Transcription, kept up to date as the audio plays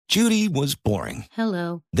Judy was boring.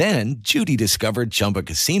 Hello. Then Judy discovered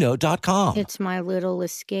ChumbaCasino.com. It's my little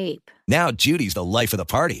escape. Now Judy's the life of the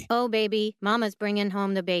party. Oh, baby, mama's bringing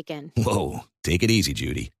home the bacon. Whoa, take it easy,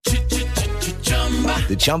 Judy.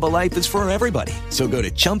 The Chumba life is for everybody. So go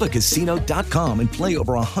to ChumbaCasino.com and play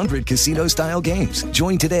over 100 casino-style games.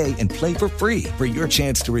 Join today and play for free for your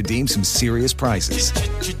chance to redeem some serious prizes.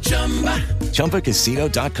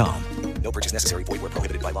 ChumbaCasino.com. No purchase necessary. Void where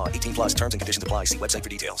prohibited by law. 18 plus terms and conditions apply. See website for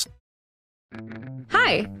details.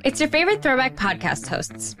 Hi, it's your favorite Throwback podcast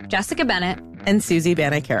hosts, Jessica Bennett and Susie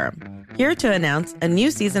Banikarim, here to announce a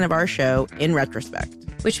new season of our show, In Retrospect.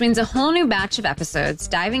 Which means a whole new batch of episodes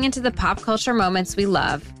diving into the pop culture moments we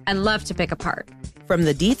love and love to pick apart. From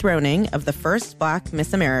the dethroning of the first Black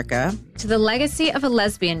Miss America to the legacy of a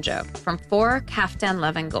lesbian joke from 4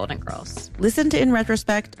 Kaftan-loving Golden Girls. Listen to In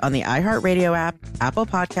Retrospect on the iHeartRadio app, Apple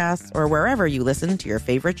Podcasts, or wherever you listen to your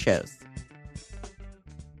favorite shows.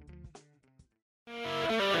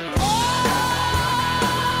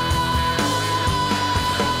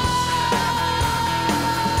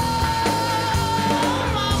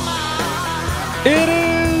 It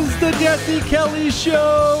is the Jesse Kelly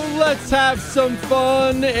Show. Let's have some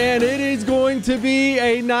fun, and it is going to be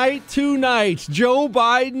a night tonight. Joe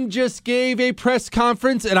Biden just gave a press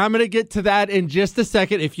conference, and I'm going to get to that in just a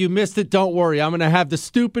second. If you missed it, don't worry. I'm going to have the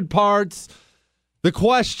stupid parts, the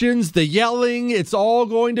questions, the yelling. It's all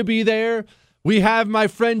going to be there. We have my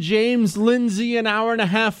friend James Lindsay an hour and a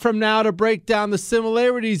half from now to break down the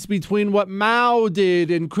similarities between what Mao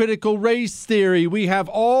did and critical race theory. We have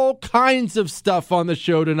all kinds of stuff on the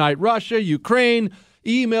show tonight. Russia, Ukraine,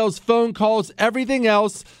 emails, phone calls, everything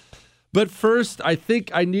else. But first, I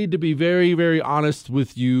think I need to be very, very honest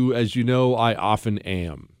with you, as you know I often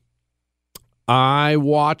am. I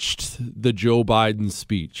watched the Joe Biden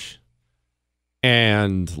speech.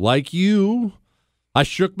 And like you, I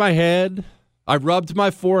shook my head. I rubbed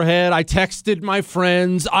my forehead. I texted my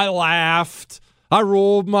friends. I laughed. I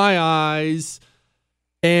rolled my eyes.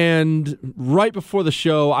 And right before the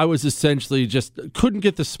show, I was essentially just couldn't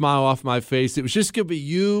get the smile off my face. It was just going to be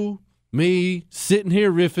you, me, sitting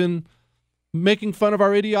here riffing, making fun of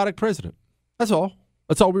our idiotic president. That's all.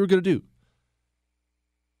 That's all we were going to do.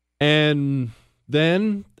 And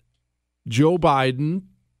then Joe Biden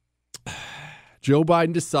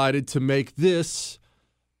decided to make this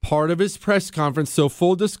part of his press conference. So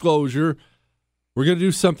full disclosure, we're going to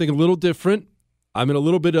do something a little different. I'm in a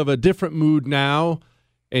little bit of a different mood now.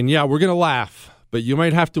 And yeah, we're going to laugh, but you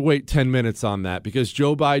might have to wait 10 minutes on that because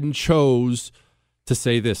Joe Biden chose to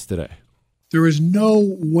say this today. There is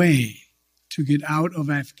no way to get out of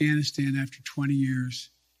Afghanistan after 20 years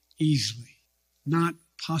easily. Not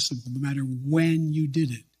possible, no matter when you did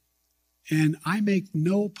it. And I make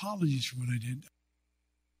no apologies for what I did.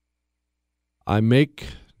 I make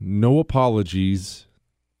no apologies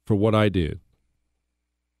for what I did.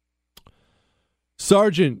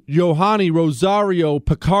 Sergeant Yohani Rosario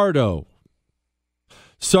Picardo.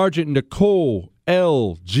 Sergeant Nicole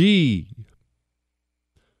L.G.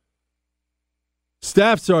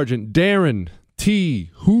 Staff Sergeant Darren T.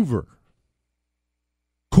 Hoover.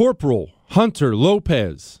 Corporal Hunter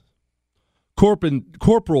Lopez.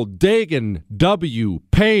 Corporal Dagan W.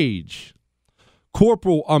 Page.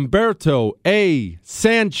 Corporal Umberto A.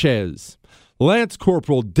 Sanchez, Lance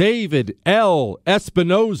Corporal David L.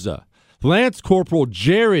 Espinoza, Lance Corporal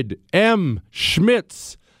Jared M.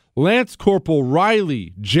 Schmitz, Lance Corporal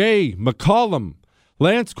Riley J. McCollum,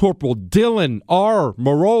 Lance Corporal Dylan R.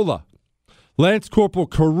 Marola, Lance Corporal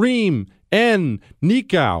Kareem N.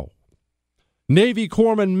 Nikow, Navy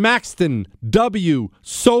Corpsman Maxton W.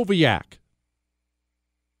 Soviak,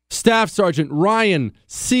 Staff Sergeant Ryan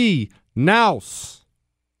C. Naus.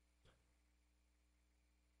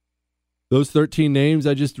 Those 13 names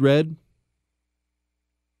I just read,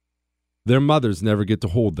 their mothers never get to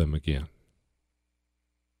hold them again.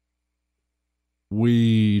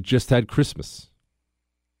 We just had Christmas.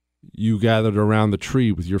 You gathered around the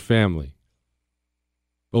tree with your family,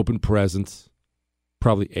 opened presents,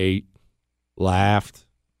 probably ate, laughed.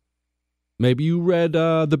 Maybe you read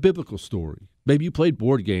the biblical story. Maybe you played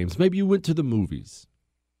board games. Maybe you went to the movies.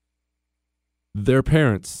 Their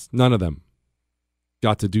parents, none of them,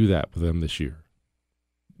 got to do that with them this year.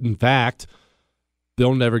 In fact,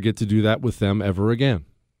 they'll never get to do that with them ever again.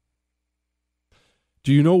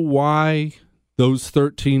 Do you know why those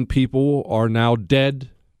 13 people are now dead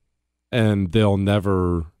and they'll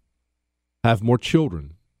never have more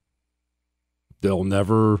children? They'll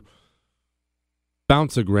never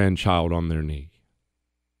bounce a grandchild on their knee.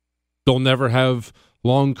 They'll never have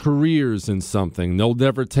long careers in something. They'll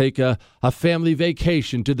never take a family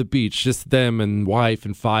vacation to the beach, just them and wife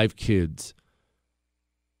and 5 kids.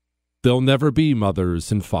 They'll never be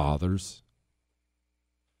mothers and fathers.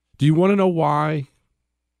 Do you want to know why?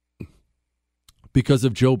 Because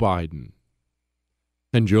of Joe Biden.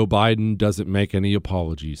 And Joe Biden doesn't make any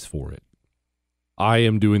apologies for it. I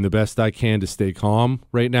am doing the best I can to stay calm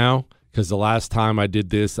right now, because the last time I did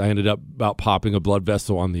this, I ended up about popping a blood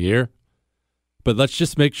vessel on the air. But let's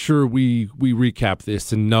just make sure we recap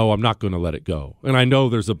this. And no, I'm not going to let it go. And I know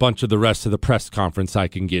there's a bunch of the rest of the press conference I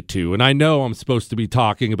can get to. And I know I'm supposed to be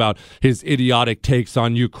talking about his idiotic takes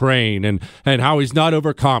on Ukraine and how he's not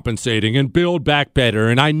overcompensating and build back better.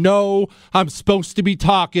 And I know I'm supposed to be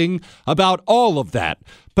talking about all of that.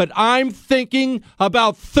 But I'm thinking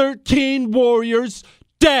about 13 warriors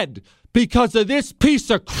dead because of this piece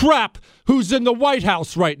of crap who's in the White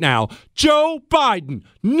House right now. Joe Biden,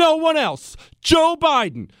 no one else. Joe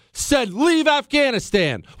Biden said, leave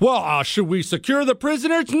Afghanistan. Well, should we secure the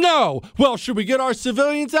prisoners? No. Well, should we get our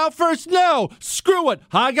civilians out first? No. Screw it.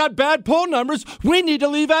 I got bad poll numbers. We need to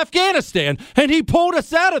leave Afghanistan. And he pulled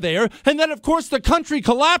us out of there. And then, of course, the country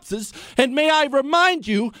collapses. And may I remind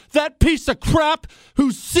you, that piece of crap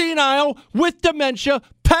who's senile with dementia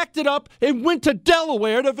packed it up and went to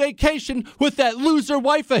Delaware to vacation with that loser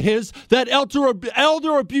wife of his, that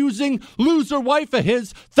elder abusing loser wife of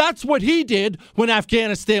his. That's what he did when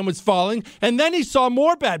Afghanistan was falling. And then he saw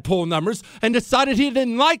more bad poll numbers and decided he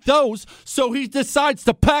didn't like those. So he decides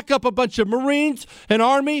to pack up a bunch of Marines and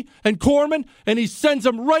Army and Corpsmen, and he sends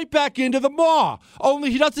them right back into the maw. Only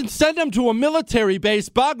he doesn't send them to a military base,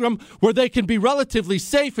 Bagram, where they can be relatively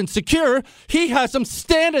safe and secure. He has them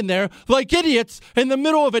standing there like idiots in the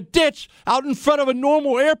middle of a ditch out in front of a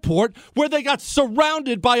normal airport where they got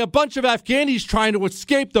surrounded by a bunch of Afghanis trying to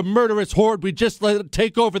escape the murderous horde we just let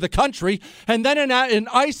take over the country. And then an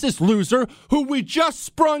ISIS loser who we just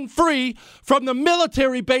sprung free from the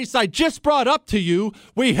military base I just brought up to you.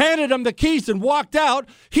 We handed him the keys and walked out.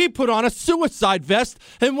 He put on a suicide vest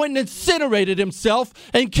and went and incinerated himself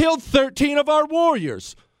and killed 13 of our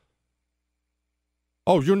warriors.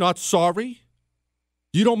 Oh, you're not sorry?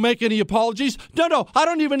 You don't make any apologies? No, I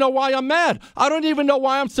don't even know why I'm mad. I don't even know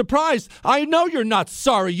why I'm surprised. I know you're not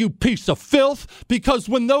sorry, you piece of filth, because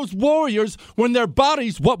when those warriors, when their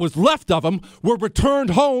bodies, what was left of them, were returned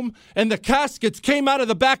home and the caskets came out of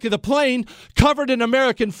the back of the plane covered in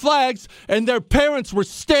American flags and their parents were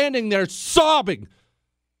standing there sobbing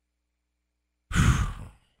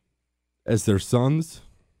as their sons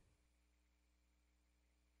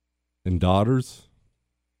and daughters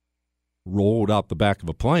rolled out the back of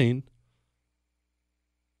a plane,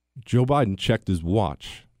 Joe Biden checked his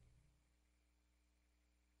watch.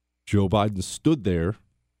 Joe Biden stood there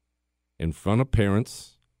in front of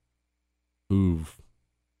parents who've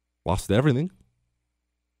lost everything,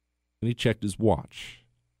 and he checked his watch.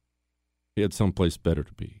 He had someplace better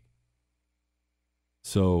to be.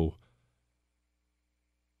 So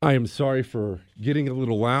I am sorry for getting a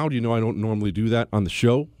little loud. You know, I don't normally do that on the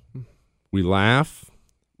show. We laugh.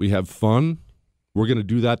 We have fun. We're going to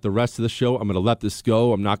do that the rest of the show. I'm going to let this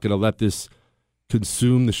go. I'm not going to let this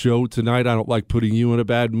consume the show tonight. I don't like putting you in a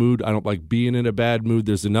bad mood. I don't like being in a bad mood.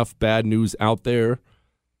 There's enough bad news out there.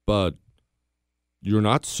 But you're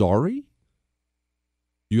not sorry?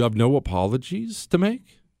 You have no apologies to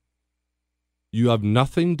make? You have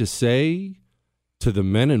nothing to say to the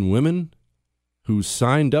men and women who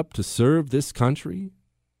signed up to serve this country,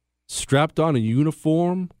 strapped on a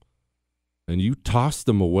uniform, and you tossed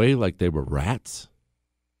them away like they were rats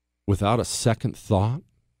without a second thought?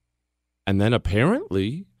 And then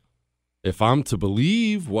apparently, if I'm to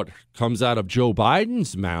believe what comes out of Joe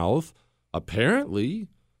Biden's mouth, apparently,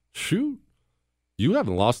 shoot, you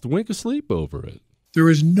haven't lost a wink of sleep over it. There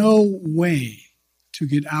is no way to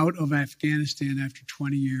get out of Afghanistan after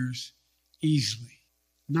 20 years easily.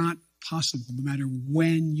 Not possible, no matter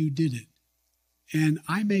when you did it. And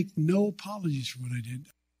I make no apologies for what I did.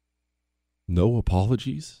 No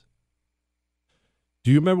apologies?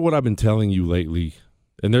 Do you remember what I've been telling you lately?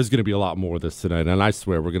 And there's going to be a lot more of this tonight, and I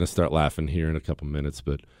swear we're going to start laughing here in a couple minutes,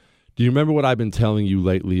 but do you remember what I've been telling you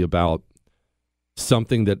lately about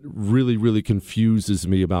something that really, really confuses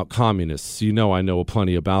me about communists? You know I know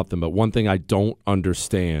plenty about them, but one thing I don't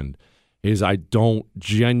understand is I don't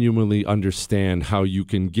genuinely understand how you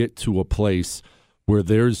can get to a place where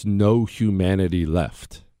there's no humanity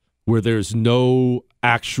left, where there's no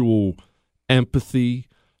actual empathy.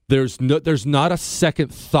 There's not a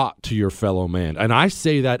second thought to your fellow man. And I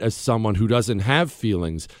say that as someone who doesn't have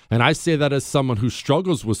feelings. And I say that as someone who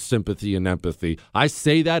struggles with sympathy and empathy. I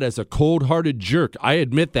say that as a cold-hearted jerk. I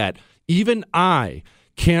admit that. Even I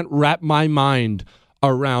can't wrap my mind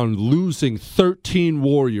around losing 13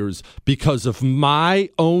 warriors because of my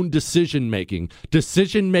own decision-making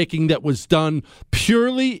that was done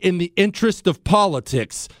purely in the interest of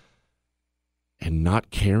politics and not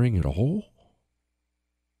caring at all?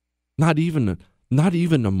 Not even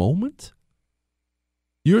a moment?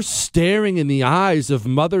 You're staring in the eyes of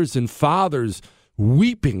mothers and fathers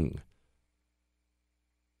weeping.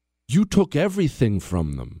 You took everything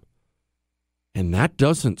from them, and that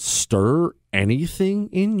doesn't stir anything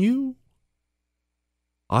in you?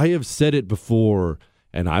 I have said it before,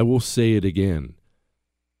 and I will say it again.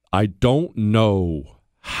 I don't know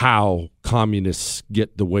how communists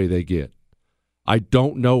get the way they get. I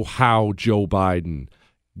don't know how Joe Biden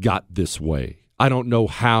got this way. I don't know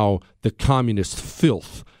how the communist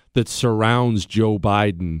filth that surrounds Joe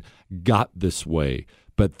Biden got this way.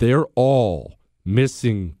 But they're all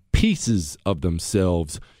missing pieces of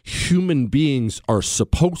themselves human beings are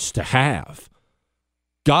supposed to have.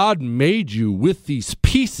 God made you with these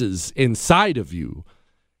pieces inside of you,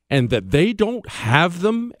 and that they don't have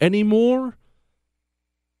them anymore,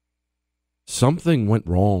 something went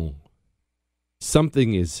wrong.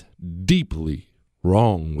 Something is deeply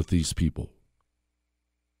wrong with these people.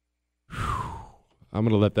 Whew. I'm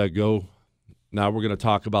going to let that go. Now we're going to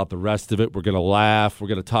talk about the rest of it. We're going to laugh. We're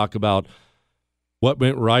going to talk about what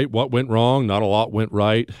went right, what went wrong. Not a lot went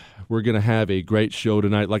right. We're going to have a great show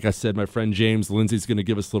tonight. Like I said, my friend James Lindsay's going to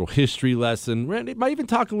give us a little history lesson. Randy might even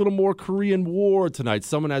talk a little more Korean War tonight.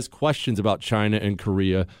 Someone has questions about China and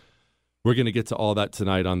Korea. We're going to get to all that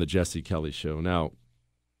tonight on the Jesse Kelly Show. Now,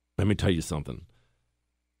 let me tell you something.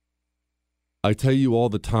 I tell you all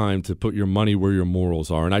the time to put your money where your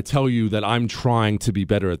morals are, and I tell you that I'm trying to be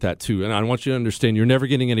better at that too. And I want you to understand you're never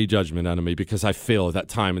getting any judgment out of me because I fail at that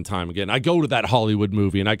time and time again. I go to that Hollywood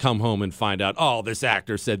movie and I come home and find out, oh, this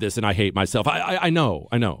actor said this and I hate myself. I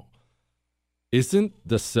know. Isn't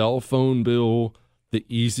the cell phone bill the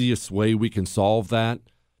easiest way we can solve that?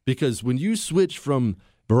 Because when you switch from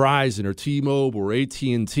Verizon or T-Mobile or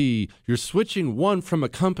AT&T, you're switching one from a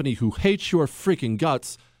company who hates your freaking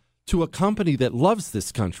guts to a company that loves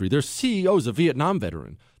this country. Their CEO is a Vietnam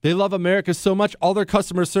veteran. They love America so much, all their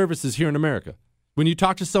customer service is here in America. When you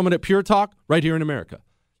talk to someone at Pure Talk, right here in America.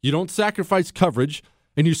 You don't sacrifice coverage,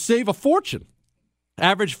 and you save a fortune.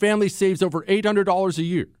 Average family saves over $800 a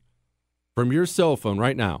year. From your cell phone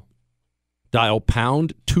right now, dial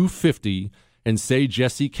pound 250 and say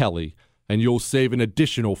Jesse Kelly, and you'll save an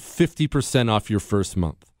additional 50% off your first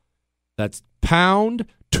month. That's pound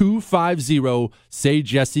 250, say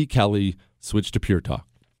Jesse Kelly, switch to Pure Talk.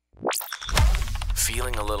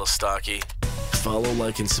 Feeling a little stocky? Follow,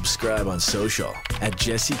 like, and subscribe on social at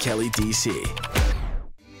Jesse Kelly DC.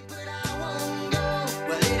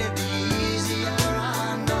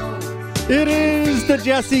 It is the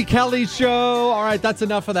Jesse Kelly Show. All right, that's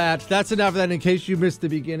enough of that. In case you missed the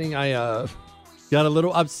beginning, I got a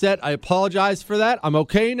little upset. I apologize for that. I'm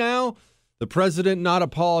okay now. The president not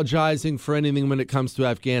apologizing for anything when it comes to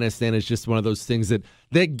Afghanistan is just one of those things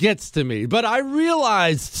that gets to me. But I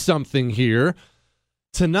realized something here.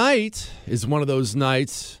 Tonight is one of those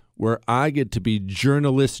nights where I get to be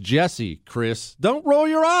journalist Jesse, Chris. Don't roll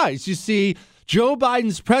your eyes. You see, Joe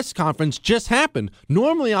Biden's press conference just happened.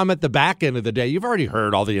 Normally, I'm at the back end of the day. You've already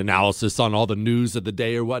heard all the analysis on all the news of the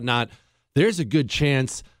day or whatnot. There's a good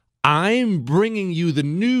chance I'm bringing you the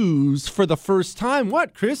news for the first time.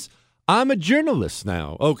 What, Chris? I'm a journalist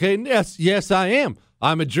now, okay? Yes, I am.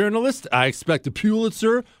 I'm a journalist. I expect a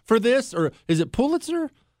Pulitzer for this, or is it Pulitzer?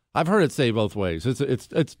 I've heard it say both ways.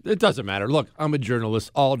 It doesn't matter. Look, I'm a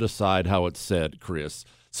journalist. I'll decide how it's said, Chris.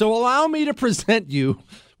 So allow me to present you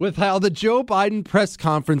with how the Joe Biden press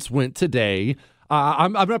conference went today.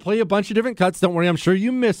 I'm going to play a bunch of different cuts. Don't worry, I'm sure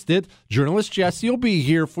you missed it. Journalist Jesse will be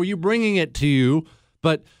here for you, bringing it to you.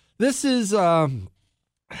 But this is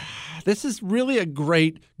really a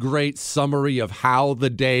great summary of how the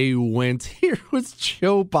day went. Here was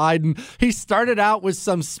Joe Biden. He started out with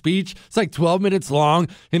some speech. It's like 12 minutes long.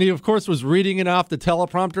 And he, of course, was reading it off the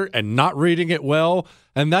teleprompter and not reading it well.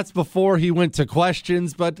 And that's before he went to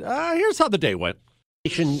questions. But here's how the day went.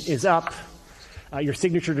 Is up. Your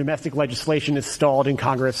signature domestic legislation is stalled in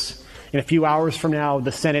Congress. In a few hours from now,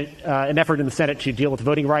 the Senate, an effort in the Senate to deal with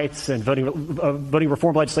voting rights and voting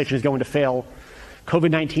reform legislation is going to fail.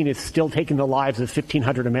 COVID-19 is still taking the lives of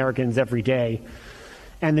 1,500 Americans every day,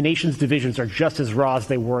 and the nation's divisions are just as raw as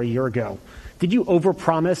they were a year ago. Did you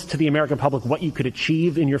overpromise to the American public what you could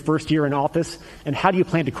achieve in your first year in office, and how do you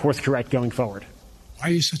plan to course correct going forward? Why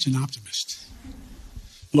are you such an optimist?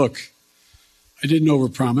 Look, I didn't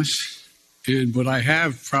overpromise, but I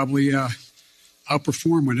have probably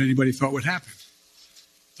outperform what anybody thought would happen.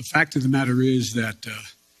 The fact of the matter is that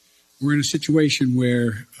we're in a situation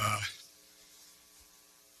where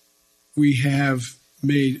we have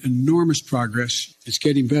made enormous progress. It's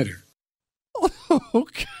getting better.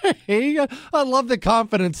 Okay. I love the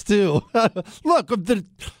confidence, too. Look, the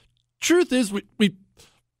truth is we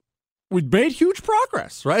made huge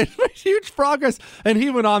progress, right? Huge progress. And he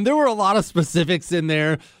went on. There were a lot of specifics in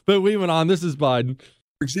there, but we went on. This is Biden.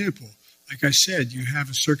 For example, like I said, you have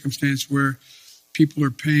a circumstance where people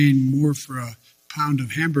are paying more for a pound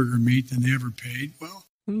of hamburger meat than they ever paid. Well,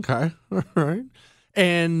 okay. All right.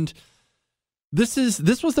 And this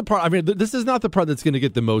was the part. I mean, this is not the part that's going to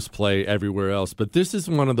get the most play everywhere else, but this is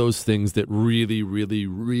one of those things that really, really,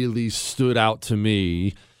 really stood out to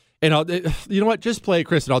me. And you know what? Just play it,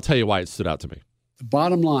 Chris, and I'll tell you why it stood out to me. The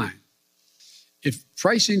bottom line, if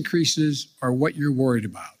price increases are what you're worried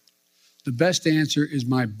about, the best answer is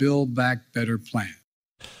my Build Back Better plan.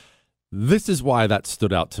 This is why that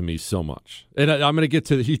stood out to me so much. And I'm going to get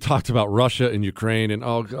to, he talked about Russia and Ukraine, and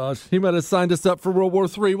oh gosh, he might have signed us up for World War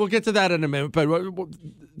III. We'll get to that in a minute, but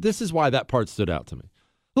this is why that part stood out to me.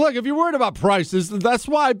 Look, if you're worried about prices, that's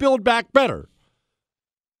why I Build Back Better.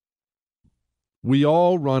 We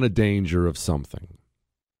all run a danger of something.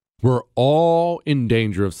 We're all in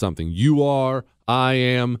danger of something. You are, I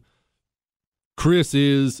am, Chris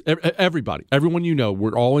is, everybody, everyone you know,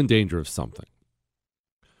 we're all in danger of something.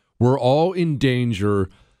 We're all in danger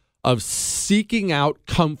of seeking out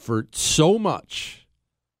comfort so much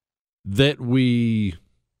that we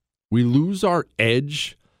lose our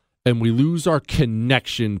edge and we lose our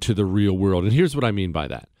connection to the real world. And here's what I mean by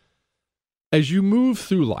that. As you move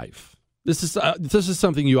through life, this is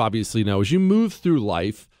something you obviously know. As you move through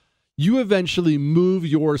life, you eventually move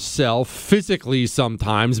yourself physically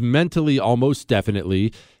sometimes, mentally almost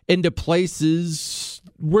definitely, into places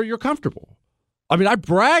where you're comfortable. I mean, I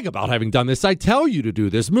brag about having done this. I tell you to do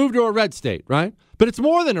this. Move to a red state, right? But it's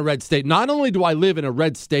more than a red state. Not only do I live in a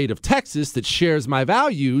red state of Texas that shares my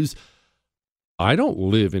values, I don't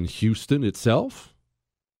live in Houston itself.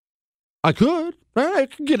 I could. Right? I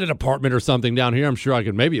could get an apartment or something down here. I'm sure I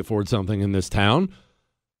could maybe afford something in this town.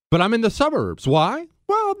 But I'm in the suburbs. Why?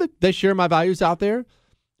 Well, they share my values out there.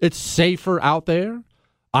 It's safer out there.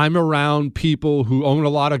 I'm around people who own a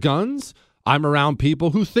lot of guns. I'm around people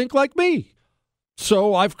who think like me.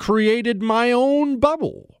 So I've created my own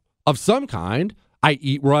bubble of some kind. I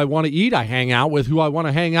eat where I want to eat. I hang out with who I want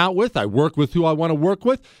to hang out with. I work with who I want to work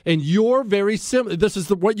with. And you're very similar. This is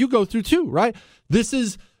what you go through too, right? This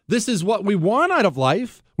is what we want out of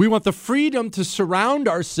life. We want the freedom to surround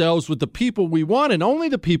ourselves with the people we want and only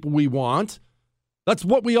the people we want. That's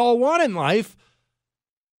what we all want in life.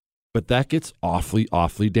 But that gets awfully,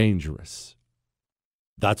 awfully dangerous.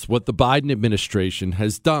 That's what the Biden administration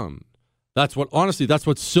has done. That's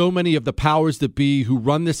what so many of the powers that be who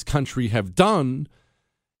run this country have done.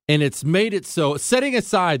 And it's made it so, setting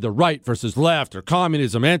aside the right versus left or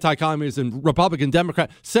communism, anti-communism, Republican,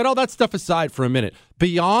 Democrat, set all that stuff aside for a minute.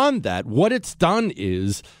 Beyond that, what it's done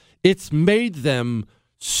is it's made them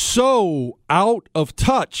so out of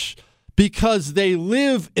touch because they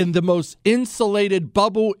live in the most insulated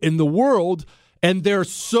bubble in the world, and they're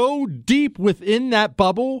so deep within that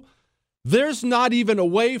bubble, there's not even a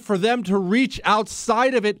way for them to reach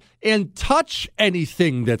outside of it and touch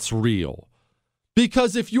anything that's real.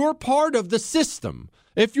 Because if you're part of the system,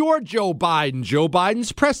 if you're Joe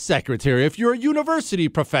Biden's press secretary, if you're a university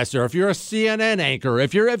professor, if you're a CNN anchor,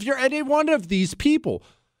 if you're any one of these people,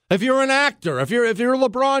 if you're an actor, if you're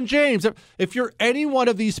LeBron James, if you're any one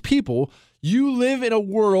of these people, you live in a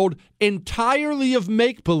world entirely of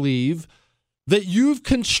make-believe that you've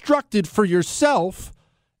constructed for yourself,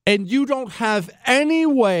 and you don't have any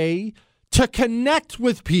way to connect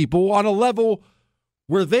with people on a level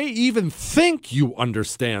where they even think you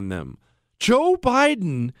understand them. Joe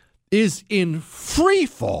Biden is in free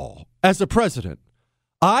fall as a president.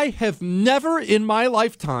 I have never in my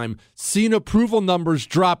lifetime seen approval numbers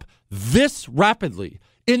drop this rapidly.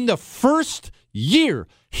 In the first year,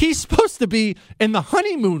 he's supposed to be in the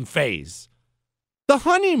honeymoon phase. The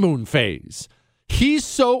honeymoon phase. He's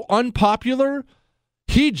so unpopular.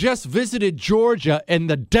 He just visited Georgia, and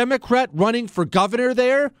the Democrat running for governor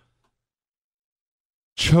there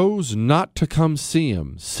chose not to come see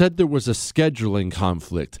him, said there was a scheduling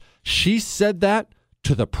conflict. She said that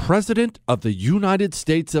to the President of the United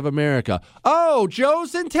States of America. Oh,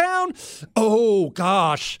 Joe's in town? Oh,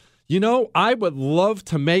 gosh. You know, I would love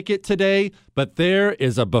to make it today, but there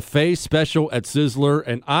is a buffet special at Sizzler,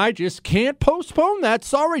 and I just can't postpone that.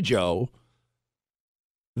 Sorry, Joe.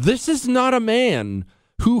 This is not a man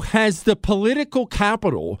who has the political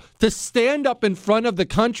capital to stand up in front of the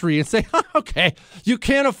country and say, okay, you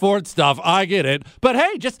can't afford stuff. I get it. But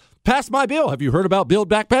hey, just pass my bill. Have you heard about Build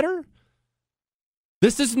Back Better?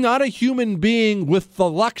 This is not a human being with the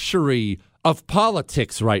luxury of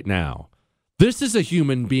politics right now. This is a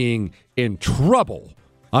human being in trouble.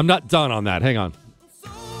 I'm not done on that. Hang on.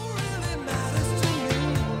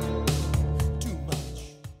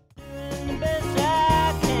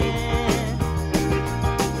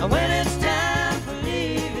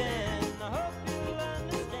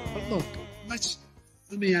 Look,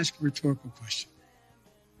 let me ask a rhetorical question.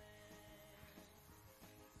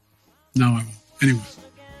 No, I won't. Anyway.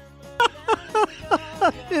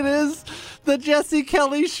 It is the Jesse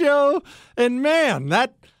Kelly Show. And man,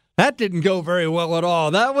 that didn't go very well at all.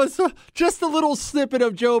 That was just a little snippet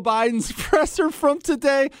of Joe Biden's presser from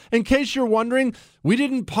today. In case you're wondering, we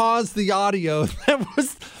didn't pause the audio.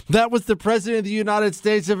 That was the President of the United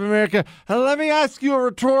States of America. Let me ask you a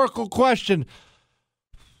rhetorical question.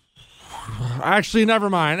 Actually, never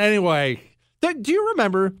mind. Anyway, do you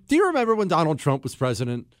remember when Donald Trump was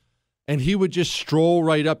president? And he would just stroll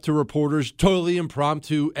right up to reporters, totally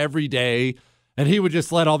impromptu, every day. And he would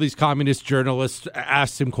just let all these communist journalists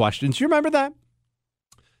ask him questions. You remember that?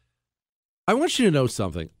 I want you to know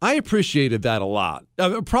something. I appreciated that a lot.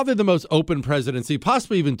 Probably the most open presidency,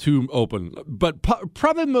 possibly even too open, but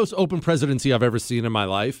probably the most open presidency I've ever seen in my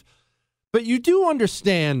life. But you do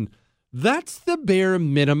understand that's the bare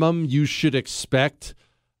minimum you should expect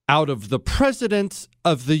out of the President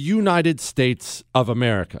of the United States of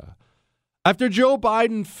America. After Joe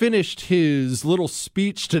Biden finished his little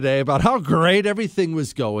speech today about how great everything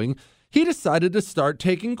was going, he decided to start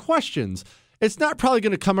taking questions. It's not probably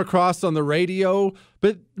going to come across on the radio,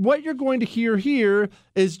 but what you're going to hear here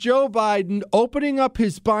is Joe Biden opening up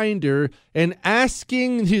his binder and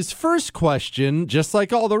asking his first question, just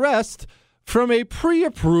like all the rest, from a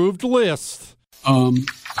pre-approved list. Allison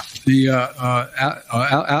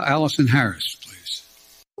Harris,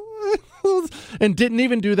 please. And didn't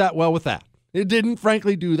even do that well with that. It didn't,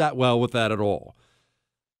 frankly, do that well with that at all.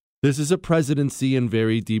 This is a presidency in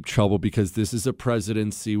very deep trouble because this is a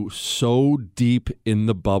presidency so deep in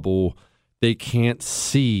the bubble, they can't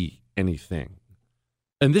see anything.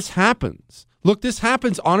 And this happens. Look, this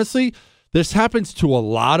happens, honestly, this happens to a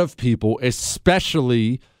lot of people,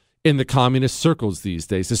 especially in the communist circles these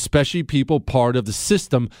days, especially people part of the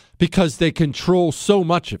system because they control so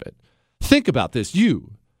much of it. Think about this.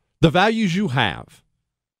 The values you have,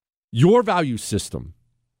 your value system,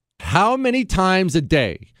 how many times a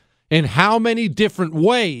day, in how many different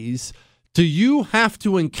ways do you have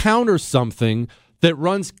to encounter something that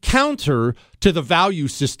runs counter to the value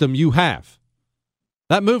system you have?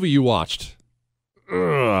 That movie you watched,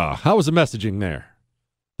 how was the messaging there?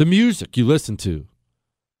 The music you listen to?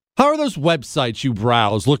 How are those websites you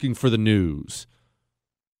browse looking for the news?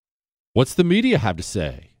 What's the media have to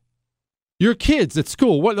say? Your kids at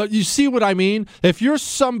school, you see what I mean? If you're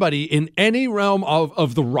somebody in any realm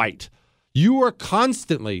of the right, you are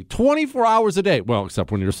constantly, 24 hours a day, well,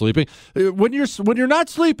 except when you're sleeping. When you're not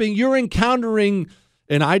sleeping, you're encountering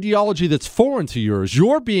an ideology that's foreign to yours.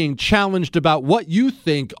 You're being challenged about what you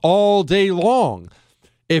think all day long.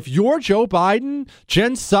 If you're Joe Biden,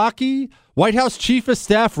 Jen Psaki, White House Chief of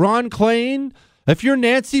Staff Ron Klain, if you're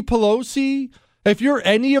Nancy Pelosi, if you're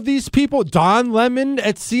any of these people, Don Lemon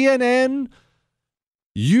at CNN,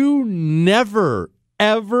 you never,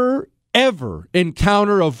 ever, ever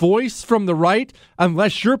encounter a voice from the right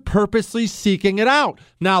unless you're purposely seeking it out.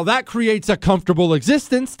 Now, that creates a comfortable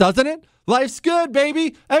existence, doesn't it? Life's good,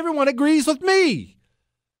 baby. Everyone agrees with me.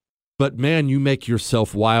 But, man, you make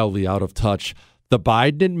yourself wildly out of touch. The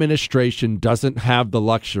Biden administration doesn't have the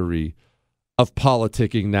luxury of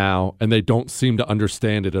politicking now, and they don't seem to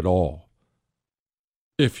understand it at all.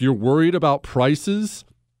 If you're worried about prices,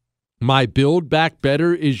 my Build Back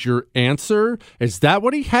Better is your answer. Is that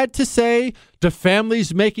what he had to say to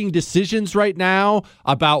families making decisions right now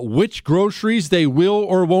about which groceries they will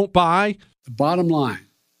or won't buy? The bottom line,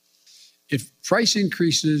 if price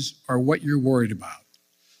increases are what you're worried about,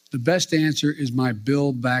 the best answer is my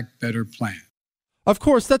Build Back Better plan. Of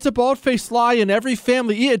course, that's a bald-faced lie in every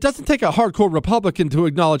family. It doesn't take a hardcore Republican to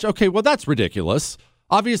acknowledge, okay, well, that's ridiculous.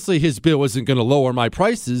 Obviously, his bill isn't going to lower my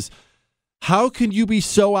prices. How can you be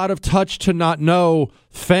so out of touch to not know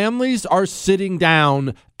families are sitting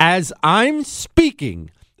down as I'm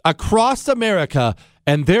speaking across America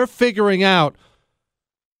and they're figuring out,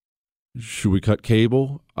 should we cut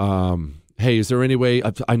cable? Hey, is there any way,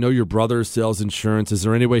 I know your brother sells insurance. Is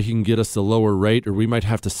there any way he can get us a lower rate or we might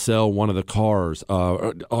have to sell one of the cars?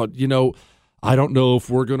 I don't know if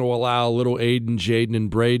we're going to allow little Aiden, Jaden,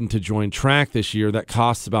 and Braden to join track this year. That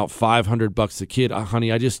costs about $500 a kid.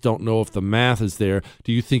 Honey, I just don't know if the math is there.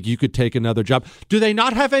 Do you think you could take another job? Do they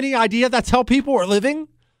not have any idea that's how people are living?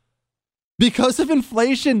 Because of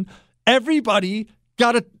inflation, everybody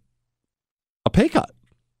got a pay cut,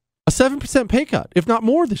 a 7% pay cut, if not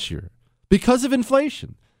more this year. Because of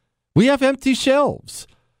inflation. We have empty shelves.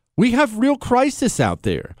 We have real crisis out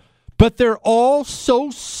there. But they're all so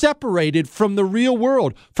separated from the real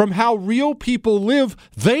world, from how real people live,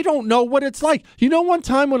 they don't know what it's like. You know, one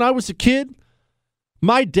time when I was a kid,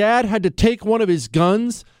 my dad had to take one of his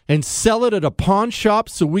guns and sell it at a pawn shop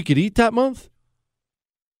so we could eat that month?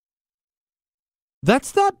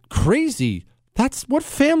 That's not crazy. That's what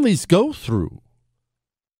families go through.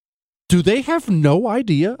 Do they have no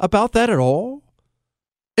idea about that at all?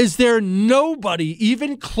 Is there nobody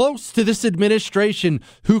even close to this administration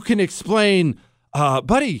who can explain,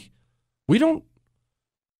 buddy, we don't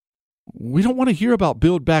want to hear about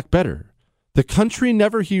Build Back Better. The country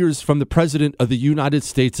never hears from the President of the United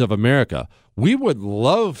States of America. We would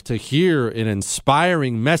love to hear an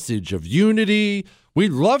inspiring message of unity.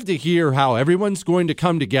 We'd love to hear how everyone's going to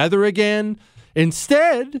come together again.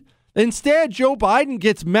 Instead, Joe Biden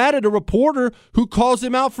gets mad at a reporter who calls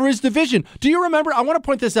him out for his division. Do you remember? I want to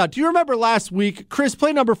point this out. Do you remember last week? Chris,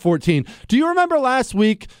 play number 14. Do you remember last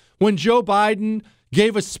week when Joe Biden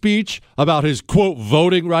gave a speech about his, quote,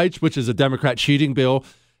 voting rights, which is a Democrat cheating bill,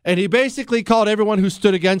 and he basically called everyone who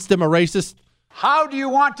stood against him a racist? How do you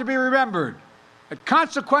want to be remembered? At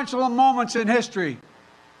consequential moments in history,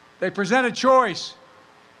 they present a choice.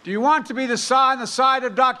 Do you want to be on the side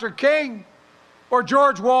of Dr. King or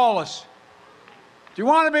George Wallace? Do you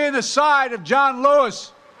want to be on the side of John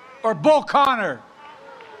Lewis or Bull Connor?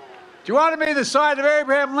 Do you want to be on the side of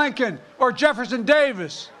Abraham Lincoln or Jefferson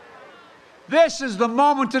Davis? This is the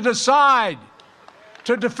moment to decide,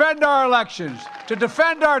 to defend our elections, to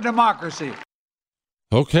defend our democracy.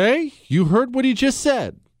 Okay, you heard what he just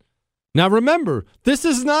said. Now remember, this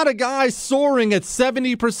is not a guy soaring at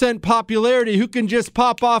 70% popularity who can just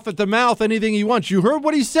pop off at the mouth anything he wants. You heard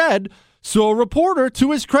what he said. So a reporter,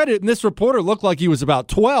 to his credit, and this reporter looked like he was about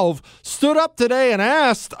 12, stood up today and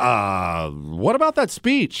asked, what about that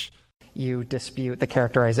speech? You dispute the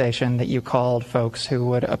characterization that you called folks who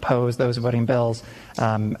would oppose those voting bills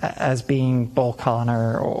as being Bull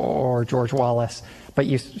Connor or George Wallace, but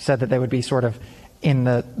you said that they would be sort of in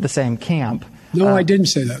the same camp. No, I didn't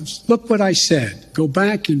say that. Look what I said. Go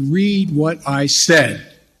back and read what I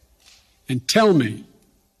said and tell me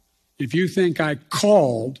if you think I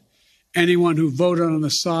called anyone who voted on the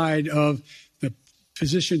side of the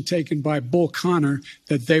position taken by Bull Connor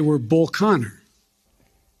that they were Bull Connor.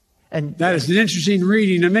 And that is an interesting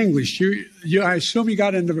reading of English. I assume you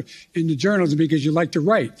got into journalism because you like to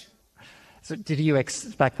write. So did you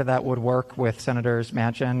expect that would work with Senators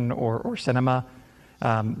Manchin or Sinema?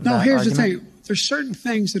 No, here's the thing. There's certain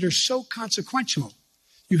things that are so consequential.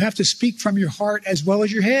 You have to speak from your heart as well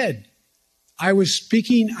as your head. I was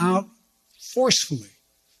speaking out forcefully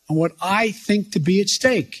on what I think to be at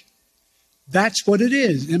stake. That's what it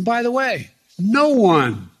is. And by the way, no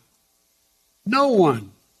one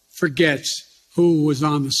forgets who was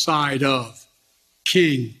on the side of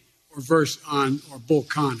King or Bull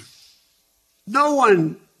Connor. No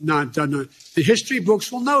one not done it. The history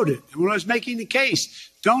books will note it. And when I was making the case,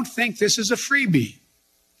 don't think this is a freebie.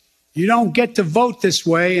 You don't get to vote this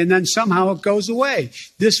way and then somehow it goes away.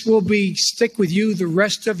 This will stick with you the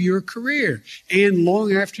rest of your career and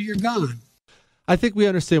long after you're gone. I think we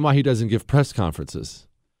understand why he doesn't give press conferences.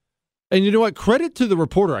 And you know what? Credit to the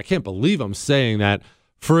reporter. I can't believe I'm saying that,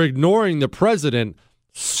 for ignoring the president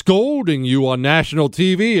scolding you on national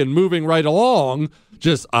TV and moving right along.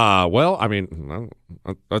 Just, well, I mean,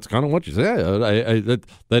 that's kind of what you said.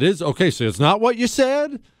 That is, okay, so it's not what you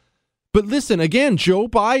said. But listen, again, Joe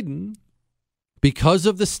Biden, because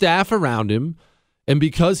of the staff around him and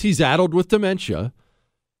because he's addled with dementia,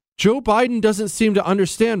 Joe Biden doesn't seem to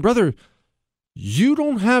understand, brother, you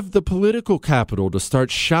don't have the political capital to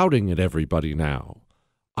start shouting at everybody now.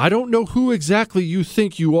 I don't know who exactly you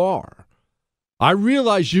think you are. I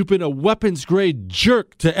realize you've been a weapons-grade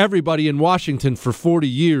jerk to everybody in Washington for 40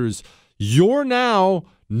 years. You're now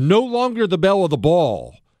no longer the belle of the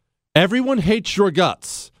ball. Everyone hates your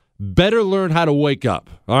guts. Better learn how to wake up,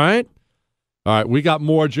 all right? All right, we got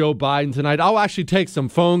more Joe Biden tonight. I'll actually take some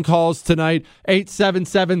phone calls tonight,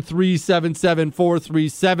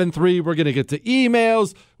 877-377-4373. We're going to get to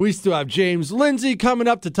emails. We still have James Lindsay coming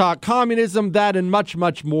up to talk communism, that, and much,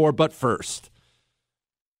 much more. But first,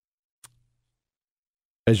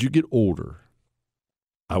 as you get older,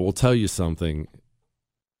 I will tell you something.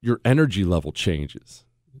 your energy level changes.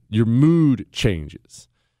 Your mood changes.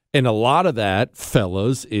 And a lot of that,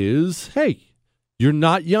 fellas, is, hey, you're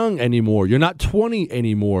not young anymore. You're not 20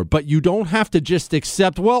 anymore. But you don't have to just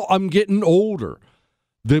accept, well, I'm getting older.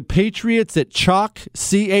 The Patriots at CHOQ,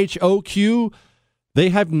 CHOQ, they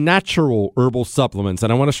have natural herbal supplements.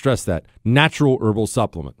 And I want to stress that. Natural herbal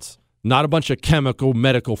supplements. Not a bunch of chemical,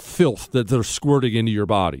 medical filth that they're squirting into your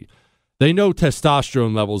body. They know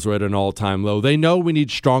testosterone levels are at an all-time low. They know we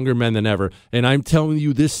need stronger men than ever. And I'm telling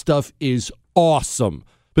you, this stuff is awesome.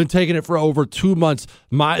 Been taking it for over 2 months.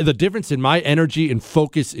 The difference in my energy and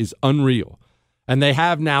focus is unreal. And they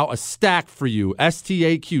have now a stack for you,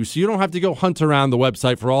 STAQ, so you don't have to go hunt around the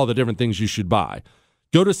website for all the different things you should buy.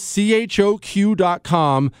 Go to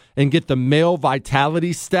CHOQ.com and get the Male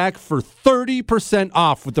Vitality Stack for 30%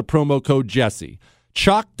 off with the promo code Jesse.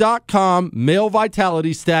 CHOQ.com, Male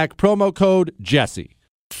Vitality Stack, promo code Jesse.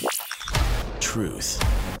 Truth,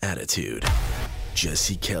 attitude,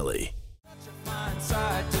 Jesse Kelly.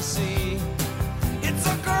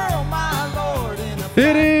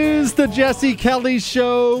 It is the Jesse Kelly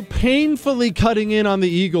Show, painfully cutting in on the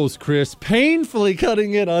Eagles, Chris. Painfully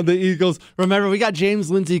cutting in on the Eagles. Remember, we got James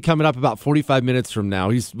Lindsay coming up about 45 minutes from now.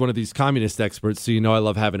 He's one of these communist experts, so you know I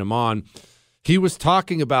love having him on. He was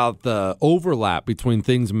talking about the overlap between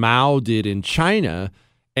things Mao did in China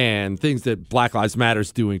and things that Black Lives Matter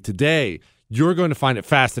is doing today. You're going to find it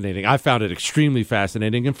fascinating. I found it extremely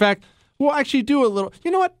fascinating. In fact, we'll actually do a little,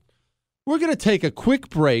 you know what? We're going to take a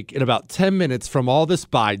quick break in about 10 minutes from all this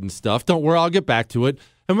Biden stuff. Don't worry, I'll get back to it.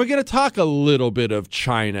 And we're going to talk a little bit of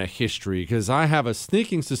China history because I have a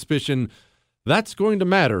sneaking suspicion that's going to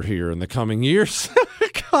matter here in the coming years.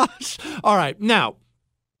 Gosh. All right. Now,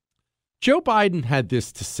 Joe Biden had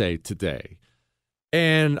this to say today,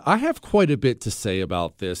 and I have quite a bit to say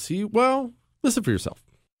about this. Listen for yourself.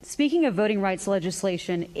 Speaking of voting rights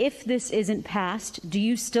legislation, if this isn't passed, do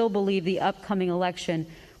you still believe the upcoming election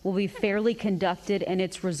will be fairly conducted and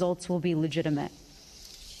its results will be legitimate?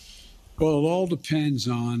 Well, it all depends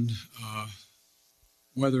on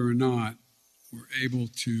whether or not we're able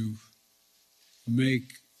to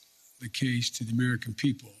make the case to the American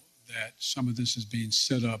people that some of this is being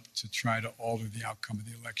set up to try to alter the outcome of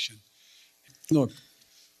the election. Look,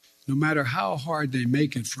 no matter how hard they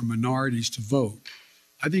make it for minorities to vote,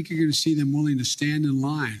 I think you're going to see them willing to stand in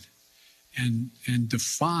line and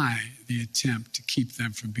defy the attempt to keep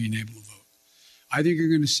them from being able to vote. I think you're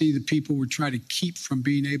going to see the people we're trying to keep from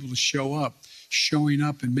being able to show up, showing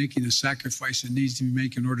up and making the sacrifice that needs to be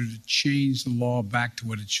made in order to change the law back to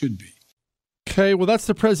what it should be. Okay, well, that's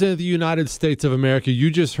the President of the United States of America. You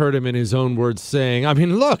just heard him in his own words saying, I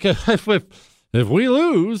mean, look, if we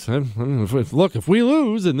lose, if we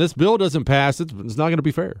lose and this bill doesn't pass, it's not going to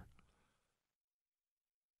be fair.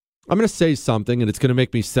 I'm going to say something, and it's going to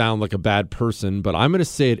make me sound like a bad person, but I'm going to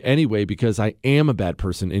say it anyway because I am a bad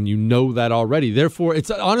person, and you know that already. Therefore,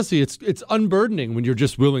 it's unburdening when you're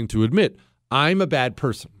just willing to admit, I'm a bad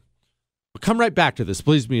person. But come right back to this.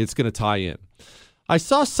 Believe me, it's going to tie in. I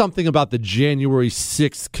saw something about the January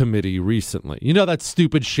 6th committee recently. You know, that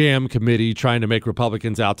stupid sham committee trying to make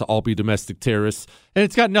Republicans out to all be domestic terrorists, and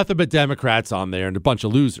it's got nothing but Democrats on there and a bunch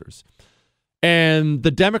of losers. And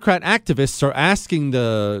the Democrat activists are asking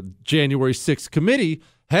the January 6th committee,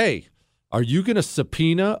 hey, are you going to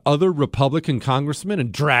subpoena other Republican congressmen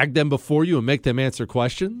and drag them before you and make them answer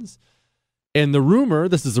questions? And the rumor,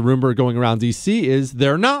 this is a rumor going around D.C., is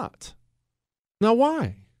they're not. Now,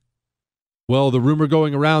 why? Well, the rumor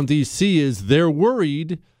going around D.C. is they're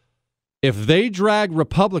worried if they drag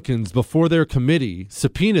Republicans before their committee,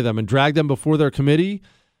 subpoena them and drag them before their committee,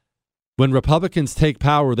 when Republicans take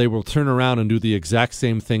power, they will turn around and do the exact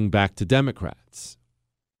same thing back to Democrats.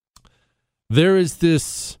 There is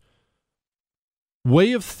this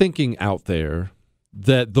way of thinking out there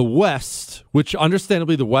that the West, which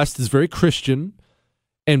understandably the West is very Christian,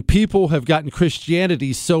 and people have gotten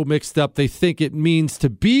Christianity so mixed up they think it means to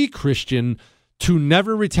be Christian to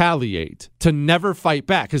never retaliate, to never fight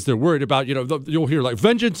back, because they're worried about, you'll hear like,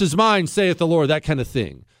 vengeance is mine, saith the Lord, that kind of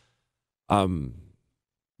thing.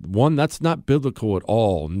 One, that's not biblical at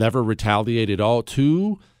all. Never retaliate at all.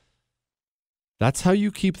 Two, that's how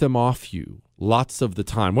you keep them off you lots of the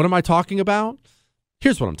time. What am I talking about?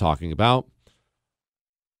 Here's what I'm talking about.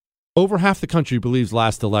 Over half the country believes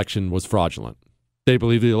last election was fraudulent. They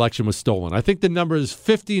believe the election was stolen. I think the number is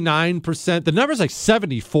 59%. The number is like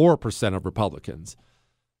 74% of Republicans.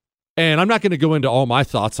 And I'm not going to go into all my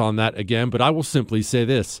thoughts on that again, but I will simply say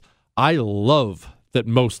this. I love that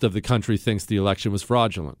most of the country thinks the election was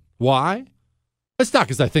fraudulent. Why? It's not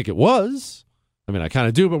because I think it was. I mean, I kind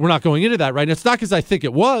of do, but we're not going into that right now. It's not because I think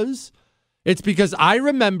it was. It's because I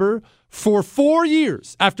remember for 4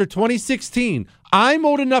 years after 2016, I'm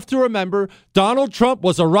old enough to remember Donald Trump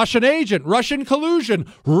was a Russian agent, Russian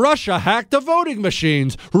collusion. Russia hacked the voting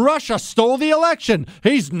machines. Russia stole the election.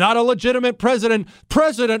 He's not a legitimate president.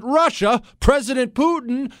 President Russia, President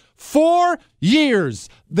Putin, 4 years.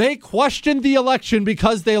 They questioned the election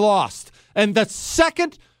because they lost. And the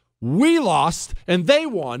second we lost and they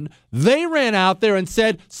won, they ran out there and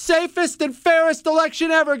said, safest and fairest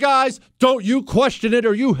election ever, guys. Don't you question it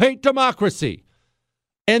or you hate democracy.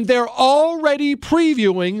 And they're already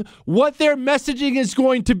previewing what their messaging is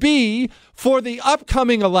going to be for the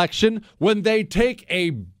upcoming election when they take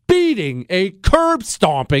a beating, a curb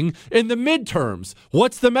stomping in the midterms.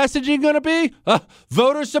 What's the messaging going to be?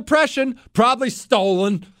 Voter suppression, probably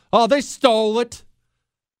stolen. Oh, they stole it.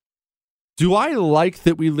 Do I like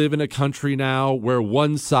that we live in a country now where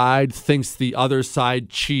one side thinks the other side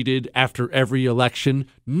cheated after every election?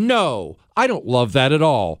 No, I don't love that at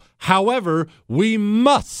all. However, we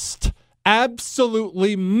must,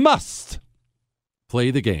 absolutely must, play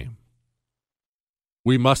the game.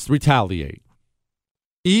 We must retaliate.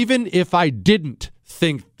 Even if I didn't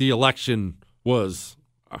think the election was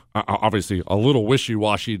obviously a little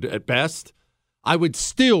wishy-washy at best, I would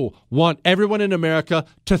still want everyone in America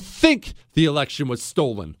to think the election was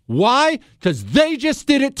stolen. Why? Because they just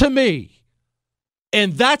did it to me.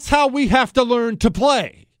 And that's how we have to learn to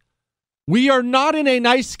play. We are not in a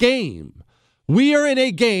nice game. We are in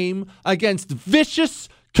a game against vicious,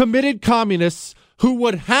 committed communists who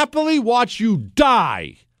would happily watch you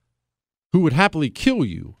die, who would happily kill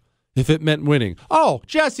you if it meant winning. Oh,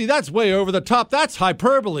 Jesse, that's way over the top. That's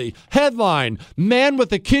hyperbole. Headline, man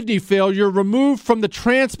with a kidney failure removed from the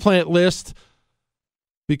transplant list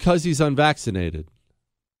because he's unvaccinated.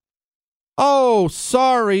 Oh,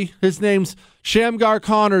 sorry. His name's Shamgar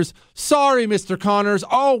Connors. Sorry, Mr. Connors.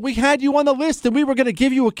 Oh, we had you on the list and we were going to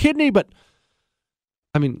give you a kidney, but,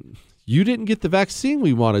 I mean, you didn't get the vaccine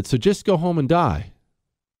we wanted, so just go home and die.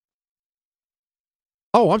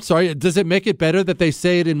 Oh, I'm sorry. Does it make it better that they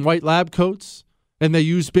say it in white lab coats and they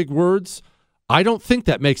use big words? I don't think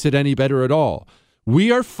that makes it any better at all.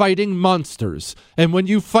 We are fighting monsters. And when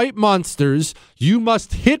you fight monsters, you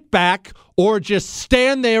must hit back or just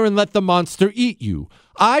stand there and let the monster eat you.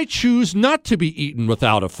 I choose not to be eaten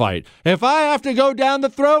without a fight. If I have to go down the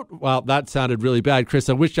throat, well, that sounded really bad, Chris.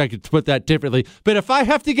 I wish I could put that differently. But if I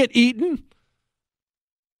have to get eaten,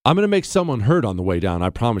 I'm going to make someone hurt on the way down. I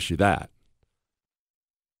promise you that.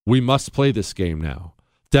 We must play this game now.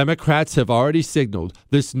 Democrats have already signaled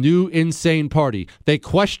this new insane party. They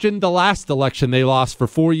questioned the last election they lost for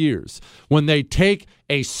 4 years. When they take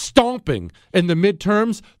a stomping in the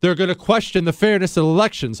midterms, they're going to question the fairness of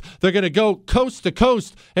elections. They're going to go coast to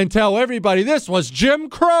coast and tell everybody this was Jim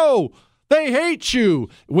Crow. They hate you.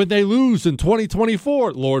 When they lose in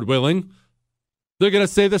 2024, Lord willing, they're going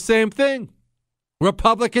to say the same thing.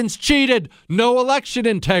 Republicans cheated. No election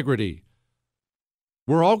integrity.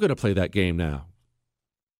 We're all going to play that game now.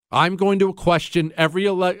 I'm going to question every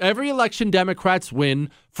election Democrats win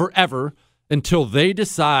forever until they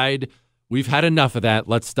decide we've had enough of that.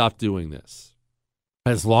 Let's stop doing this.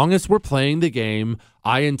 As long as we're playing the game,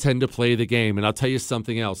 I intend to play the game. And I'll tell you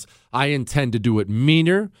something else. I intend to do it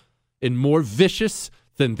meaner and more vicious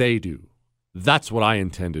than they do. That's what I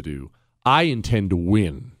intend to do. I intend to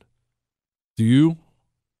win. Do you?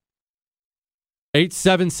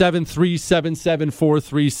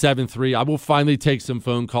 877-377-4373. I will finally take some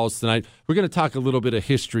phone calls tonight. We're going to talk a little bit of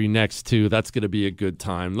history next, too. That's going to be a good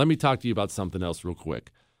time. Let me talk to you about something else real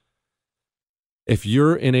quick. If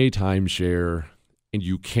you're in a timeshare and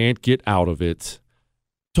you can't get out of it,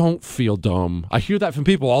 don't feel dumb. I hear that from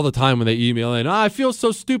people all the time when they email in. I feel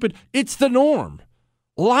so stupid. It's the norm.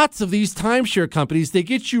 Lots of these timeshare companies, they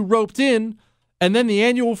get you roped in, and then the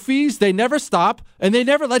annual fees, they never stop, and they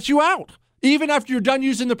never let you out. Even after you're done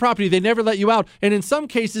using the property, they never let you out. And in some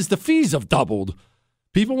cases, the fees have doubled.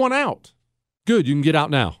 People want out. Good, you can get out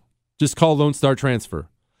now. Just call Lone Star Transfer.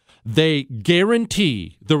 They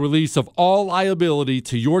guarantee the release of all liability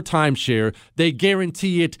to your timeshare. They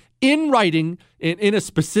guarantee it in writing in a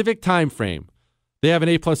specific time frame. They have an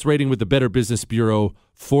A+ rating with the Better Business Bureau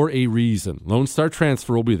for a reason. Lone Star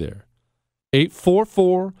Transfer will be there.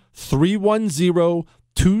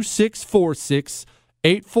 844-310-2646.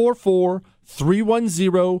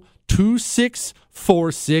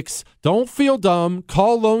 844-310-2646. Don't feel dumb.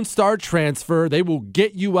 Call Lone Star Transfer. They will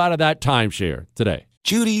get you out of that timeshare today.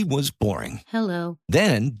 Judy was boring. Hello.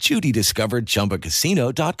 Then Judy discovered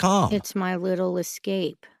ChumbaCasino.com. It's my little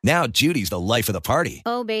escape. Now Judy's the life of the party.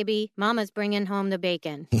 Oh, baby, mama's bringing home the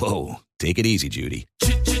bacon. Whoa, take it easy, Judy.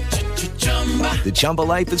 The Chumba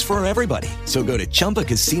life is for everybody. So go to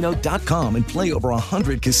ChumbaCasino.com and play over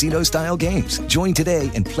 100 casino-style games. Join today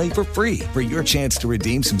and play for free for your chance to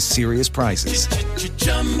redeem some serious prizes.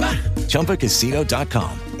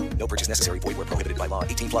 ChumbaCasino.com. No purchase necessary. Void where prohibited by law.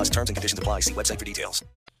 18 plus terms and conditions apply. See website for details.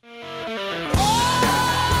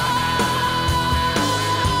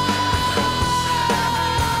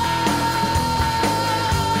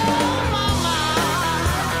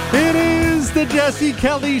 It is the Jesse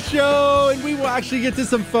Kelly Show, and we will actually get to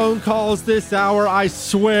some phone calls this hour. I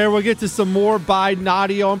swear we'll get to some more Biden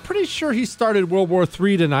audio. I'm pretty sure he started World War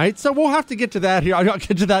III tonight, so we'll have to get to that here. I'll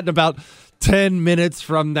get to that in about 10 minutes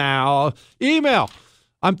from now. Email.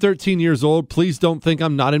 I'm 13 years old. Please don't think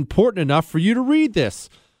I'm not important enough for you to read this.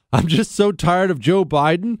 I'm just so tired of Joe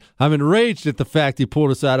Biden. I'm enraged at the fact he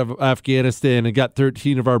pulled us out of Afghanistan and got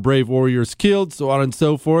 13 of our brave warriors killed, so on and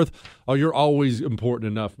so forth. Oh, you're always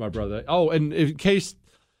important enough, my brother. Oh, and in case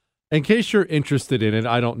you're interested in it,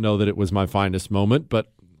 I don't know that it was my finest moment,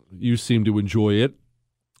 but you seem to enjoy it.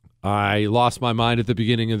 I lost my mind at the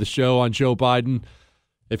beginning of the show on Joe Biden.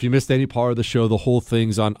 If you missed any part of the show, the whole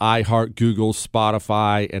thing's on iHeart, Google,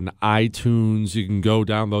 Spotify, and iTunes. You can go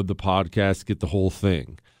download the podcast, get the whole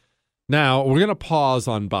thing. Now, we're going to pause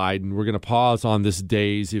on Biden. We're going to pause on this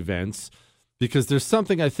day's events because there's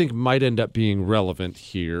something I think might end up being relevant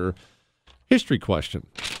here. History question.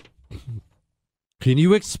 Can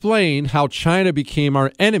you explain how China became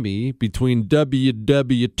our enemy between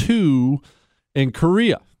WW2 and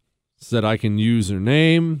Korea? Said I can use his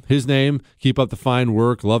name, keep up the fine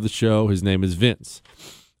work, love the show. His name is Vince.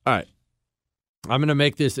 All right. I'm going to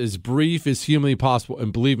make this as brief as humanly possible.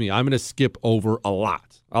 And believe me, I'm going to skip over a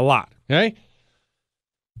lot, okay?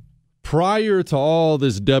 Prior to all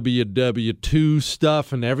this WW2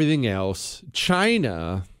 stuff and everything else,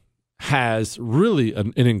 China has really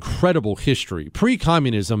an incredible history.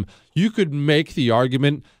 Pre-communism, you could make the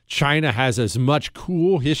argument China has as much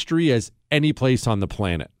cool history as any place on the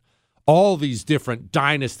planet. All these different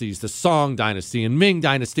dynasties, the Song dynasty and Ming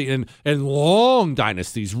dynasty and long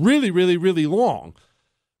dynasties, really, really, really long,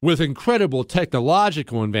 with incredible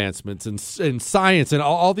technological advancements and science and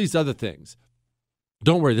all these other things.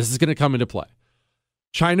 Don't worry, this is going to come into play.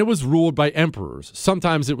 China was ruled by emperors.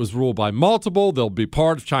 Sometimes it was ruled by multiple. There'll be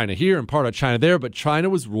part of China here and part of China there, but China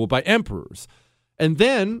was ruled by emperors. And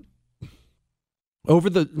then, over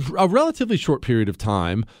a relatively short period of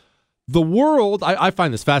time, the world, I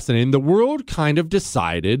find this fascinating, the world kind of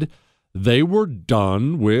decided they were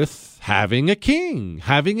done with having a king,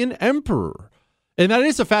 having an emperor. And that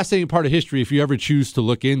is a fascinating part of history if you ever choose to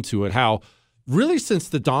look into it, how really since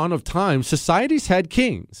the dawn of time, societies had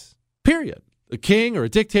kings, period. A king or a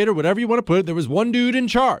dictator, whatever you want to put it, there was one dude in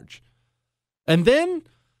charge. And then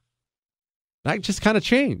that just kind of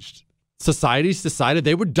changed. Societies decided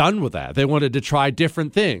they were done with that. They wanted to try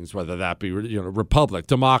different things, whether that be republic,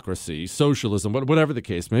 democracy, socialism, whatever the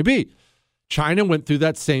case may be. China went through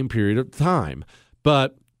that same period of time,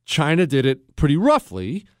 but China did it pretty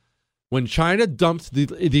roughly. When China dumped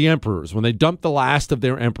the emperors, when they dumped the last of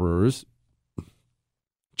their emperors,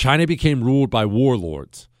 China became ruled by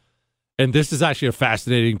warlords. And this is actually a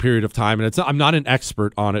fascinating period of time, and I'm not an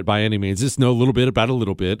expert on it by any means. Just know a little bit about a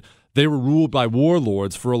little bit. They were ruled by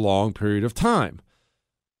warlords for a long period of time.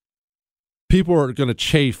 People are going to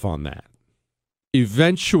chafe on that.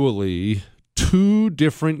 Eventually, two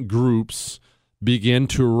different groups begin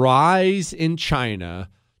to rise in China,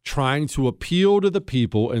 trying to appeal to the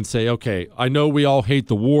people and say, okay, I know we all hate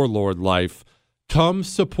the warlord life. Come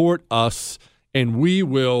support us, and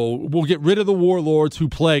we'll get rid of the warlords who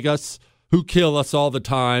plague us, who kill us all the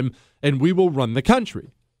time, and we will run the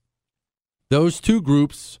country. Those two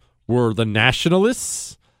groups were the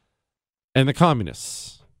nationalists and the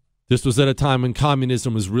communists. This was at a time when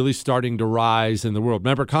communism was really starting to rise in the world.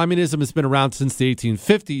 Remember, communism has been around since the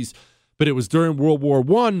 1850s, but it was during World War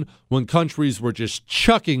I when countries were just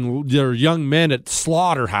chucking their young men at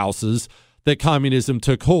slaughterhouses that communism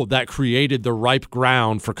took hold. That created the ripe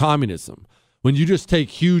ground for communism. When you just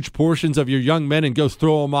take huge portions of your young men and go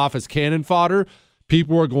throw them off as cannon fodder,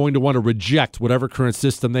 people are going to want to reject whatever current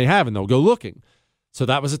system they have, and they'll go looking. So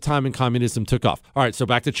that was a time when communism took off. All right, so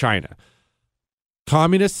back to China.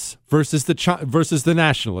 Communists versus the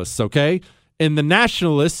nationalists, okay? And the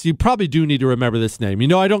nationalists, you probably do need to remember this name. You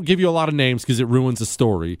know, I don't give you a lot of names because it ruins the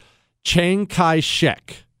story. Chiang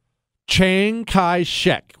Kai-shek. Chiang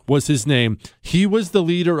Kai-shek was his name. He was the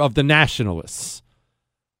leader of the nationalists.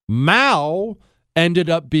 Mao ended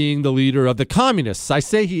up being the leader of the communists. I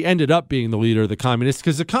say he ended up being the leader of the communists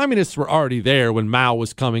because the communists were already there when Mao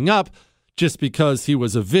was coming up, just because he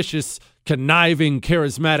was a vicious conniving,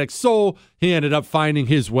 charismatic soul, he ended up finding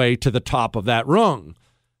his way to the top of that rung.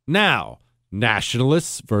 Now,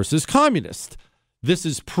 nationalists versus communists. This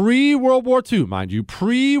is pre-World War II, mind you,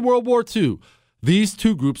 pre-World War II. These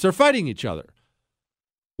two groups are fighting each other.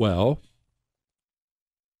 Well,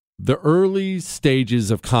 the early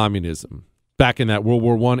stages of communism, back in that World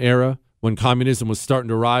War I era, when communism was starting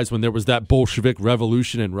to rise, when there was that Bolshevik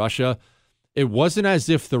revolution in Russia, it wasn't as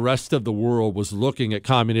if the rest of the world was looking at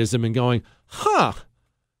communism and going,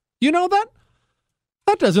 you know, that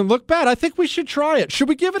doesn't look bad. I think we should try it. Should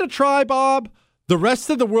we give it a try, Bob? The rest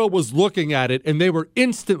of the world was looking at it, and they were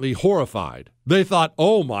instantly horrified. They thought,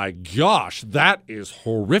 oh my gosh, that is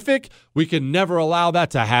horrific. We can never allow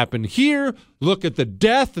that to happen here. Look at the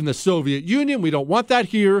death in the Soviet Union. We don't want that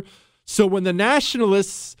here. So when the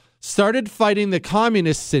nationalists started fighting the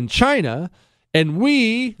communists in China, and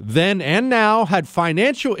we then and now had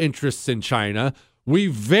financial interests in China, we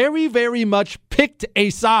very, very much picked a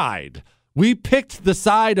side. We picked the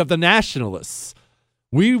side of the nationalists.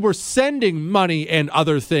 We were sending money and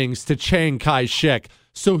other things to Chiang Kai-shek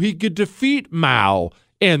so he could defeat Mao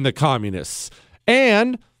and the communists.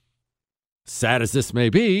 And, sad as this may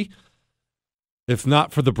be, if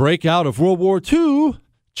not for the breakout of World War II,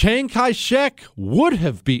 Chiang Kai-shek would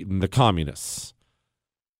have beaten the communists.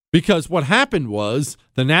 Because what happened was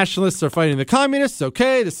the nationalists are fighting the communists.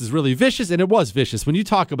 Okay, this is really vicious, and it was vicious. When you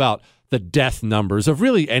talk about the death numbers of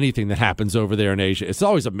really anything that happens over there in Asia, it's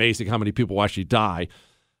always amazing how many people actually die.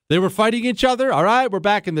 They were fighting each other. All right, we're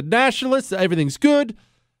back in the nationalists. Everything's good.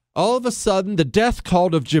 All of a sudden, the death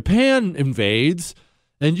cult of Japan invades,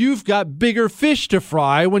 and you've got bigger fish to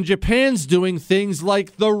fry when Japan's doing things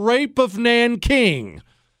like the rape of Nanking.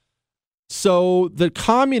 So the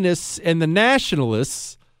communists and the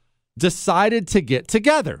nationalists decided to get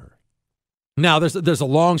together. Now, there's a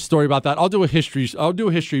long story about that. I'll do a history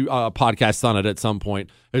podcast on it at some point.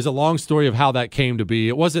 There's a long story of how that came to be.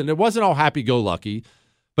 It wasn't all happy-go-lucky,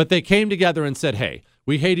 but they came together and said, hey,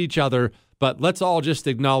 we hate each other, but let's all just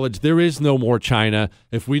acknowledge there is no more China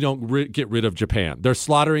if we don't get rid of Japan. They're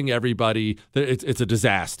slaughtering everybody. It's a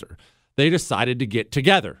disaster. They decided to get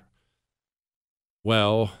together.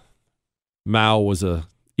 Well, Mao was a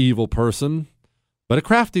evil person, but a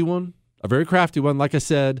crafty one, a very crafty one. Like I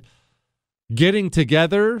said, getting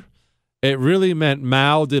together, it really meant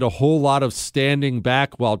Mao did a whole lot of standing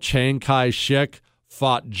back while Chiang Kai-shek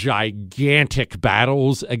fought gigantic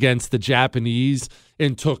battles against the Japanese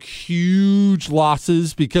and took huge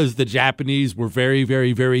losses because the Japanese were very,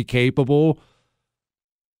 very, very capable.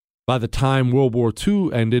 By the time World War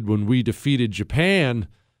II ended, when we defeated Japan,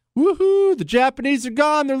 woohoo, the Japanese are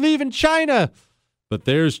gone. They're leaving China. But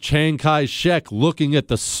there's Chiang Kai-shek looking at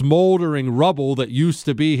the smoldering rubble that used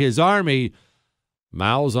to be his army.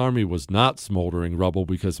 Mao's army was not smoldering rubble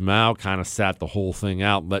because Mao kind of sat the whole thing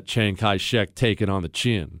out and let Chiang Kai-shek take it on the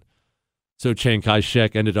chin. So Chiang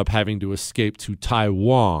Kai-shek ended up having to escape to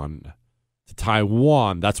Taiwan.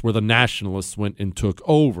 That's where the nationalists went and took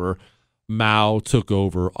over. Mao took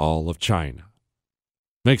over all of China.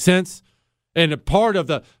 Make sense? And a part of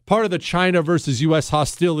the China versus U.S.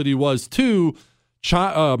 hostility was too.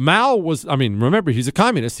 Mao was, remember, he's a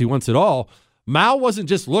communist. He wants it all. Mao wasn't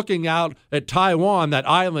just looking out at Taiwan, that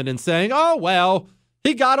island, and saying, oh, well,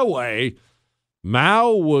 he got away.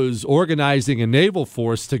 Mao was organizing a naval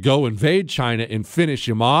force to go invade China and finish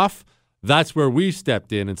him off. That's where we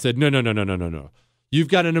stepped in and said, no. You've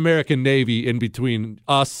got an American Navy in between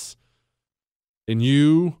us and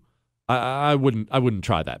you. I wouldn't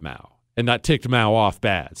try that, Mao. And that ticked Mao off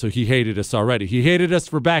bad. So he hated us already. He hated us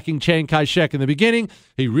for backing Chiang Kai-shek in the beginning.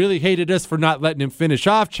 He really hated us for not letting him finish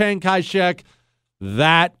off Chiang Kai-shek.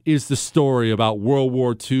 That is the story about World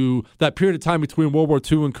War II, that period of time between World War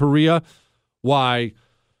II and Korea, why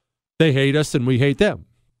they hate us and we hate them.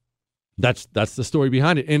 That's the story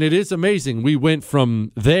behind it. And it is amazing. We went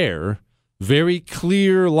from there, very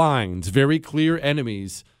clear lines, very clear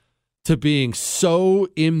enemies, to being so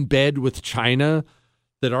in bed with China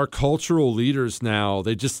that our cultural leaders now,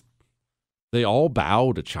 they all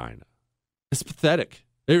bow to China. It's pathetic.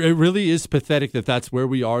 It really is pathetic that that's where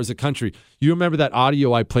we are as a country. You remember that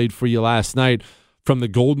audio I played for you last night from the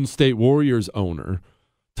Golden State Warriors owner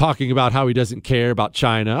talking about how he doesn't care about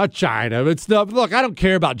China. China, look, I don't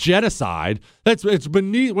care about genocide. It's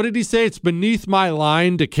beneath, what did he say? It's beneath my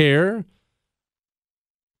line to care.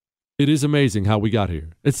 It is amazing how we got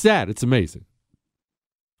here. It's sad. It's amazing.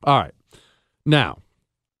 All right. Now,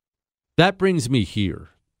 that brings me here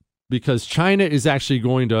because China is actually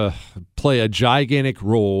going to play a gigantic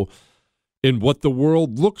role in what the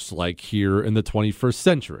world looks like here in the 21st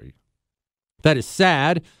century. That is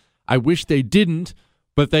sad. I wish they didn't,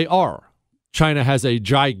 but they are. China has a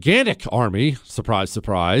gigantic army. Surprise,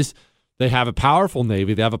 surprise. They have a powerful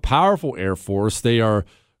Navy. They have a powerful Air Force. They are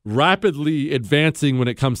rapidly advancing when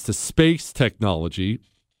it comes to space technology.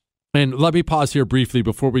 And let me pause here briefly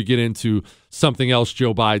before we get into something else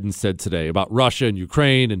Joe Biden said today about Russia and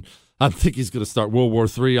Ukraine. And I think he's going to start World War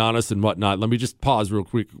III on us and whatnot. Let me just pause real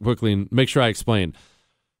quickly and make sure I explain.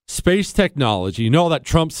 Space technology, all that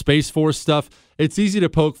Trump Space Force stuff, it's easy to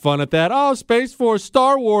poke fun at that. Oh, Space Force,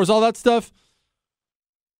 Star Wars, all that stuff.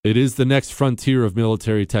 It is the next frontier of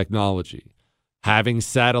military technology. Having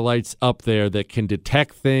satellites up there that can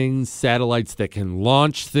detect things, satellites that can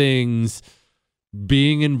launch things,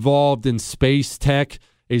 being involved in space tech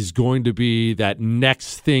is going to be that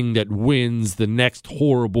next thing that wins the next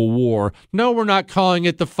horrible war. No, we're not calling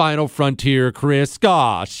it the final frontier, Chris.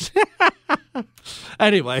 Gosh.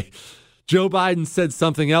 Anyway, Joe Biden said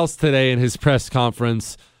something else today in his press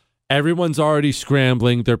conference. Everyone's already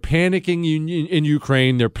scrambling. They're panicking in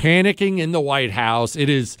Ukraine. They're panicking in the White House. It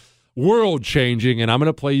is world-changing, and I'm going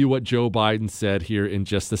to play you what Joe Biden said here in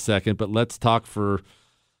just a second, but let's talk for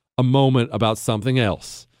a moment about something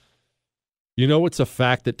else. You know, it's a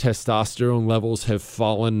fact that testosterone levels have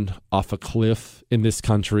fallen off a cliff in this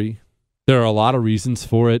country. There are a lot of reasons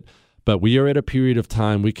for it, but we are at a period of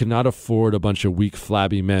time we cannot afford a bunch of weak,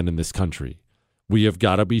 flabby men in this country. We have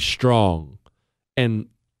got to be strong, and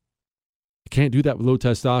can't do that with low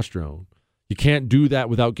testosterone. You can't do that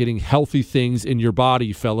without getting healthy things in your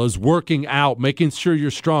body, fellas. Working out, making sure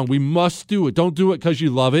you're strong. We must do it. Don't do it because you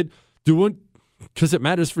love it. Do it because it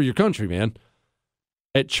matters for your country, man.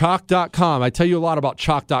 At Chalk.com, I tell you a lot about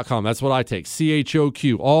Chalk.com. That's what I take.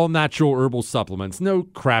 CHOQ, all natural herbal supplements. No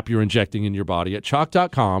crap you're injecting in your body. At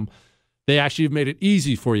Chalk.com, they actually have made it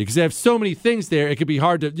easy for you because they have so many things there. It could be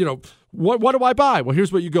hard to, what do I buy? Well,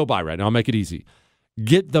 here's what you go buy right now. I'll make it easy.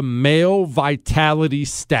 Get the Male Vitality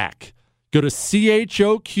Stack. Go to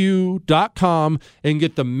CHOQ.com and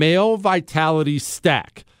get the Male Vitality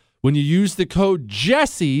Stack. When you use the code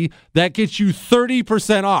Jesse, that gets you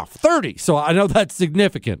 30% off. 30. So I know that's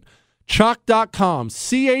significant. Chalk.com,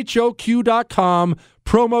 CHOQ.com,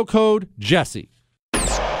 promo code Jesse.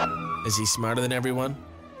 Is he smarter than everyone?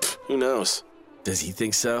 Who knows? Does he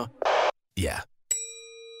think so? Yeah.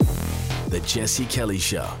 The Jesse Kelly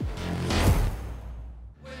Show.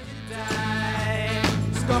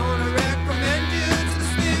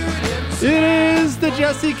 It is the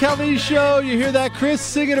Jesse Kelly Show. You hear that, Chris,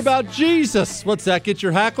 singing about Jesus. What's that? Get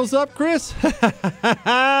your hackles up, Chris?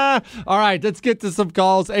 All right, let's get to some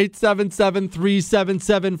calls.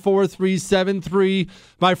 877-377-4373.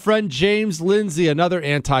 My friend James Lindsay, another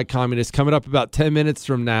anti-communist, coming up about 10 minutes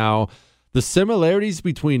from now. The similarities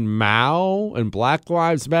between Mao and Black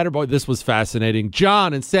Lives Matter. Boy, this was fascinating.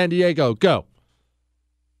 John in San Diego, go.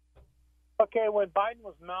 Okay, when Biden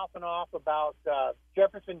was mouthing off about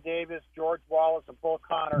Jefferson Davis, George Wallace, and Bull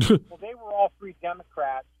Connor, well, they were all three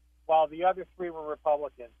Democrats, while the other three were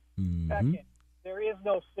Republicans. Mm-hmm. Second, there is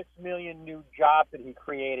no 6 million new jobs that he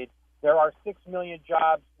created. There are 6 million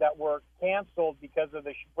jobs that were canceled because of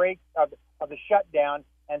the break of the shutdown,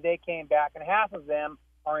 and they came back, and half of them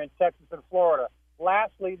are in Texas and Florida.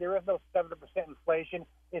 Lastly, there is no 7% inflation.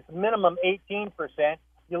 It's minimum 18%.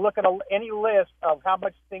 You look at any list of how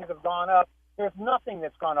much things have gone up, there's nothing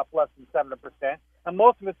that's gone up less than 7%, and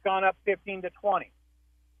most of it's gone up 15 to 20.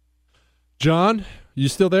 John, you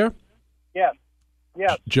still there? Yes.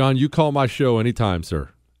 Yes. John, you call my show anytime,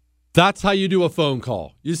 sir. That's how you do a phone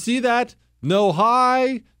call. You see that? No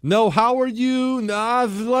hi, no how are you? Nah,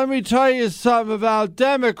 let me tell you something about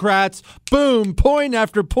Democrats. Boom, point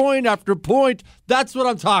after point after point. That's what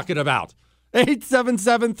I'm talking about.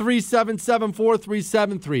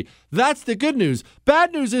 877-377-4373. That's the good news.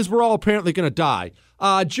 Bad news is we're all apparently going to die.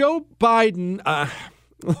 Joe Biden,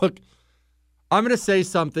 look, I'm going to say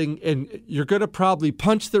something, and you're going to probably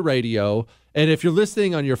punch the radio, and if you're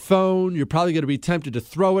listening on your phone, you're probably going to be tempted to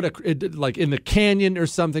throw it like in the canyon or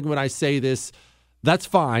something when I say this. That's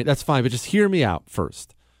fine, but just hear me out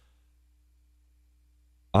first.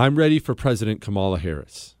 I'm ready for President Kamala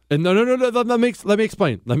Harris. And no. Let me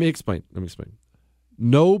explain.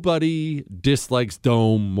 Nobody dislikes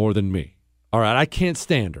Dome more than me. All right, I can't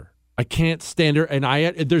stand her.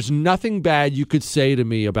 And there's nothing bad you could say to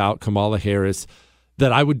me about Kamala Harris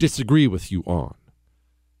that I would disagree with you on.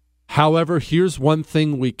 However, here's one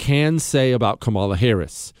thing we can say about Kamala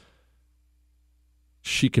Harris.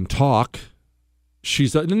 She can talk.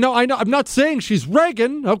 I know. I'm not saying she's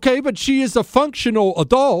Reagan, okay, but she is a functional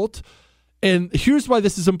adult. And here's why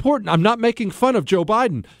this is important. I'm not making fun of Joe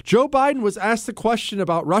Biden. Joe Biden was asked a question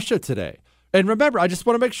about Russia today. And remember, I just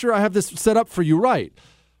want to make sure I have this set up for you right.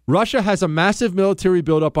 Russia has a massive military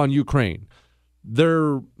buildup on Ukraine.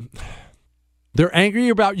 they're angry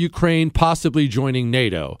about Ukraine possibly joining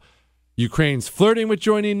NATO. Ukraine's flirting with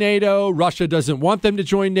joining NATO. Russia doesn't want them to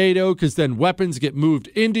join NATO because then weapons get moved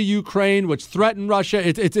into Ukraine, which threaten Russia.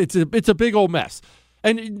 It's a big old mess.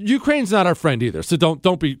 And Ukraine's not our friend either, so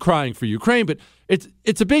don't be crying for Ukraine. But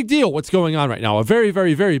it's a big deal what's going on right now, a very,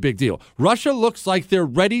 very, very big deal. Russia looks like they're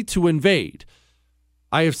ready to invade.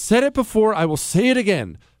 I have said it before. I will say it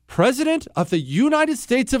again. President of the United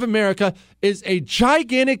States of America is a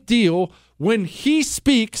gigantic deal. When he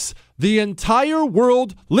speaks, the entire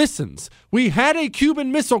world listens. We had a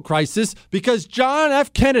Cuban Missile Crisis because John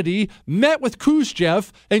F. Kennedy met with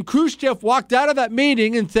Khrushchev, and Khrushchev walked out of that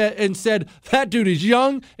meeting and said, that dude is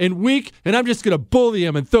young and weak, and I'm just going to bully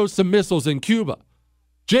him and throw some missiles in Cuba.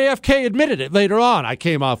 JFK admitted it later on. I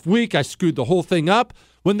came off weak. I screwed the whole thing up.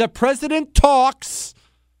 When the president talks,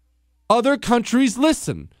 other countries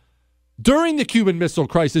listen. During the Cuban Missile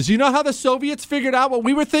Crisis, you know how the Soviets figured out what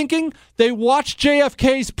we were thinking? They watched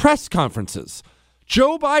JFK's press conferences.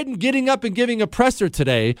 Joe Biden getting up and giving a presser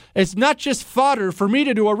today is not just fodder for me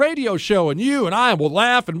to do a radio show and you and I will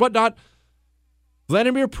laugh and whatnot.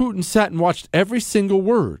 Vladimir Putin sat and watched every single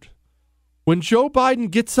word. When Joe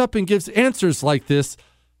Biden gets up and gives answers like this,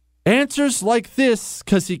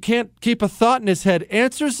 because he can't keep a thought in his head,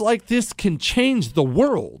 answers like this can change the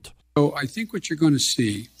world. So I think what you're going to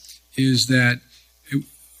see is that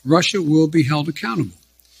Russia will be held accountable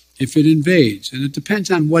if it invades. And it depends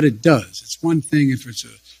on what it does. It's one thing if it's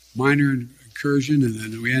a minor incursion and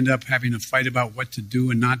then we end up having a fight about what to do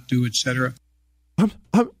and not do, etc.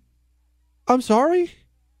 I'm sorry?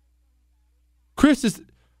 Chris,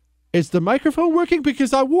 is the microphone working?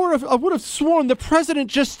 Because I would have sworn the president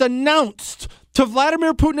just announced to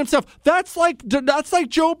Vladimir Putin himself. That's like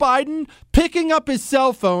Joe Biden picking up his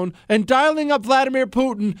cell phone and dialing up Vladimir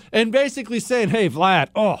Putin and basically saying, hey, Vlad,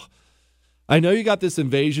 I know you got this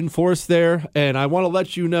invasion force there, and I want to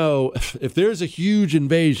let you know if there's a huge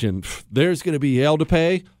invasion, there's going to be hell to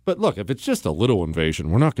pay. But look, if it's just a little invasion,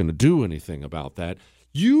 we're not going to do anything about that.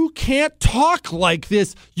 You can't talk like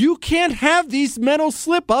this. You can't have these mental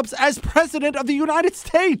slip-ups as president of the United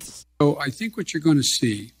States. So I think what you're going to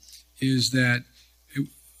see is that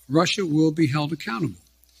Russia will be held accountable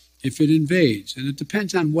if it invades. And it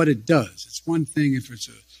depends on what it does. It's one thing if it's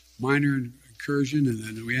a minor incursion and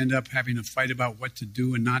then we end up having a fight about what to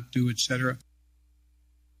do and not do, etc.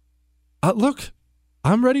 Look,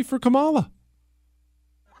 I'm ready for Kamala.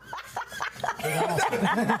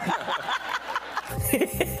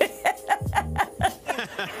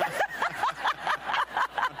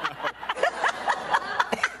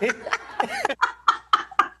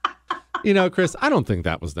 You know, Chris, I don't think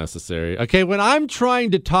that was necessary. Okay, when I'm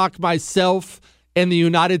trying to talk myself and the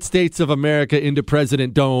United States of America into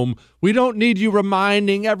President Dome, we don't need you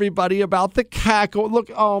reminding everybody about the cackle.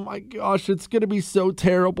 Look, oh my gosh, it's going to be so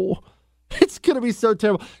terrible. It's going to be so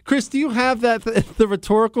terrible. Chris, do you have the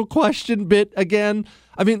rhetorical question bit again?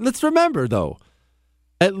 I mean, let's remember, though,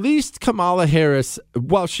 at least Kamala Harris,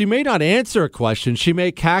 while she may not answer a question, she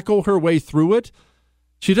may cackle her way through it.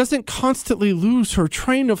 She doesn't constantly lose her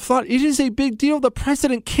train of thought. It is a big deal. The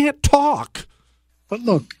president can't talk. But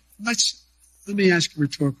look, let me ask a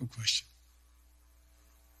rhetorical question.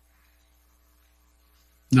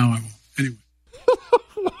 No, I won't. Anyway.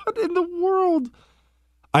 What in the world?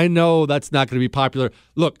 I know that's not going to be popular.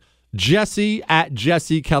 Look, Jesse at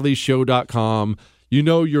jessekellyshow.com. You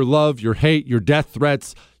know your love, your hate, your death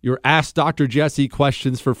threats, your Ask Dr. Jesse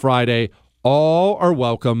questions for Friday. All are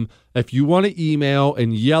welcome. If you want to email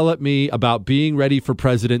and yell at me about being ready for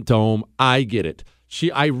President Dome, I get it.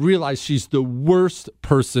 I realize she's the worst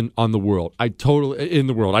person in the world. I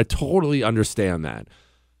totally understand that.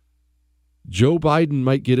 Joe Biden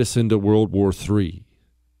might get us into World War III.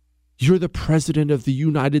 You're the president of the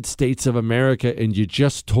United States of America, and you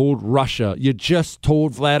just told Russia, you just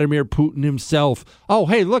told Vladimir Putin himself, oh,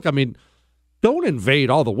 hey, look, I mean, don't invade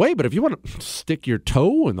all the way, but if you want to stick your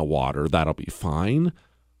toe in the water, that'll be fine.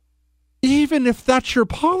 Even if that's your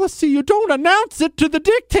policy, you don't announce it to the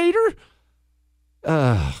dictator.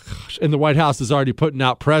 Gosh. And the White House is already putting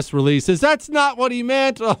out press releases. That's not what he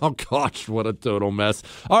meant. Oh, gosh, what a total mess.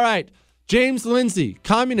 All right, James Lindsay,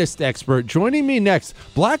 communist expert, joining me next.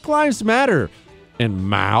 Black Lives Matter and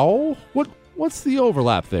Mao? What's the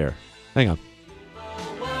overlap there? Hang on.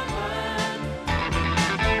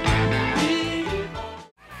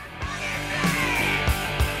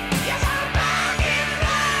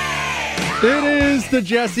 It is the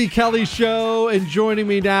Jesse Kelly Show, and joining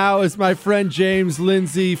me now is my friend James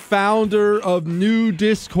Lindsay, founder of New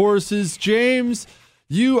Discourses. James,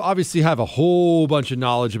 You obviously have a whole bunch of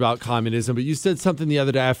knowledge about communism, but you said something the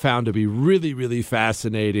other day I found to be really, really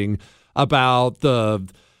fascinating about the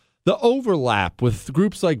overlap with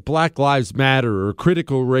groups like Black Lives Matter or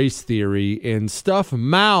critical race theory and stuff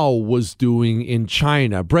Mao was doing in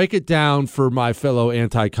China. Break it down for my fellow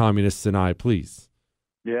anti-communists and I, please.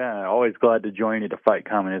 Yeah, always glad to join you to fight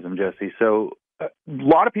communism, Jesse. So a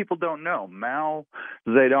lot of people don't know. Mao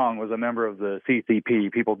Zedong was a member of the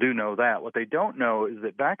CCP. People do know that. What they don't know is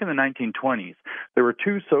that back in the 1920s, there were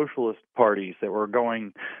two socialist parties that were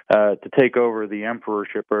going to take over the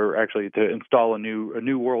emperorship, or actually to install a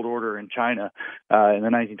new world order in China in the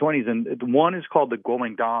 1920s. And one is called the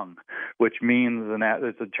Kuomintang, which means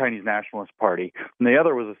it's a Chinese nationalist party, and the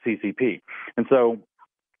other was a CCP. And so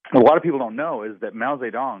a lot of people don't know is that Mao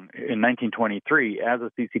Zedong in 1923, as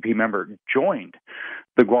a CCP member, joined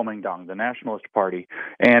the Kuomintang, the Nationalist Party,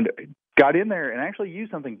 and got in there and actually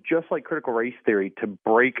used something just like critical race theory to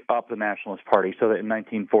break up the Nationalist Party so that in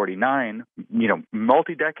 1949,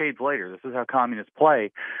 multi-decades later, this is how communists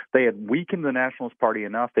play, they had weakened the Nationalist Party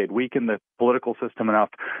enough, they had weakened the political system enough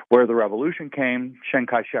where the revolution came, Chiang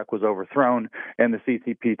Kai-shek was overthrown, and the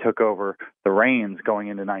CCP took over the reins going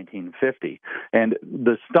into 1950. And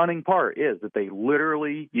the stunning part is that they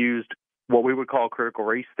literally used what we would call critical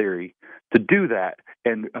race theory to do that,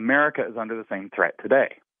 and America is under the same threat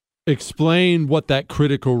today. Explain what that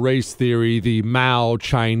critical race theory, the Mao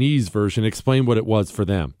Chinese version, explain what it was for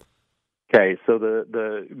them. Okay, so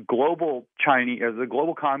the global the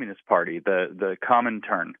global Communist Party, the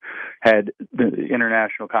Comintern, the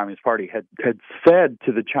International Communist Party had said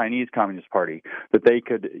to the Chinese Communist Party that they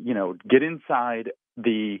could, get inside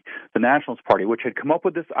the Nationalist Party, which had come up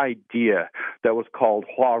with this idea that was called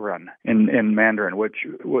Huarun in Mandarin, which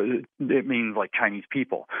it means like Chinese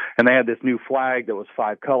people. And they had this new flag that was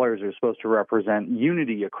 5 colors. It was supposed to represent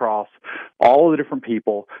unity across all of the different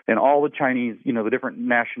people and all the Chinese, the different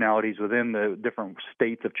nationalities within the different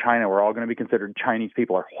states of China were all going to be considered Chinese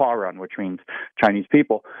people, or Huarun, which means Chinese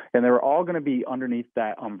people. And they were all going to be underneath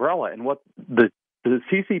that umbrella. And what the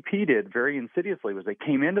CCP did very insidiously was they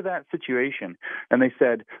came into that situation and they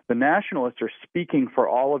said, the nationalists are speaking for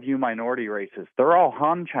all of you minority races. They're all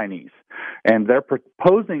Han Chinese, and they're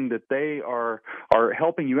proposing that they are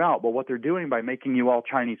helping you out. But what they're doing by making you all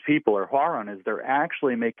Chinese people, or Huarun, is they're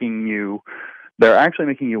actually making you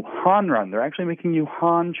Han-run. They're actually making you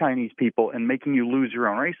Han Chinese people and making you lose your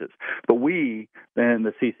own races. But we, then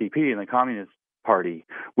the CCP and the Communist Party,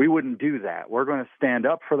 we wouldn't do that. We're going to stand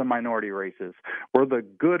up for the minority races. We're the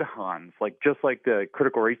good Hans, just like the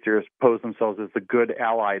critical race theorists pose themselves as the good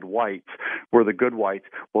allied whites. We're the good whites.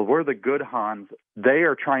 Well, we're the good Hans. They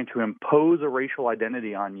are trying to impose a racial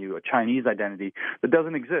identity on you, a Chinese identity that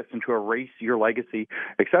doesn't exist, into a race, your legacy,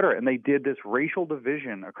 etc. And they did this racial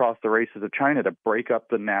division across the races of China to break up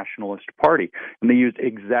the Nationalist Party. And they used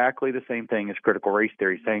exactly the same thing as critical race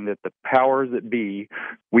theory, saying that the powers that be,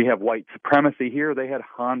 we have white supremacy here, they had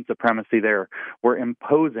Han supremacy there. We're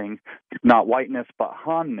imposing not whiteness but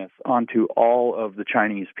Hanness onto all of the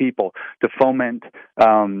Chinese people to foment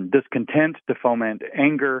discontent, to foment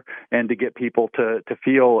anger, and to get people to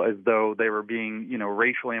feel as though they were being,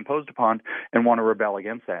 racially imposed upon and want to rebel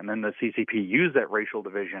against that. And then the CCP used that racial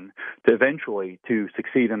division to eventually to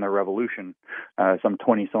succeed in their revolution some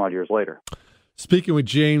 20-some-odd years later. Speaking with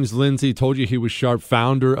James Lindsay, told you he was Sharp,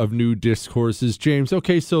 founder of New Discourses. James,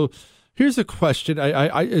 okay, so here's a question.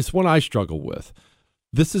 It's one I struggle with.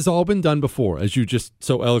 This has all been done before, as you just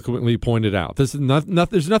so eloquently pointed out. There's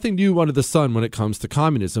nothing new under the sun when it comes to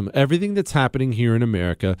communism. Everything that's happening here in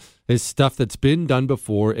America is stuff that's been done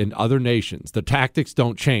before in other nations. The tactics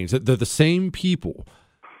don't change. They're the same people.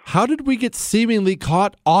 How did we get seemingly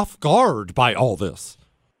caught off guard by all this?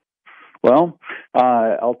 Well,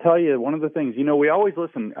 I'll tell you one of the things, we always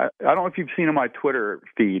listen. I don't know if you've seen on my Twitter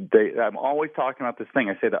feed, I'm always talking about this thing.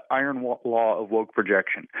 I say the iron law of woke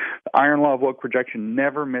projection. The iron law of woke projection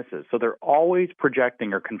never misses. So they're always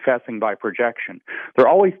projecting or confessing by projection. They're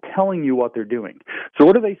always telling you what they're doing. So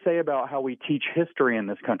what do they say about how we teach history in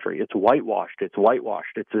this country? It's whitewashed. It's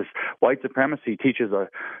this white supremacy teaches a,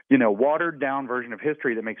 watered down version of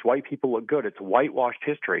history that makes white people look good. It's whitewashed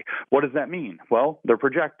history. What does that mean? Well, they're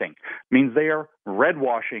projecting. It means they are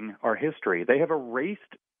redwashing our history. They have erased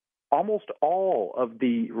almost all of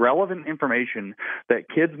the relevant information that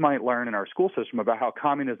kids might learn in our school system about how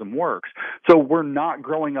communism works. So we're not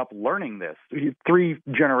growing up learning this. 3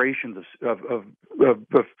 generations of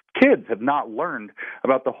kids have not learned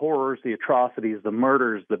about the horrors, the atrocities, the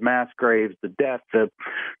murders, the mass graves, the death, the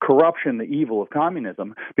corruption, the evil of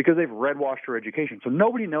communism because they've red-washed their education. So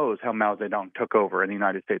nobody knows how Mao Zedong took over in the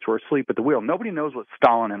United States. We're asleep at the wheel. Nobody knows what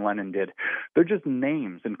Stalin and Lenin did. They're just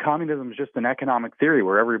names, and communism is just an economic theory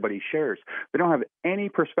where everybody shares. They don't have any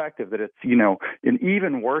perspective that it's, an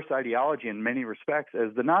even worse ideology in many respects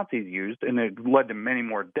as the Nazis used, and it led to many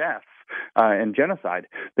more deaths and genocide.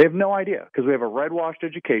 They have no idea because we have a red-washed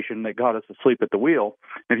education that got us asleep at the wheel.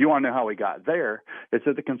 And if you want to know how we got there, it's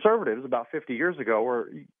that the conservatives about 50 years ago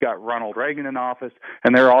got Ronald Reagan in office,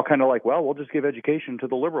 and they're all kind of like, well, we'll just give education to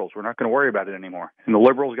the liberals. We're not going to worry about it anymore. And the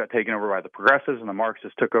liberals got taken over by the progressives, and the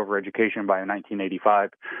Marxists took over education by 1985,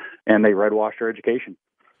 and they red-washed our education.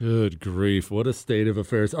 Good grief. What a state of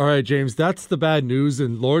affairs. All right, James, that's the bad news,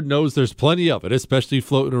 and Lord knows there's plenty of it, especially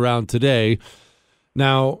floating around today.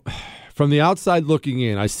 Now, from the outside looking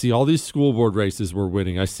in, I see all these school board races we're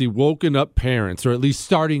winning. I see woken up parents, or at least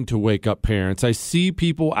starting to wake up parents. I see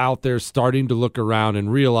people out there starting to look around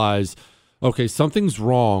and realize, okay, something's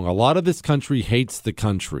wrong. A lot of this country hates the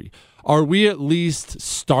country. Are we at least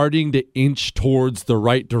starting to inch towards the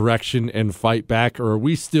right direction and fight back, or are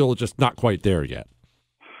we still just not quite there yet?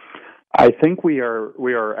 I think we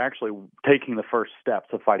are actually taking the first steps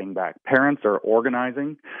of fighting back. Parents are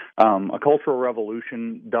organizing. A cultural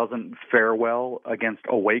revolution doesn't fare well against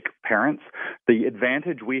awake parents. The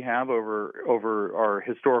advantage we have over our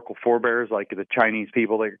historical forebears, like the Chinese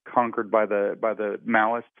people that got conquered by the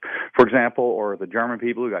Maoists, for example, or the German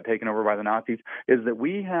people who got taken over by the Nazis, is that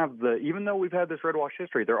we have even though we've had this red-wash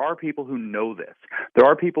history, there are people who know this. There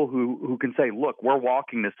are people who can say, look, we're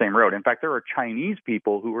walking the same road. In fact, there are Chinese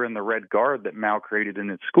people who are in the Red Guard that Mao created in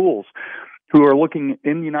his schools who are looking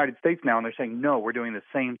in the United States now, and they're saying, no, we're doing the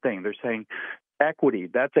same thing. They're saying equity,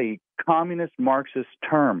 that's a communist Marxist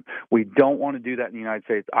term. We don't want to do that in the United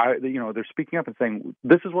States. They're speaking up and saying,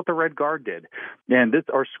 this is what the Red Guard did. And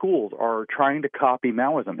our schools are trying to copy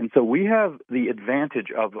Maoism. And so we have the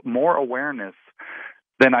advantage of more awareness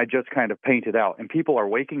than I just kind of painted out. And people are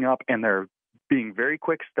waking up, and they're being very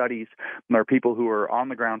quick studies. And there are people who are on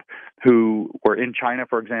the ground who were in China,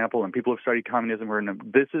 for example, and people who have studied communism.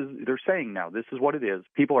 They're saying now, this is what it is.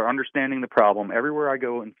 People are understanding the problem. Everywhere I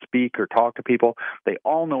go and speak or talk to people, they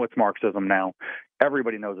all know it's Marxism now.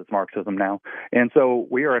 Everybody knows it's Marxism now. And so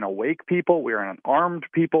we are an awake people, we are an armed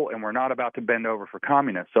people, and we're not about to bend over for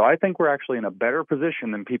communists. So I think we're actually in a better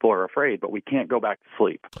position than people are afraid, but we can't go back to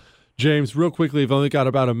sleep. James, real quickly, I've only got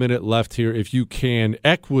about a minute left here. If you can,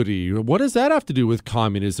 equity, what does that have to do with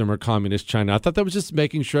communism or communist China? I thought that was just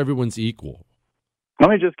making sure everyone's equal. Let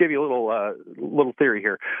me just give you a little theory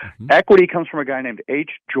here. Mm-hmm. Equity comes from a guy named H.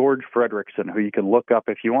 George Frederickson, who you can look up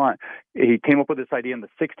if you want. He came up with this idea in the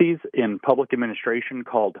 60s in public administration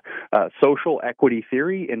called social equity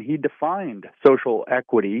theory, and he defined social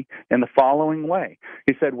equity in the following way.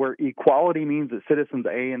 He said, where equality means that citizens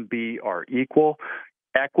A and B are equal,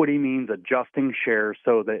 equity means adjusting shares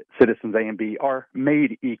so that citizens A and B are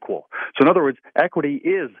made equal. So in other words, equity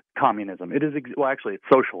is communism. It is, actually, it's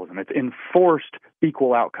socialism. It's enforced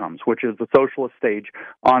equal outcomes, which is the socialist stage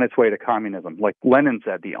on its way to communism. Like Lenin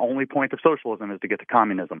said, the only point of socialism is to get to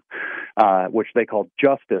communism, which they call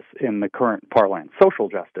justice in the current parlance. Social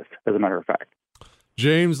justice, as a matter of fact.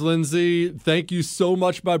 James Lindsay, thank you so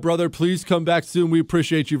much, my brother. Please come back soon. We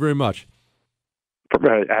appreciate you very much.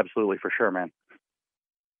 Absolutely, for sure, man.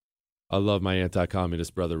 I love my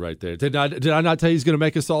anti-communist brother right there. Did I not tell you he's going to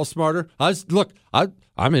make us all smarter? I'm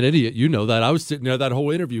an idiot. You know that. I was sitting there that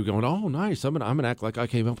whole interview going, oh, nice. I'm gonna act like I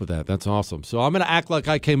came up with that. That's awesome. So I'm going to act like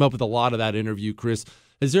I came up with a lot of that interview, Chris.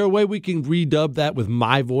 Is there a way we can redub that with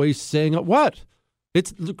my voice saying what?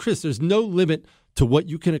 Chris, there's no limit to what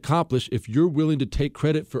you can accomplish if you're willing to take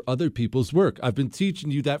credit for other people's work. I've been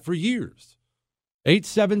teaching you that for years.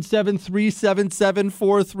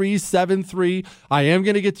 877-377-4373. I am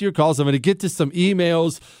going to get to your calls. I'm going to get to some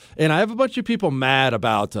emails. And I have a bunch of people mad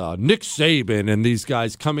about Nick Saban and these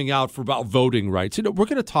guys coming out for about voting rights. We're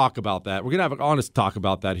going to talk about that. We're going to have an honest talk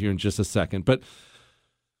about that here in just a second. But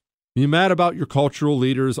you mad about your cultural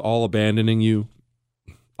leaders all abandoning you?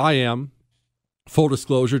 I am. Full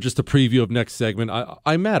disclosure, just a preview of next segment.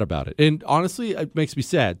 I'm mad about it. And honestly, it makes me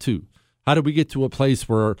sad, too. How did we get to a place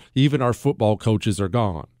where even our football coaches are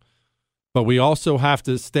gone? But we also have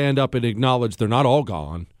to stand up and acknowledge they're not all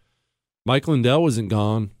gone. Mike Lindell isn't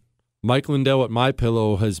gone. Mike Lindell at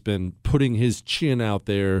MyPillow has been putting his chin out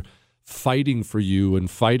there, fighting for you and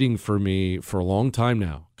fighting for me for a long time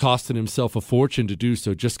now, costing himself a fortune to do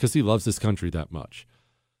so just because he loves this country that much.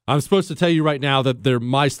 I'm supposed to tell you right now that they're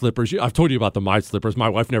my slippers. I've told you about the my slippers. My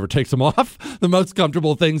wife never takes them off. The most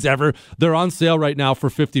comfortable things ever. They're on sale right now for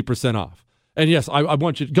 50% off. And yes, I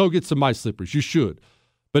want you to go get some my slippers. You should.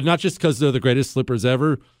 But not just because they're the greatest slippers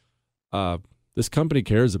ever. This company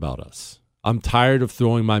cares about us. I'm tired of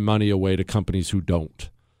throwing my money away to companies who don't.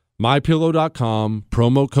 MyPillow.com,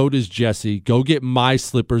 promo code is Jesse. Go get my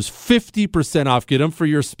slippers, 50% off. Get them for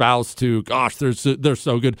your spouse too. Gosh, they're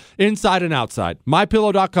so good, inside and outside.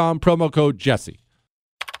 MyPillow.com, promo code Jesse.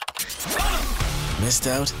 Missed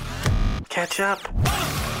out? Catch up.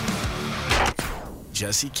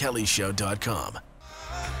 JesseKellyShow.com.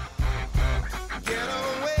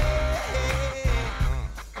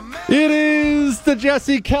 It is the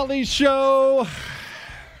Jesse Kelly Show.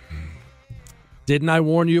 Didn't I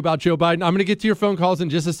warn you about Joe Biden? I'm going to get to your phone calls in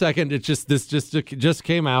just a second. This just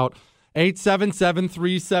came out.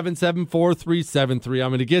 877-377-4373. I'm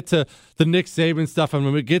going to get to the Nick Saban stuff. I'm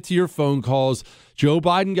going to get to your phone calls. Joe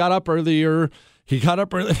Biden got up earlier. He got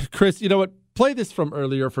up early. Chris, you know what? Play this from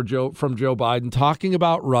earlier from Joe Biden talking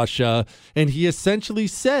about Russia, and he essentially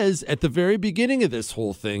says at the very beginning of this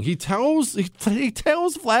whole thing, he tells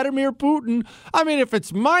Vladimir Putin, I mean, if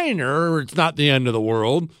it's minor, it's not the end of the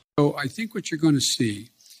world. So I think what you're going to see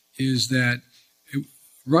is that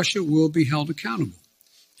Russia will be held accountable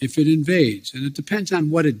if it invades, and it depends on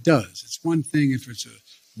what it does. It's one thing if it's a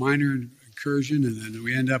minor incursion, and then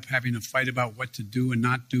we end up having a fight about what to do and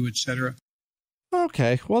not do, etc.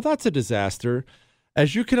 Okay, well, that's a disaster.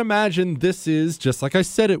 As you can imagine, this is, just like I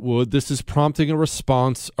said it would, this is prompting a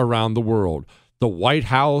response around the world. The White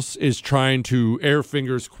House is trying to, air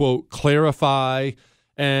fingers, quote, clarify.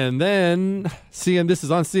 And then, this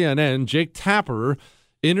is on CNN, Jake Tapper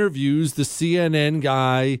interviews the CNN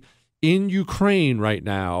guy in Ukraine right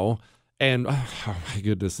now. And, oh my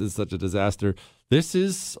goodness, it's such a disaster. This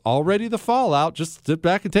is already the fallout. Just sit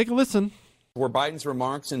back and take a listen. Were Biden's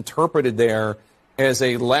remarks interpreted there as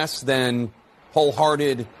a less than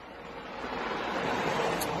wholehearted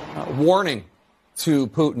warning to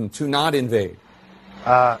Putin to not invade?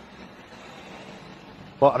 Well,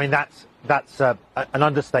 I mean, that's an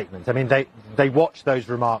understatement. I mean, they watched those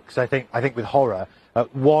remarks, I think with horror.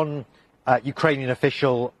 One Ukrainian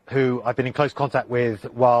official who I've been in close contact with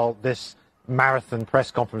while this marathon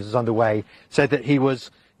press conference is underway said that he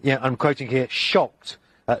was, I'm quoting here, shocked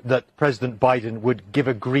that President Biden would give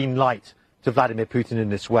a green light to Vladimir Putin in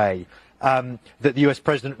this way, that the US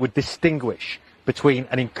president would distinguish between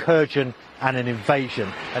an incursion and an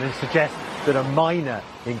invasion, and then suggest that a minor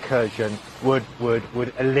incursion would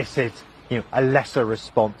elicit a lesser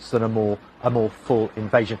response than a more full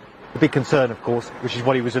invasion. The big concern, of course, which is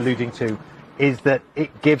what he was alluding to, is that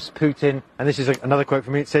it gives Putin, and this is another quote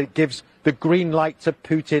from him, it said it gives the green light to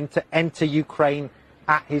Putin to enter Ukraine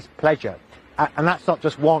at his pleasure. And that's not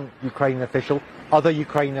just one Ukrainian official. Other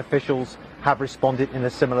Ukrainian officials have responded in a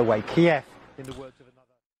similar way. Kiev, in the words of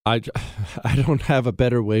another. I don't have a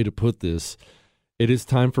better way to put this. It is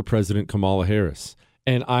time for President Kamala Harris.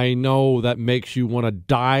 And I know that makes you want to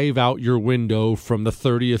dive out your window from the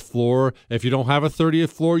 30th floor. If you don't have a 30th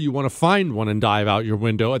floor, you want to find one and dive out your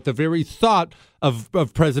window at the very thought of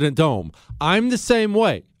President Dome. I'm the same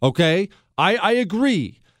way, okay? I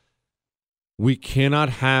agree. We cannot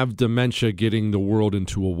have dementia getting the world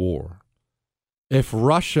into a war. If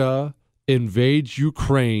Russia invades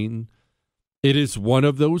Ukraine, it is one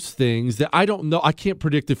of those things that I don't know. I can't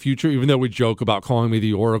predict the future, even though we joke about calling me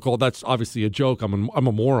the Oracle. That's obviously a joke. I'm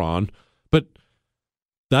a moron. But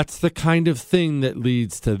that's the kind of thing that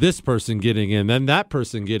leads to this person getting in, then that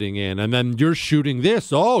person getting in, and then you're shooting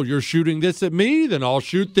this. Oh, you're shooting this at me, then I'll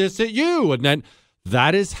shoot this at you. And then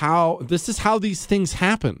this is how these things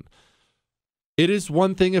happen. It is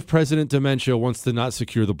one thing if President Dementia wants to not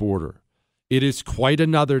secure the border. It is quite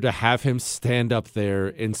another to have him stand up there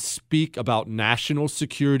and speak about national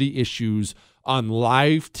security issues on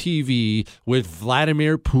live TV with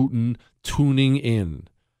Vladimir Putin tuning in.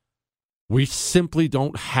 We simply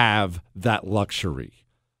don't have that luxury.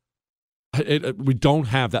 We don't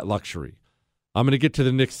have that luxury. I'm going to get to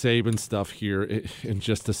the Nick Saban stuff here in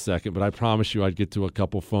just a second, but I promise you I'd get to a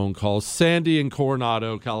couple phone calls. Sandy in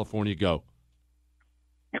Coronado, California, go.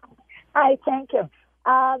 Hi, thank you.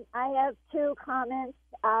 I have two comments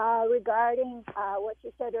regarding what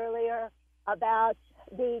you said earlier about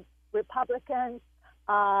the Republicans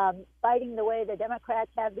fighting the way the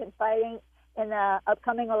Democrats have been fighting in the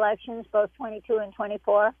upcoming elections, both 22 and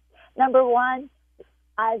 24. Number one,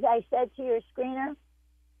 as I said to your screener,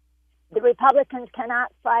 the Republicans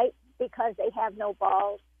cannot fight because they have no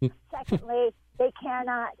balls. Secondly, they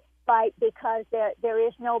cannot fight because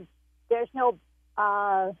there's no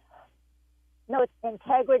no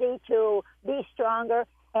integrity to be stronger.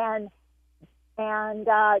 And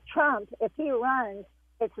Trump, if he runs,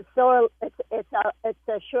 it's a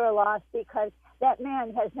sure loss, because that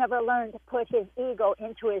man has never learned to put his ego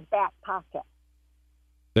into his back pocket.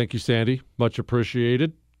 Thank you, Sandy. Much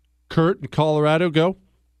appreciated. Kurt in Colorado, go.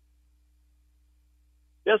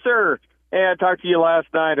 Yes, sir. Hey, I talked to you last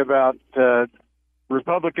night about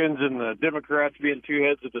Republicans and the Democrats being two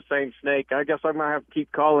heads of the same snake. I guess I'm going to have to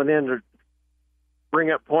keep calling in to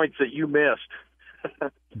bring up points that you missed.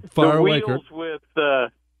 Fire the away, wheels Kurt. with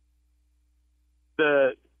the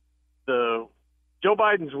Joe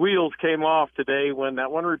Biden's wheels came off today when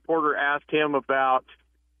that one reporter asked him about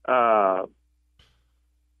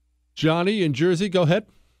Johnny in Jersey, go ahead.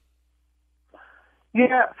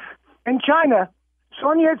 Yeah, in China,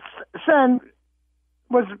 Sun Yat-sen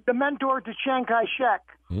was the mentor to Chiang Kai-shek.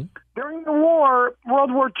 During the war,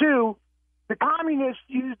 World War II, the communists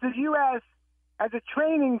used the U.S. as a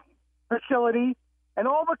training facility, and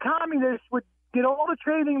all the communists would get all the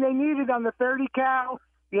training they needed on the 30 cal,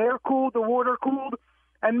 the air-cooled, the water-cooled,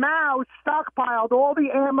 and Mao stockpiled all the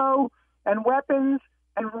ammo and weapons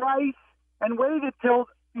and rice and waited till,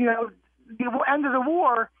 the end of the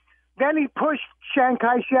war. Then he pushed Chiang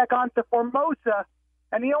Kai-shek onto Formosa,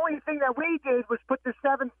 and the only thing that we did was put the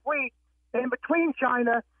 7th Fleet in between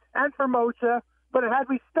China and Formosa, but had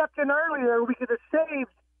we stepped in earlier, we could have saved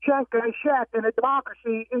Chiang Kai-shek and a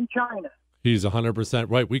democracy in China. He's 100%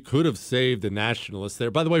 right. We could have saved the nationalists there.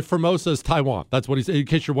 By the way, Formosa is Taiwan. That's what he's, in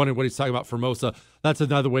case you're wondering what he's talking about, Formosa, that's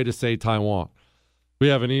another way to say Taiwan. We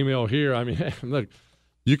have an email here. I mean, look,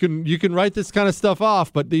 you can write this kind of stuff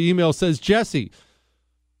off, but the email says, Jesse,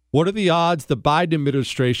 what are the odds the Biden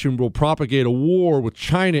administration will propagate a war with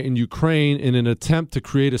China and Ukraine in an attempt to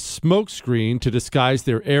create a smokescreen to disguise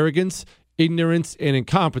their arrogance, ignorance, and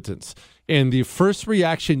incompetence? And the first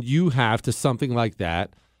reaction you have to something like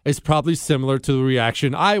that is probably similar to the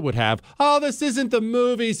reaction I would have. Oh, this isn't the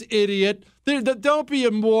movies, idiot. Don't be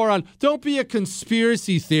a moron. Don't be a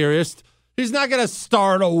conspiracy theorist. He's not going to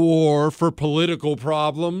start a war for political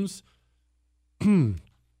problems. Have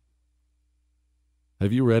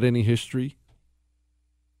you read any history?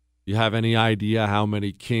 You have any idea how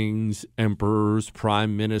many kings, emperors,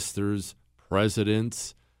 prime ministers,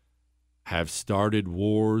 presidents have started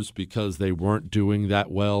wars because they weren't doing that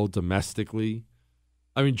well domestically?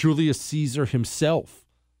 I mean, Julius Caesar himself,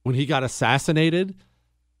 when he got assassinated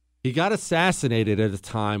at a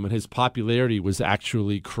time when his popularity was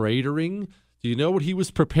actually cratering. Do you know what he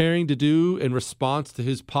was preparing to do in response to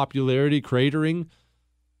his popularity cratering?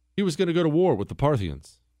 He was going to go to war with the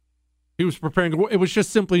Parthians. He was preparing to war. It was just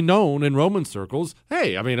simply known in Roman circles,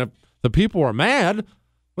 hey, I mean, if the people are mad,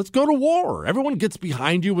 let's go to war. Everyone gets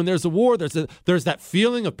behind you when there's a war. There's that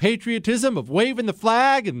feeling of patriotism, of waving the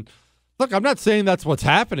flag. And look, I'm not saying that's what's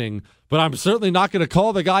happening, but I'm certainly not going to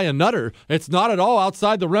call the guy a nutter. It's not at all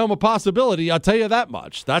outside the realm of possibility. I'll tell you that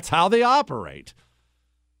much. That's how they operate.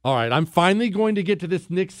 All right, I'm finally going to get to this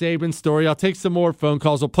Nick Saban story. I'll take some more phone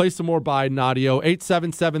calls. I'll play some more Biden audio.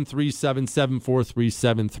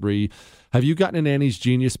 877-377-4373. Have you gotten an Annie's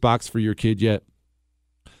Genius box for your kid yet?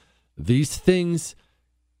 These things,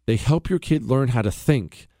 they help your kid learn how to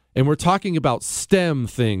think. And we're talking about STEM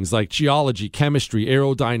things like geology, chemistry,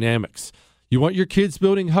 aerodynamics. You want your kids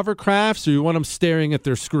building hovercrafts, or you want them staring at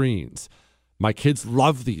their screens? My kids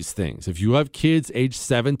love these things. If you have kids age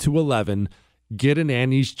 7 to 11, get an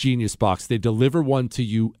Annie's Genius box. They deliver one to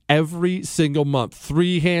you every single month.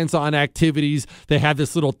 3 hands-on activities. They have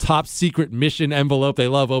this little top secret mission envelope. They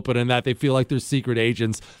love opening that. They feel like they're secret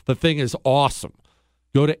agents. The thing is awesome.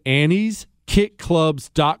 Go to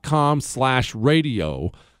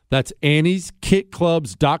AnniesKitClubs.com/radio. That's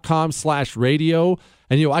AnniesKitClubs.com/radio.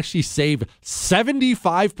 And you'll actually save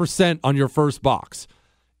 75% on your first box.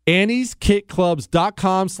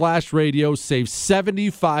 AnniesKitClubs.com/radio. Save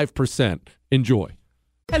 75%. Enjoy.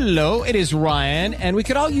 Hello, it is Ryan, and we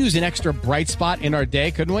could all use an extra bright spot in our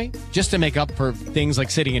day, couldn't we? Just to make up for things like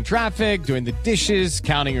sitting in traffic, doing the dishes,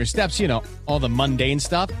 counting your steps, all the mundane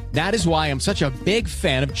stuff. That is why I'm such a big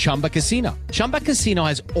fan of Chumba Casino. Chumba Casino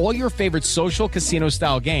has all your favorite social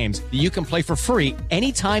casino-style games that you can play for free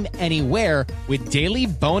anytime, anywhere with daily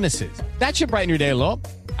bonuses. That should brighten your day a little.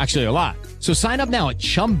 Actually, a lot. So sign up now at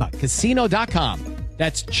ChumbaCasino.com.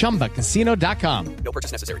 That's ChumbaCasino.com. No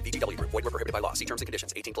purchase necessary. VGW Group. Void where prohibited by law. See terms and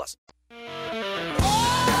conditions. 18+.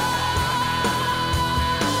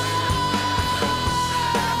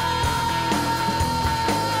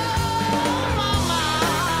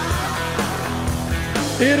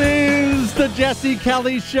 It is the Jesse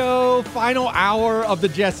Kelly Show. Final hour of the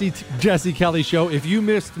Jesse Kelly Show. If you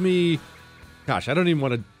missed me Gosh, I don't even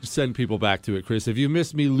want to send people back to it, Chris. If you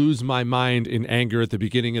missed me lose my mind in anger at the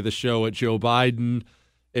beginning of the show at Joe Biden,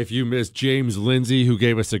 if you missed James Lindsay, who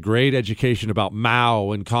gave us a great education about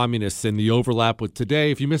Mao and communists and the overlap with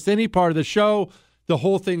today, if you missed any part of the show, the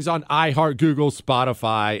whole thing's on iHeart, Google,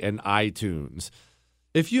 Spotify, and iTunes.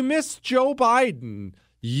 If you missed Joe Biden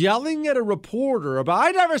yelling at a reporter about,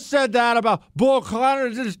 I never said that about Bull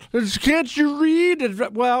Connor, can't you read?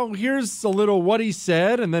 Well, here's a little what he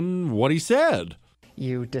said and then what he said.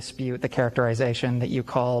 You dispute the characterization that you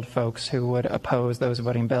called folks who would oppose those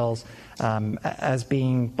voting bills as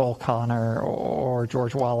being Bull Connor or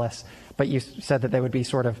George Wallace, but you said that they would be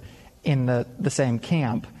sort of in the same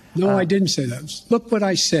camp. No, I didn't say that. Look what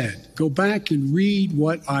I said. Go back and read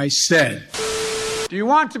what I said. Do you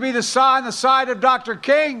want to be on the side of Dr.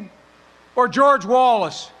 King or George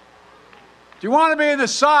Wallace? Do you want to be on the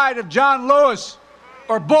side of John Lewis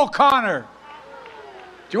or Bull Connor?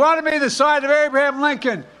 Do you want to be on the side of Abraham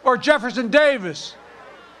Lincoln or Jefferson Davis?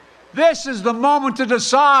 This is the moment to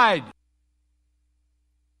decide.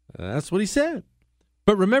 That's what he said.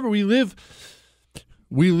 But remember, we live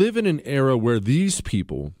in an era where these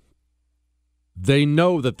people, they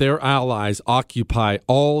know that their allies occupy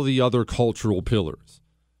all the other cultural pillars.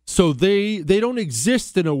 So they don't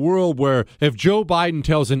exist in a world where if Joe Biden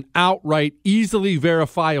tells an outright, easily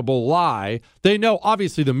verifiable lie, they know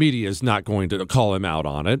obviously the media is not going to call him out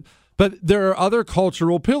on it. But there are other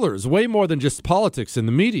cultural pillars, way more than just politics in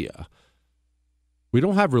the media. We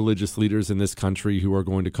don't have religious leaders in this country who are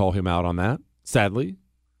going to call him out on that, sadly.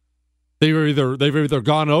 They've either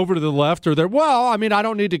gone over to the left or I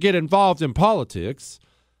don't need to get involved in politics.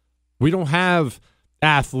 We don't have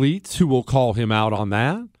athletes who will call him out on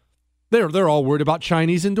that. They're all worried about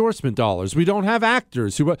Chinese endorsement dollars. We don't have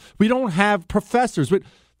actors we don't have professors. But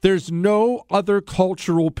there's no other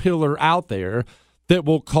cultural pillar out there that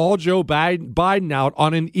will call Joe Biden out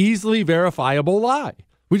on an easily verifiable lie.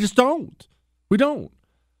 We just don't. We don't.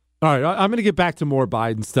 All right, I'm going to get back to more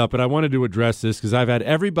Biden stuff, but I wanted to address this because I've had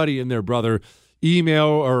everybody and their brother email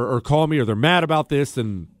or call me, or they're mad about this.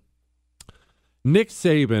 And Nick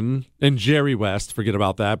Saban and Jerry West, forget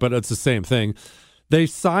about that, but it's the same thing. They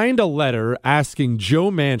signed a letter asking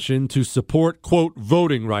Joe Manchin to support, quote,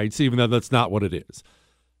 voting rights, even though that's not what it is.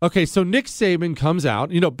 Okay, so Nick Saban comes out,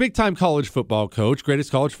 big-time college football coach, greatest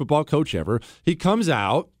college football coach ever. He comes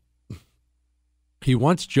out. He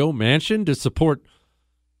wants Joe Manchin to support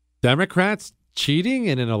Democrats cheating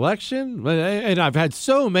in an election? And I've had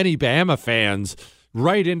so many Bama fans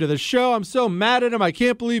write into the show. I'm so mad at him. I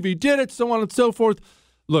can't believe he did it, so on and so forth.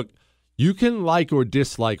 Look, you can like or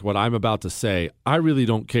dislike what I'm about to say. I really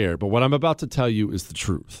don't care. But what I'm about to tell you is the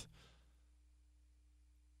truth.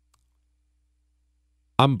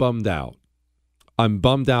 I'm bummed out. I'm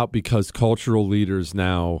bummed out because cultural leaders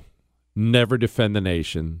now never defend the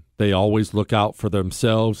nation. They always look out for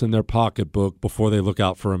themselves and their pocketbook before they look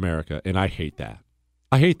out for America. And I hate that.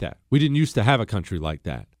 I hate that. We didn't used to have a country like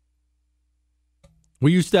that.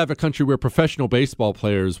 We used to have a country where professional baseball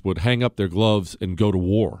players would hang up their gloves and go to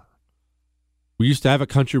war. We used to have a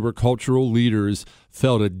country where cultural leaders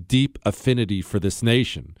felt a deep affinity for this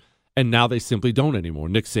nation. And now they simply don't anymore,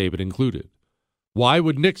 Nick Saban included. Why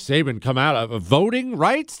would Nick Saban come out of voting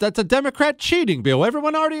rights? That's a Democrat cheating bill.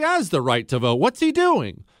 Everyone already has the right to vote. What's he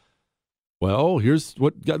doing? Well, here's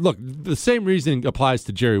what, look, the same reasoning applies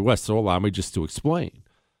to Jerry West, so allow me just to explain.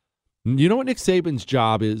 You know what Nick Saban's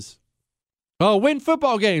job is? Oh, win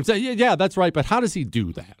football games. Yeah, that's right, but how does he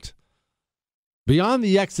do that? Beyond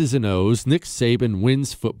the X's and O's, Nick Saban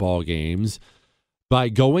wins football games by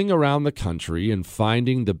going around the country and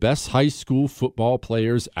finding the best high school football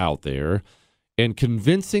players out there and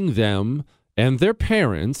convincing them and their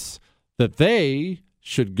parents that they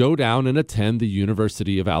should go down and attend the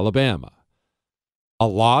University of Alabama. A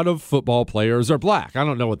lot of football players are black. I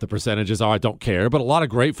don't know what the percentages are. I don't care. But a lot of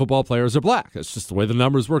great football players are black. It's just the way the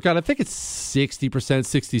numbers work out. I think it's 60%,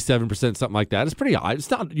 67%, something like that. It's pretty high. It's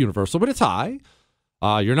not universal, but it's high.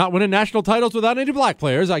 You're not winning national titles without any black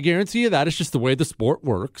players. I guarantee you that. It's just the way the sport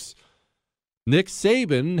works. Nick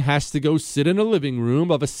Saban has to go sit in a living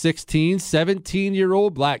room of a 16,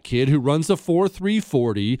 17-year-old black kid who runs a 4.3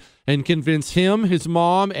 40 and convince him, his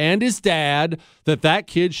mom, and his dad that that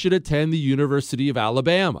kid should attend the University of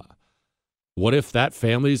Alabama. What if that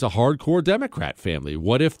family is a hardcore Democrat family?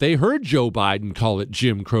 What if they heard Joe Biden call it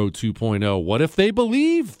Jim Crow 2.0? What if they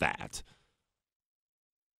believe that?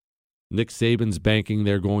 Nick Saban's banking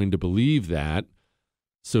they're going to believe that.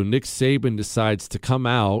 So Nick Saban decides to come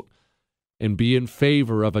out and be in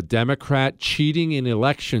favor of a Democrat cheating in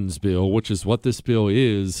elections bill, which is what this bill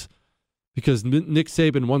is, Because Nick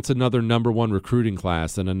Saban wants another number one recruiting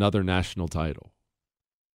class and another national title.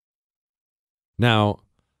 Now,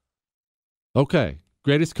 okay,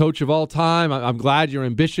 greatest coach of all time. I'm glad you're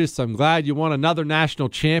ambitious. I'm glad you want another national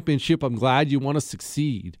championship. I'm glad you want to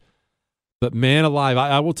succeed. But man alive,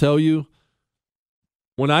 I will tell you,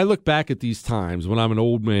 when I look back at these times, when I'm an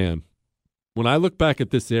old man, when I look back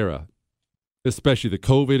at this era, especially the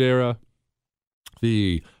COVID era,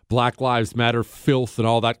 the Black Lives Matter filth and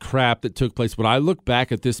all that crap that took place, when I look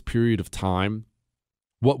back at this period of time,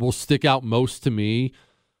 what will stick out most to me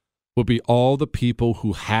will be all the people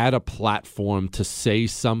who had a platform to say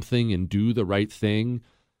something and do the right thing,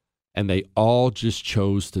 and they all just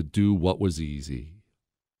chose to do what was easy.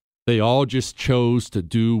 They all just chose to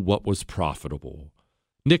do what was profitable.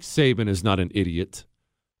 Nick Saban is not an idiot.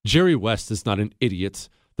 Jerry West is not an idiot.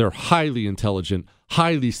 They're highly intelligent,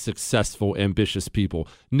 highly successful, ambitious people.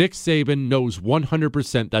 Nick Saban knows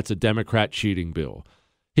 100% that's a Democrat cheating bill.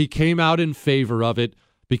 He came out in favor of it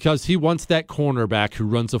because he wants that cornerback who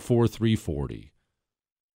runs a 4.3 40.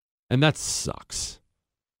 And that sucks.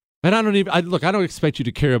 And I don't expect you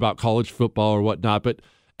to care about college football or whatnot, but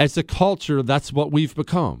as a culture, that's what we've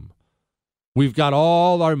become. We've got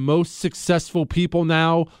all our most successful people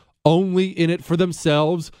now only in it for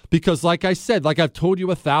themselves because, like I said, like I've told you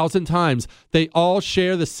 1,000 times, they all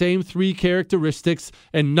share the same 3 characteristics,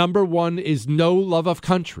 and number 1 is no love of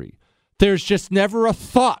country. There's just never a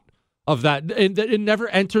thought of that. It never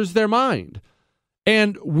enters their mind.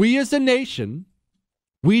 And we as a nation,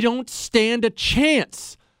 we don't stand a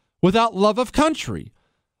chance without love of country.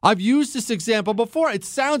 I've used this example before. It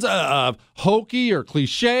sounds hokey or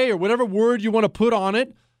cliche or whatever word you want to put on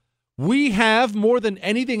it. We have, more than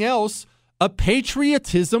anything else, a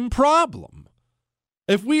patriotism problem.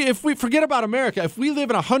 If we forget about America, if we live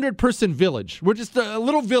in a 100-person village, we're just a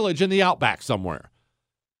little village in the outback somewhere,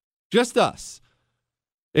 just us,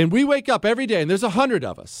 and we wake up every day and there's 100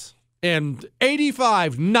 of us, and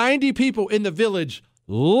 85, 90 people in the village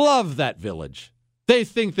love that village. They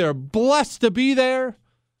think they're blessed to be there.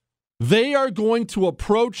 They are going to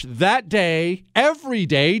approach that day, every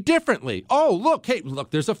day, differently. Oh, look,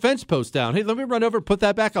 there's a fence post down. Hey, let me run over, put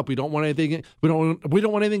that back up. We don't want anything. We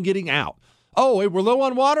don't want anything getting out. Oh, hey, we're low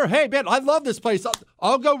on water. Hey, man, I love this place.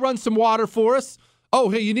 I'll go run some water for us. Oh,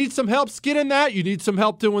 hey, you need some help skinning that? You need some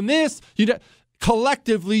help doing this?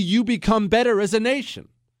 Collectively, you become better as a nation,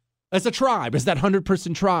 as a tribe, as that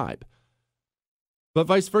 100-person tribe. But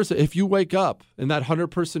vice versa, if you wake up in that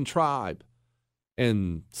 100-person tribe,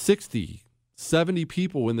 and 60, 70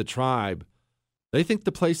 people in the tribe, they think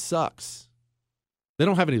the place sucks. They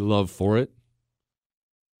don't have any love for it.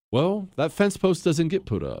 Well, that fence post doesn't get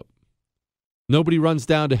put up. Nobody runs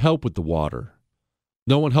down to help with the water.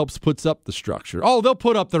 No one puts up the structure. Oh, they'll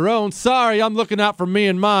put up their own. Sorry, I'm looking out for me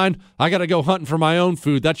and mine. I got to go hunting for my own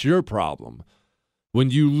food. That's your problem.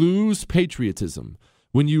 When you lose patriotism,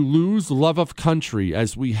 when you lose love of country,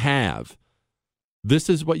 as we have, this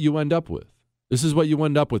is what you end up with. This is what you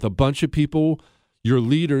end up with, a bunch of people, your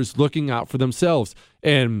leaders, looking out for themselves.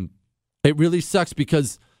 And it really sucks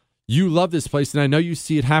because you love this place, and I know you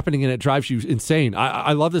see it happening, and it drives you insane.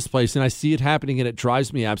 I love this place, and I see it happening, and it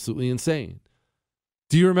drives me absolutely insane.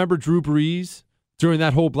 Do you remember Drew Brees during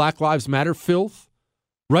that whole Black Lives Matter filth?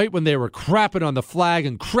 Right when they were crapping on the flag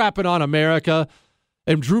and crapping on America,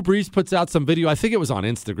 and Drew Brees puts out some video, I think it was on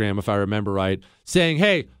Instagram if I remember right, saying,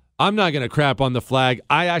 hey, I'm not going to crap on the flag.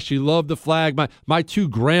 I actually love the flag. My 2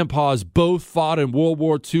 grandpas both fought in World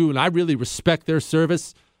War II, and I really respect their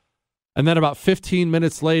service. And then about 15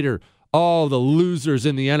 minutes later, all the losers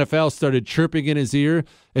in the NFL started chirping in his ear,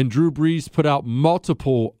 and Drew Brees put out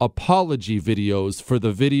multiple apology videos for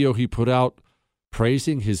the video he put out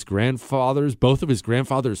praising both of his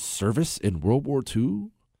grandfathers' service in World War II.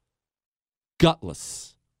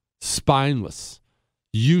 Gutless, spineless,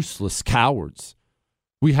 useless cowards.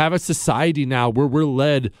 We have a society now where we're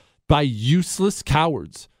led by useless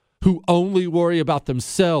cowards who only worry about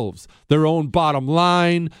themselves, their own bottom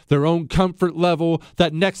line, their own comfort level,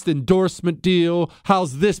 that next endorsement deal.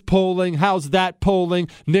 How's this polling? How's that polling?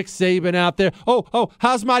 Nick Saban out there. Oh,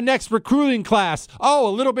 how's my next recruiting class? Oh,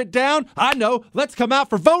 a little bit down? I know. Let's come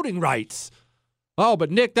out for voting rights. Oh,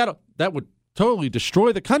 but Nick, that would totally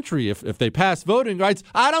destroy the country if they pass voting rights.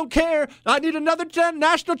 I don't care. I need another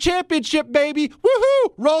national championship, baby.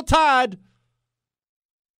 Woohoo! Roll Tide.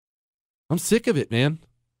 I'm sick of it, man.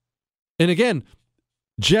 And again,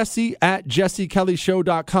 Jesse at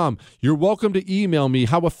jessekellyshow.com. You're welcome to email me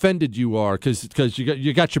how offended you are because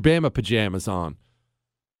you got your Bama pajamas on.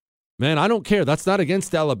 Man, I don't care. That's not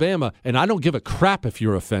against Alabama, and I don't give a crap if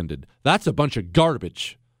you're offended. That's a bunch of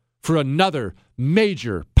garbage. for another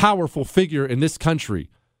major, powerful figure in this country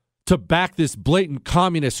to back this blatant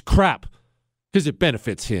communist crap because it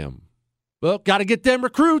benefits him. Well, got to get them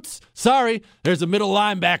recruits. Sorry, there's a middle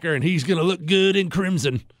linebacker, and he's going to look good in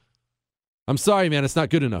crimson. I'm sorry, man. It's not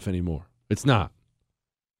good enough anymore. It's not.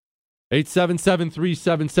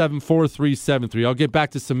 877-377-4373. I'll get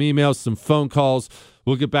back to some emails, some phone calls.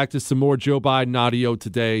 We'll get back to some more Joe Biden audio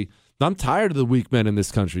today. I'm tired of the weak men in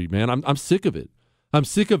this country, man. I'm sick of it. I'm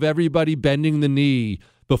sick of everybody bending the knee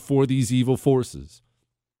before these evil forces.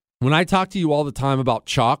 When I talk to you all the time about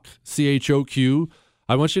CHOQ, C-H-O-Q,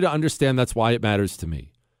 I want you to understand that's why it matters to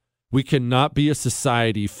me. We cannot be a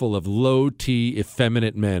society full of low-T,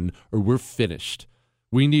 effeminate men, or we're finished.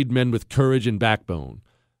 We need men with courage and backbone.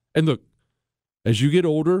 And look, as you get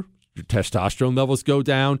older, your testosterone levels go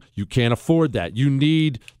down. You can't afford that. You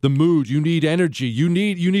need the mood. You need energy. You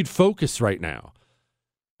need focus right now.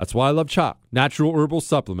 That's why I love CHOQ. Natural herbal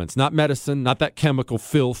supplements, not medicine, not that chemical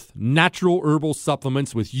filth. Natural herbal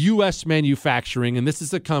supplements with U.S. manufacturing. And this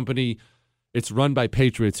is a company, it's run by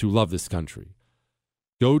patriots who love this country.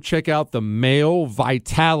 Go check out the Male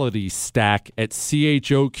Vitality Stack at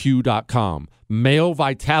choq.com. Male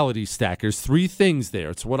Vitality Stack. There's 3 things there.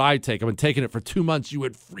 It's what I take. I've been taking it for 2 months. You're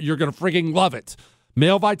going to frigging love it.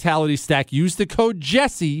 Male Vitality Stack. Use the code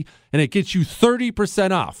Jesse, and it gets you 30%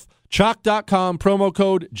 off. CHOQ.com, promo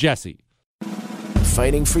code Jesse.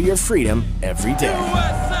 Fighting for your freedom every day.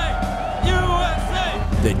 USA! USA!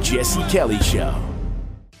 The Jesse Kelly Show.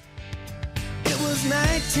 It was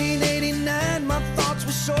 1989, my thoughts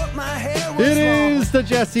were short, my hair was It is the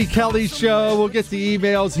Jesse Kelly Show. We'll get to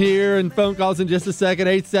emails here and phone calls in just a second.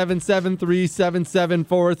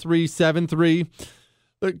 877-377-4373.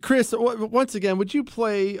 Chris, once again, would you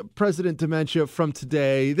play President Dementia from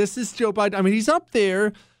today? This is Joe Biden. I mean, he's up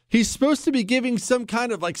there. He's supposed to be giving some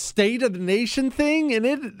kind of like State of the Nation thing, and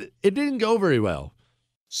it didn't go very well.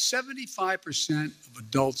 75% of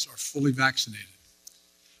adults are fully vaccinated.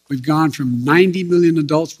 We've gone from 90 million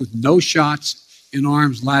adults with no shots in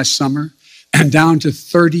arms last summer and down to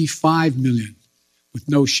 35 million with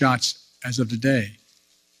no shots as of today.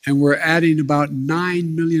 And we're adding about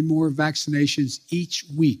 9 million more vaccinations each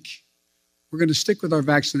week. We're going to stick with our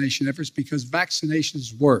vaccination efforts because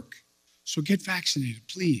vaccinations work. So get vaccinated,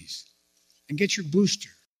 please, and get your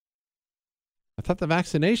booster. I thought the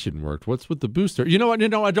vaccination worked. What's with the booster? You know what? I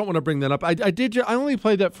don't want to bring that up. I only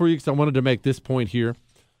played that for you because I wanted to make this point here.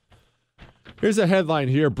 Here's a headline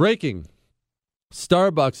here. Breaking.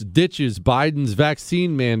 Starbucks ditches Biden's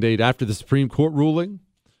vaccine mandate after the Supreme Court ruling.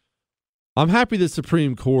 I'm happy the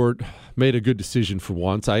Supreme Court made a good decision for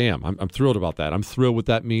once. I am. I'm thrilled about that. I'm thrilled what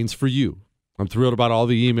that means for you. I'm thrilled about all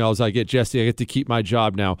the emails I get. Jesse, I get to keep my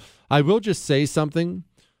job now. I will just say something.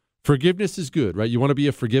 Forgiveness is good, right? You want to be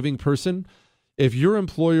a forgiving person? If your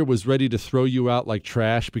employer was ready to throw you out like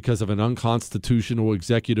trash because of an unconstitutional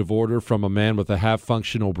executive order from a man with a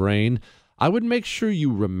half-functional brain, I would make sure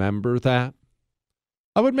you remember that.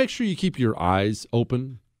 I would make sure you keep your eyes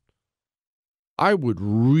open. I would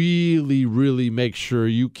really, really make sure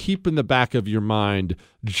you keep in the back of your mind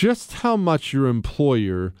just how much your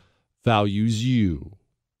employer values you.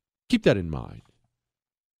 Keep that in mind.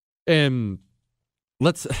 And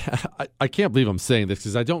I can't believe I'm saying this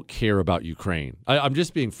because I don't care about Ukraine. I'm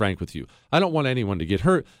just being frank with you. I don't want anyone to get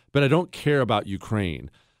hurt, but I don't care about Ukraine.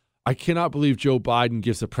 I cannot believe Joe Biden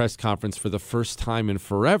gives a press conference for the first time in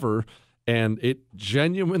forever, and it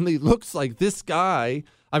genuinely looks like this guy,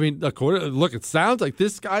 I mean, look, it sounds like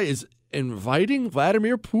this guy is inviting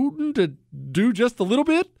Vladimir Putin to do just a little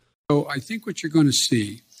bit. So I think what you're going to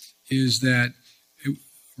see is that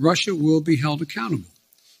Russia will be held accountable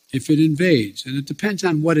if it invades. And it depends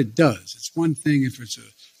on what it does. It's one thing if it's a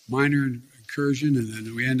minor incursion and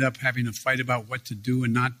then we end up having a fight about what to do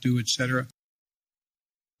and not do, et cetera.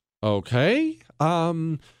 Okay.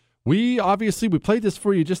 We played this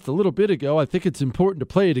for you just a little bit ago. I think it's important to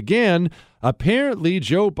play it again. Apparently,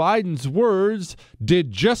 Joe Biden's words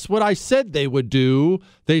did just what I said they would do.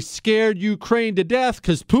 They scared Ukraine to death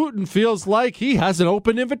because Putin feels like he has an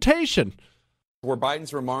open invitation. Were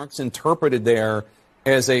Biden's remarks interpreted there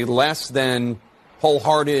as a less than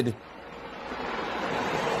wholehearted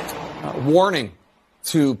warning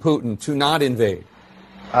to Putin to not invade?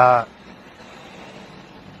 Well,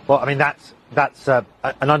 I mean, that's an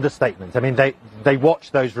understatement. I mean, they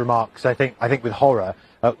watched those remarks, I think with horror.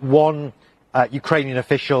 One Ukrainian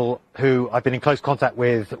official who I've been in close contact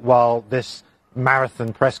with while this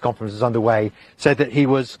marathon press conference is underway said that he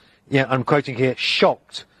was, I'm quoting here,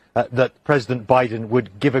 shocked that President Biden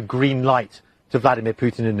would give a green light to Vladimir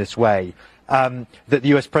Putin in this way, that the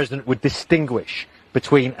US president would distinguish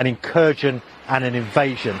between an incursion and an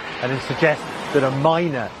invasion, and then suggest that a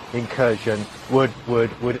minor incursion would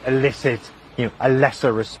elicit, a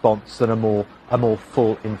lesser response than a more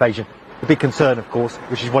full invasion. The big concern, of course,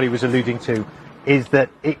 which is what he was alluding to, is that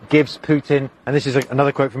it gives Putin, and this is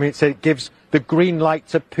another quote from him, it said it gives the green light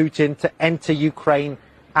to Putin to enter Ukraine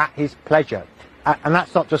at his pleasure. And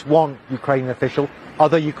that's not just one Ukrainian official.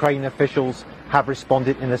 Other Ukrainian officials have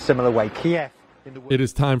responded in a similar way. Kiev. It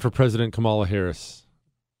is time for President Kamala Harris.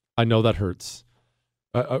 I know that hurts.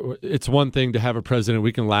 It's one thing to have a president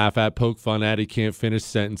we can laugh at, poke fun at. He can't finish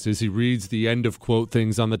sentences. He reads the end of quote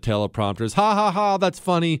things on the teleprompters. Ha, ha, ha, that's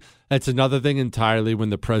funny. That's another thing entirely when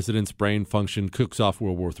the president's brain function cooks off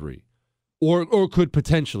World War III. Or could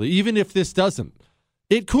potentially, even if this doesn't.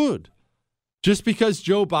 It could. Just because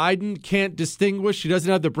Joe Biden can't distinguish, he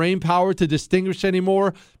doesn't have the brain power to distinguish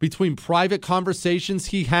anymore between private conversations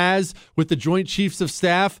he has with the Joint Chiefs of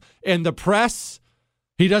Staff and the press.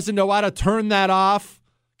 He doesn't know how to turn that off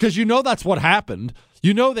because that's what happened.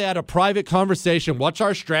 They had a private conversation. What's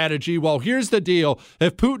our strategy? Well, here's the deal.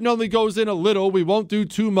 If Putin only goes in a little, we won't do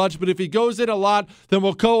too much. But if he goes in a lot, then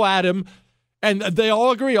we'll go at him. And they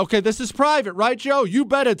all agree, okay, this is private, right, Joe? You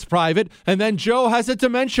bet it's private. And then Joe has a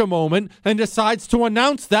dementia moment and decides to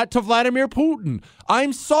announce that to Vladimir Putin.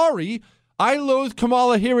 I'm sorry. I loathe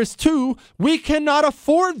Kamala Harris too. We cannot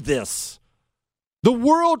afford this. The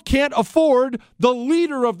world can't afford the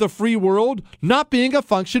leader of the free world not being a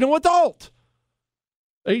functional adult.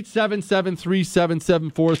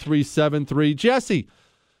 877-377-4373. Jesse,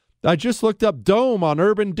 I just looked up dome on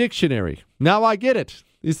Urban Dictionary. Now I get it.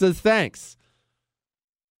 He says, thanks.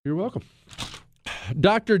 You're welcome.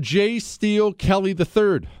 Dr. J. Steele Kelly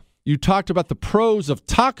III, you talked about the pros of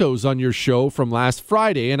tacos on your show from last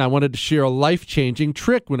Friday, and I wanted to share a life-changing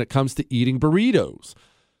trick when it comes to eating burritos.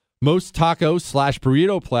 Most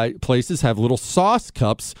tacos/burrito places have little sauce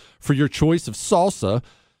cups for your choice of salsa.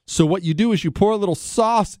 So what you do is you pour a little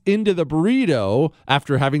sauce into the burrito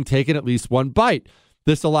after having taken at least one bite.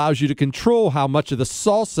 This allows you to control how much of the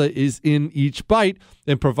salsa is in each bite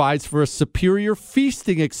and provides for a superior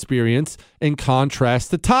feasting experience in contrast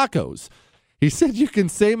to tacos. He said, you can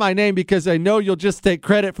say my name because I know you'll just take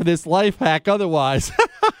credit for this life hack otherwise.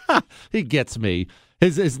 He gets me.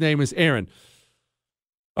 His name is Aaron.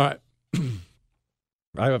 All right.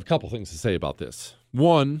 I have a couple things to say about this.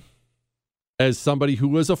 One, as somebody who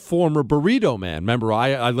was a former burrito man, remember,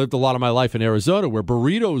 I lived a lot of my life in Arizona where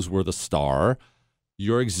burritos were the star.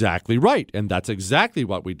 You're exactly right, and that's exactly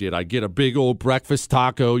what we did. I get a big old breakfast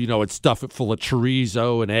taco, I'd stuff it full of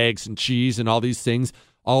chorizo and eggs and cheese and all these things.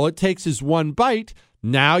 All it takes is one bite.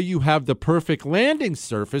 Now you have the perfect landing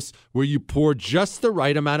surface where you pour just the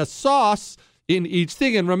right amount of sauce in each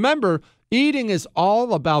thing. And remember, eating is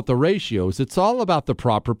all about the ratios. It's all about the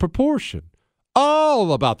proper proportion.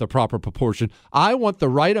 All about the proper proportion. I want the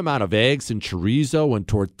right amount of eggs and chorizo and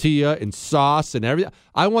tortilla and sauce and everything.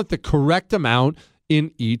 I want the correct amount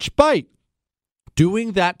in each bite.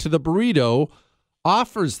 Doing that to the burrito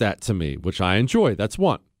offers that to me, which I enjoy. That's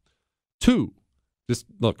one. Two, just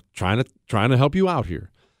look, trying to help you out here.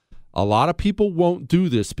 A lot of people won't do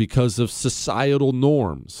this because of societal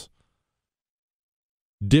norms.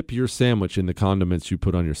 Dip your sandwich in the condiments you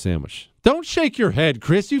put on your sandwich. Don't shake your head,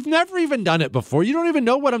 Chris. You've never even done it before. You don't even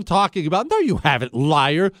know what I'm talking about. No, you haven't,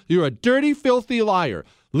 liar. You're a dirty, filthy liar.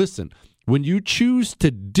 Listen, when you choose to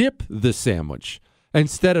dip the sandwich,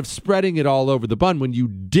 instead of spreading it all over the bun, when you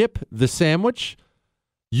dip the sandwich,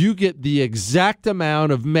 you get the exact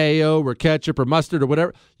amount of mayo or ketchup or mustard or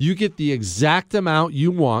whatever. You get the exact amount you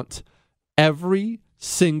want every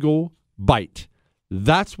single bite.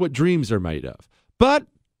 That's what dreams are made of. But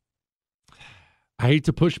I hate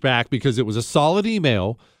to push back because it was a solid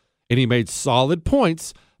email and he made solid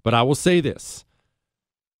points, but I will say this.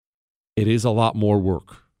 It is a lot more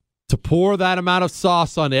work. To pour that amount of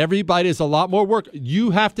sauce on every bite is a lot more work.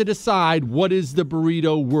 You have to decide what is the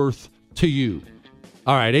burrito worth to you.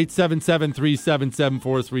 All right,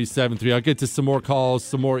 877-377-4373. I'll get to some more calls,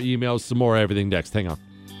 some more emails, some more everything next. Hang on.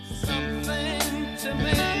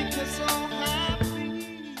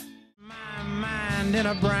 My mind in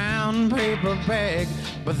a brown paper bag,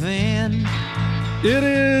 but then... It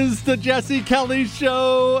is the Jesse Kelly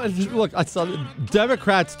Show. Look, I saw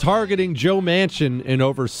Democrats targeting Joe Manchin in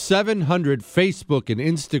over 700 Facebook and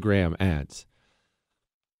Instagram ads.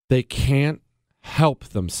 They can't help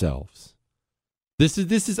themselves. This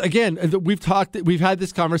is again, we've had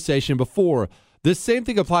this conversation before. This same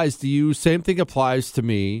thing applies to you. Same thing applies to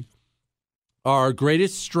me. Our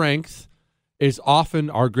greatest strength is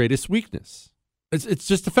often our greatest weakness. It's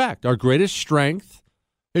just a fact. Our greatest strength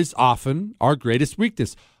is often our greatest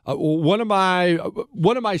weakness. One of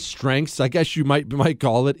my strengths, I guess you might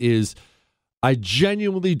call it, is I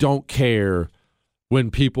genuinely don't care when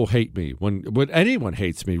people hate me, when anyone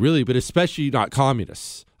hates me, really, but especially not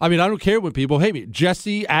communists. I mean, I don't care when people hate me.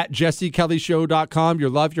 Jesse at jessekellyshow.com. Your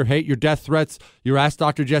love, your hate, your death threats, your Ask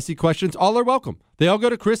Dr. Jesse questions, all are welcome. They all go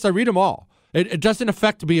to Chris. I read them all. It doesn't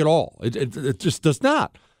affect me at all. It just does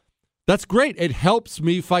not. That's great. It helps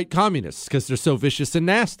me fight communists because they're so vicious and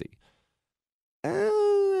nasty.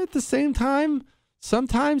 At the same time,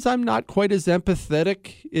 sometimes I'm not quite as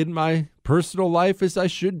empathetic in my personal life as I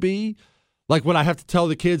should be. Like when I have to tell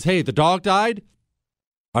the kids, hey, the dog died,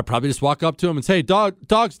 I probably just walk up to them and say,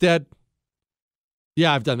 dog's dead.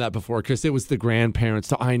 Yeah, I've done that before because it was the grandparents.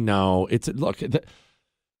 So I know.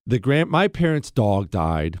 My parents' dog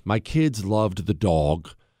died. My kids loved the dog.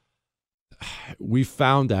 We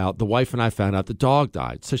found out, the wife and I found out the dog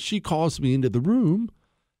died. So she calls me into the room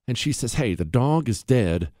and she says, hey, the dog is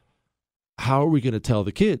dead. How are we going to tell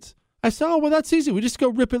the kids? I said, oh, well, that's easy. We just go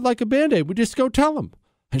rip it like a Band-Aid. We just go tell them.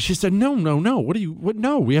 And she said, no. No,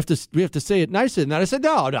 we have to say it nicer than that. I said,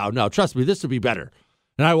 no. Trust me, this will be better.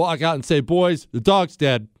 And I walk out and say, boys, the dog's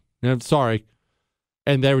dead. And I'm sorry.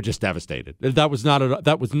 And they were just devastated. That was not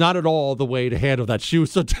at all the way to handle that. She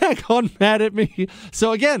was so daggone mad at me.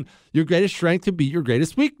 So again, your greatest strength can be your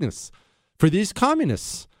greatest weakness. For these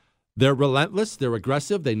communists, they're relentless. They're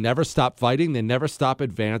aggressive. They never stop fighting. They never stop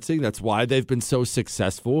advancing. That's why they've been so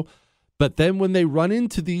successful. But then when they run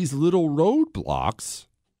into these little roadblocks,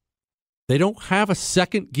 they don't have a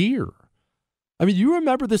second gear. I mean, you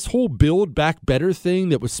remember this whole Build Back Better thing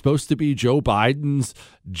that was supposed to be Joe Biden's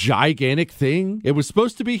gigantic thing? It was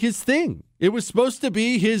supposed to be his thing. It was supposed to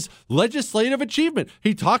be his legislative achievement.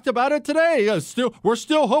 He talked about it today. We're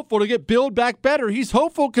still hopeful to get Build Back Better. He's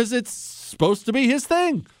hopeful because it's supposed to be his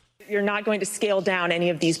thing. You're not going to scale down any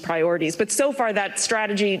of these priorities. But so far, that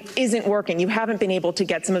strategy isn't working. You haven't been able to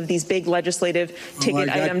get some of these big legislative ticket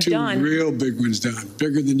items done. I got two real big ones done,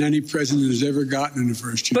 bigger than any president has ever gotten in the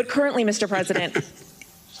first year. But currently, Mr. President,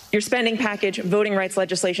 your spending package, voting rights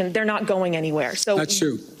legislation, they're not going anywhere. So that's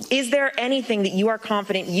true. Is there anything that you are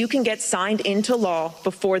confident you can get signed into law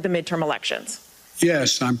before the midterm elections?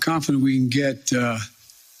 Yes, I'm confident we can get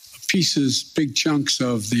pieces, big chunks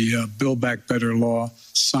of the Build Back Better law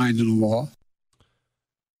signed into law.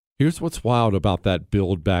 Here's what's wild about that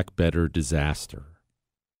Build Back Better disaster.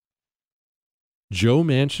 Joe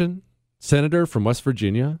Manchin, senator from West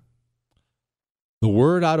Virginia, the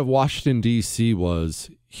word out of Washington, D.C. was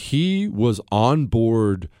he was on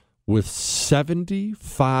board with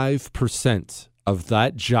 75% of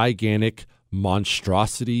that gigantic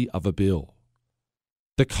monstrosity of a bill.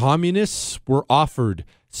 The communists were offered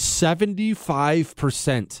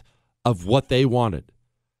 75% of what they wanted.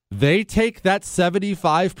 They take that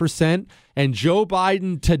 75%, and Joe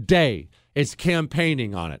Biden today is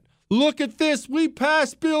campaigning on it. Look at this. We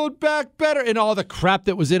passed Build Back Better. And all the crap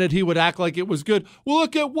that was in it, he would act like it was good. Well,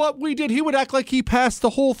 look at what we did. He would act like he passed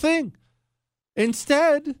the whole thing.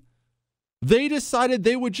 Instead, they decided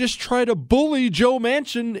they would just try to bully Joe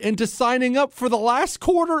Manchin into signing up for the last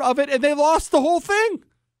quarter of it, and they lost the whole thing.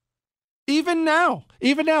 Even now,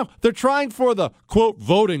 they're trying for the, quote,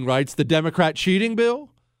 voting rights, the Democrat cheating bill.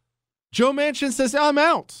 Joe Manchin says, I'm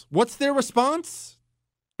out. What's their response?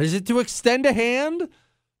 Is it to extend a hand?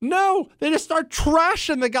 No, they just start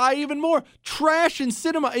trashing the guy even more, trashing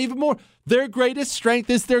cinema even more. Their greatest strength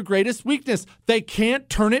is their greatest weakness. They can't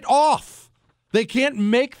turn it off. They can't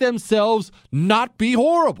make themselves not be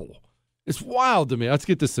horrible. It's wild to me. Let's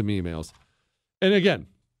get to some emails. And again,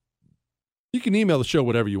 you can email the show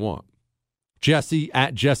whatever you want. Jesse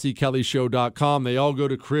at jessekellyshow.com. They all go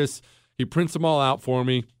to Chris. He prints them all out for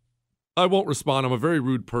me. I won't respond. I'm a very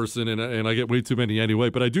rude person, and I get way too many anyway,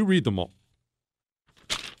 but I do read them all.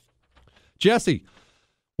 Jesse,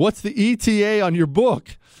 what's the ETA on your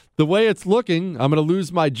book? The way it's looking, I'm going to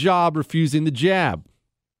lose my job refusing the jab.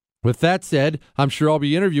 With that said, I'm sure I'll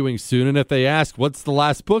be interviewing soon, and if they ask, what's the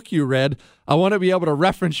last book you read, I want to be able to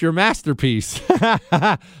reference your masterpiece.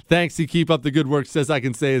 Thanks. You keep up the good work. Says I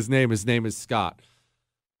can say his name. His name is Scott.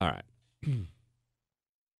 All right.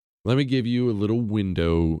 Let me give you a little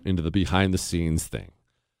window into the behind-the-scenes thing.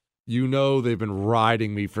 You know they've been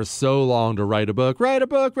riding me for so long to write a book. Write a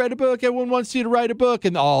book, write a book. Everyone wants you to write a book.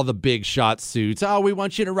 And all the big shot suits. Oh, we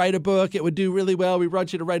want you to write a book. It would do really well. We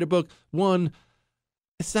want you to write a book. One,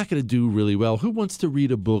 it's not going to do really well. Who wants to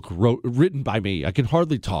read a book written by me? I can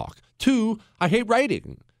hardly talk. Two, I hate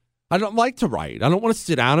writing. I don't like to write. I don't want to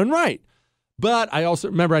sit down and write. But I also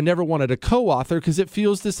remember I never wanted a co-author because it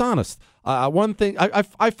feels dishonest. One thing,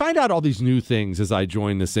 I find out all these new things as I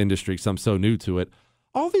join this industry because I'm so new to it.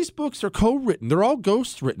 all these books are co-written. They're all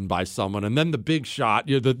ghost-written by someone, and then the big shot,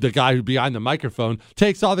 the guy who's behind the microphone,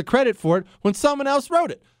 takes all the credit for it when someone else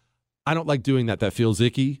wrote it. I don't like doing that. That feels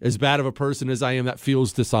icky. As bad of a person as I am, that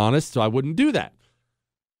feels dishonest, so I wouldn't do that.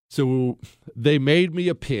 So they made me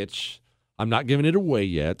a pitch. I'm not giving it away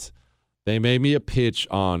yet. They made me a pitch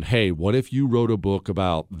on, hey, what if you wrote a book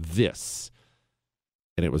about this?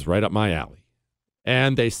 And it was right up my alley.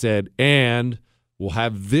 And they said, and we'll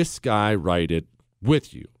have this guy write it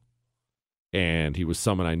with you. And he was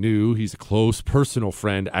someone I knew. He's a close personal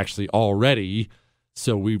friend actually already.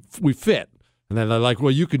 So we fit. And then they're like,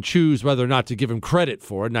 well, you can choose whether or not to give him credit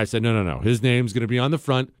for it. And I said, no. His name's going to be on the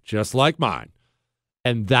front just like mine.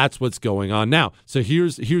 And that's what's going on now. So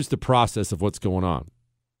here's the process of what's going on.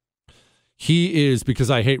 He is, because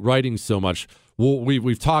I hate writing so much,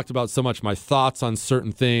 we've talked about so much my thoughts on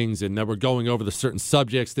certain things, and then we're going over the certain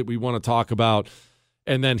subjects that we want to talk about,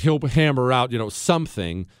 and then he'll hammer out,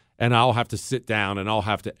 something, and I'll have to sit down and I'll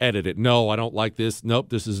have to edit it. No, I don't like this. Nope,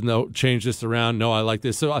 this is no, change this around. No, I like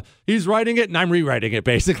this. So he's writing it and I'm rewriting it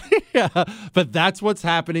basically. But that's what's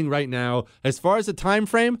happening right now. As far as the time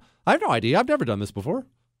frame, I have no idea. I've never done this before.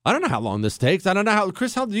 I don't know how long this takes. I don't know how,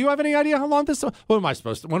 Chris, do you have any idea how long this? What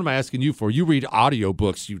am I asking you for? You read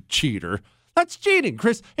audiobooks, you cheater. That's cheating,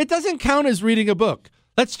 Chris. It doesn't count as reading a book.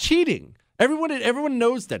 That's cheating. Everyone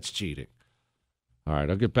knows that's cheating. All right,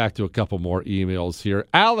 I'll get back to a couple more emails here.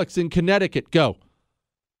 Alex in Connecticut, go.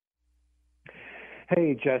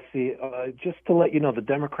 Hey, Jesse, just to let you know, the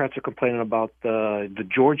Democrats are complaining about the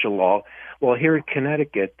Georgia law. Well, here in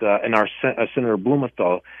Connecticut, and our Senator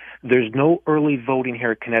Blumenthal, there's no early voting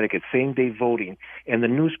here in Connecticut, same-day voting. And the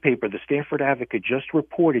newspaper, the Stanford Advocate, just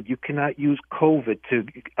reported you cannot use COVID to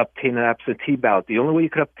obtain an absentee ballot. The only way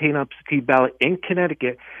you could obtain an absentee ballot in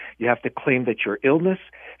Connecticut, you have to claim that you're illness,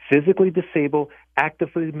 physically disabled,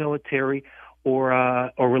 actively military,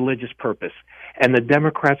 or religious purpose. And the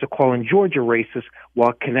Democrats are calling Georgia racist,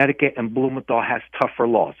 while Connecticut and Blumenthal has tougher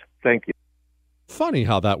laws. Thank you. Funny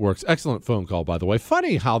how that works. Excellent phone call, by the way.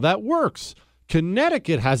 Funny how that works.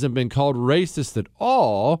 Connecticut hasn't been called racist at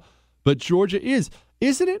all, but Georgia is.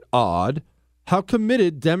 Isn't it odd how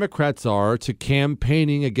committed Democrats are to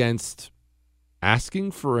campaigning against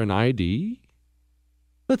asking for an ID?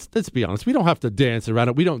 Let's be honest. We don't have to dance around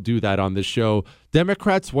it. We don't do that on this show.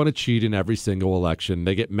 Democrats want to cheat in every single election.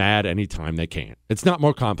 They get mad anytime they can. It's not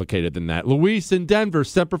more complicated than that. Luis in Denver,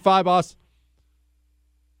 Semper Fi, boss.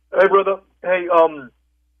 Hey, brother. Hey,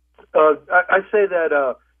 I say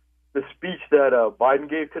that the speech that Biden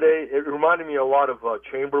gave today, it reminded me a lot of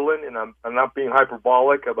Chamberlain, and I'm not being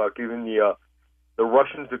hyperbolic about giving the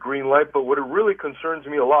Russians the green light, but what it really concerns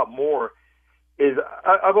me a lot more is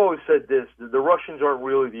I've always said this, the Russians aren't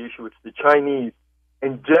really the issue, it's the Chinese.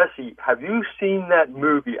 And Jesse, have you seen that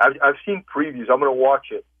movie? I've seen previews, I'm going to watch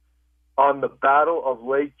it, on the Battle of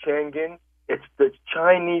Lake Changan. It's the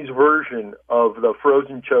Chinese version of the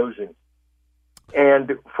Frozen Chosen.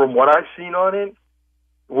 And from what I've seen on it,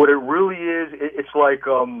 what it really is, it's like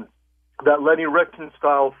that Lenny Rieflin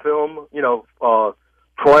style film,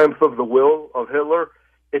 Triumph of the Will of Hitler.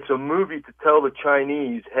 It's a movie to tell the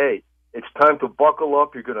Chinese, hey, it's time to buckle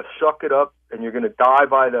up, you're going to suck it up, and you're going to die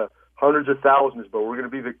by the hundreds of thousands, but we're going to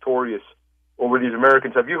be victorious over these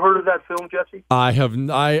Americans. Have you heard of that film, Jesse? I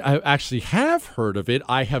actually have heard of it.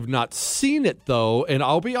 I have not seen it, though, and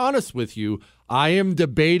I'll be honest with you, I am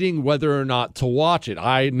debating whether or not to watch it.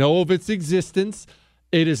 I know of its existence.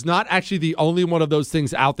 It is not actually the only one of those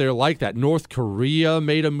things out there like that. North Korea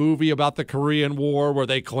made a movie about the Korean War where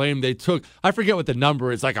they claimed they took, I forget what the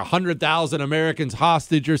number is, like 100,000 Americans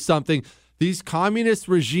hostage or something. These communist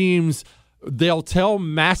regimes, they'll tell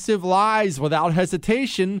massive lies without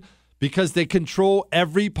hesitation because they control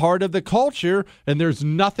every part of the culture, and there's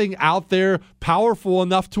nothing out there powerful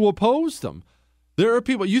enough to oppose them. There are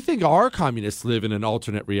people, you think our communists live in an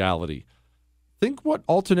alternate reality. Think what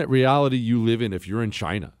alternate reality you live in if you're in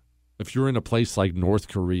China, if you're in a place like North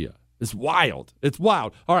Korea. It's wild. It's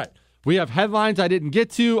wild. All right. We have headlines I didn't get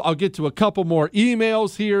to. I'll get to a couple more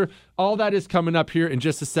emails here. All that is coming up here in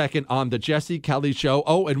just a second on the Jesse Kelly Show.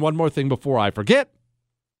 Oh, and one more thing before I forget.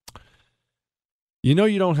 You know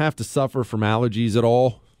you don't have to suffer from allergies at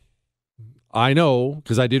all. I know,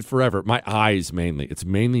 because I did forever. My eyes mainly. It's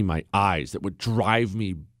mainly my eyes that would drive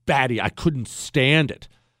me batty. I couldn't stand it.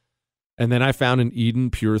 And then I found an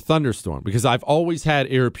Eden Pure Thunderstorm because I've always had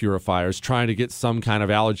air purifiers trying to get some kind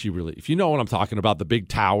of allergy relief. You know what I'm talking about, the big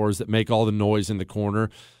towers that make all the noise in the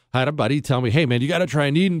corner. I had a buddy tell me, hey, man, you got to try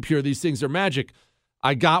an Eden Pure. These things are magic.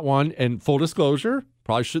 I got one, and full disclosure,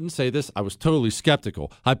 probably shouldn't say this, I was totally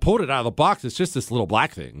skeptical. I pulled it out of the box. It's just this little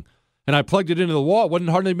black thing. And I plugged it into the wall. It wasn't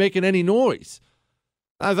hardly making any noise.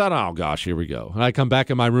 I thought, oh, gosh, here we go. And I come back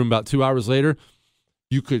in my room about 2 hours later.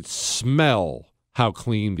 You could smell how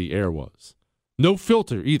clean the air was. No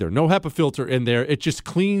filter either. No HEPA filter in there. It just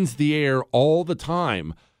cleans the air all the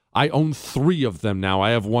time. I own 3 of them now.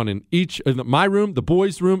 I have one in each, in my room, the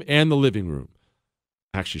boys' room, and the living room.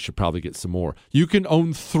 Actually, should probably get some more. You can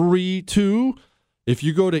own 3 too. If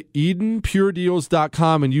you go to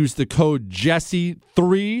EdenPureDeals.com and use the code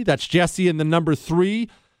Jesse3, that's Jesse and the number 3,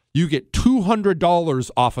 you get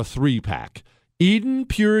 $200 off a 3-pack.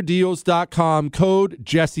 EdenPureDeals.com, code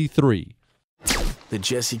Jesse3. The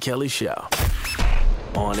Jesse Kelly Show.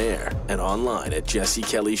 On air and online at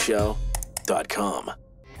jessekellyshow.com.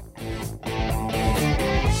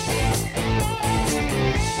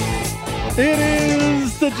 It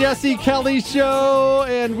is the Jesse Kelly Show,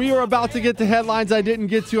 and we are about to get to headlines I didn't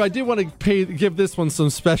get to. I did want to give this one some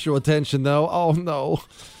special attention, though. Oh, no.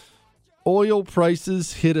 Oil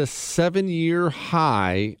prices hit a 7-year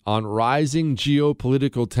high on rising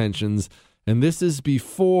geopolitical tensions, and this is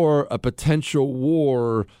before a potential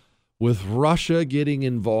war with Russia getting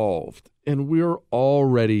involved. And we're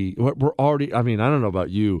already, I mean, I don't know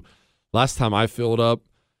about you. Last time I filled up,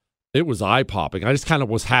 it was eye-popping. I just kind of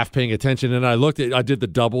was half paying attention, and I did the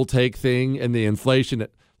double take thing and the inflation.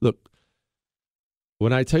 Look,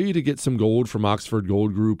 when I tell you to get some gold from Oxford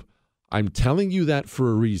Gold Group, I'm telling you that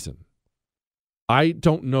for a reason. I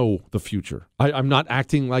don't know the future. I'm not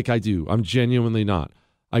acting like I do. I'm genuinely not.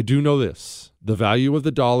 I do know this. The value of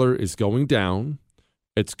the dollar is going down.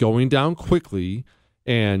 It's going down quickly,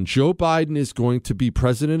 and Joe Biden is going to be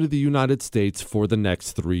president of the United States for the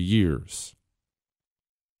next 3 years.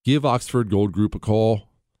 Give Oxford Gold Group a call.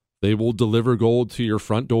 They will deliver gold to your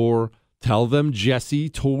front door. Tell them Jesse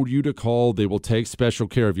told you to call. They will take special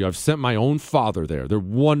care of you. I've sent my own father there. They're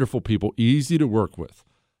wonderful people, easy to work with.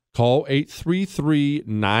 Call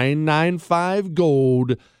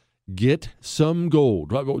 833-995-GOLD. Get some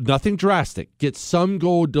gold. Nothing drastic. Get some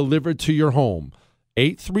gold delivered to your home.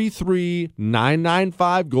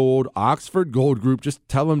 833-995-GOLD. Oxford Gold Group. Just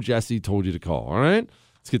tell them Jesse told you to call, all right?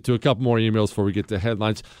 Let's get to a couple more emails before we get to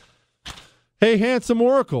headlines. Hey, Handsome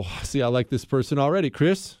Oracle. See, I like this person already,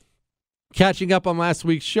 Chris. Catching up on last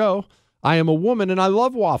week's show, I am a woman and I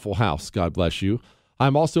love Waffle House. God bless you.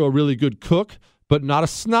 I'm also a really good cook, but not a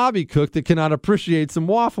snobby cook that cannot appreciate some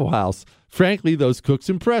Waffle House. Frankly, those cooks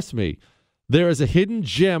impress me. There is a hidden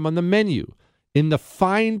gem on the menu in the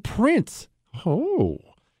fine print. Oh,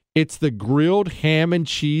 it's the grilled ham and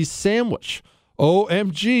cheese sandwich.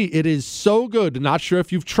 OMG, it is so good. Not sure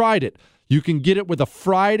if you've tried it. You can get it with a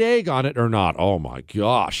fried egg on it or not. Oh, my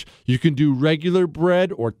gosh. You can do regular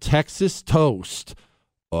bread or Texas toast.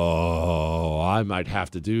 Oh, I might have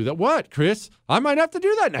to do that. What, Chris? I might have to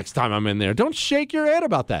do that next time I'm in there. Don't shake your head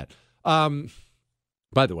about that.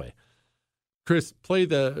 By the way, Chris, play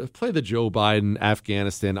the Joe Biden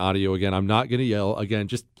Afghanistan audio again. I'm not going to yell again.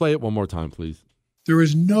 Just play it one more time, please. There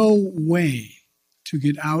is no way to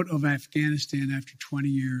get out of Afghanistan after 20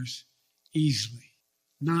 years easily.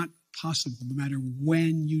 Not possible, no matter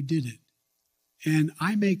when you did it. And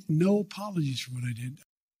I make no apologies for what I did.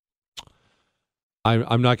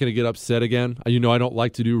 I'm not going to get upset again. You know, I don't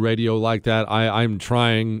like to do radio like that. I'm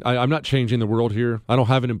trying. I'm not changing the world here. I don't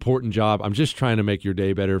have an important job. I'm just trying to make your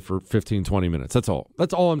day better for 15, 20 minutes. That's all.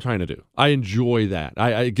 That's all I'm trying to do. I enjoy that.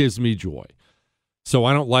 It gives me joy. So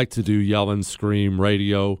I don't like to do yell and scream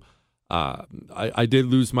radio. I did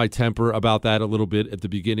lose my temper about that a little bit at the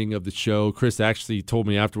beginning of the show. Chris actually told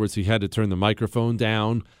me afterwards he had to turn the microphone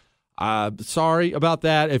down. Sorry about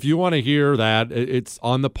that. If you want to hear that, it's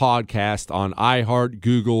on the podcast on iHeart,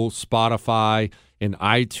 Google, Spotify, and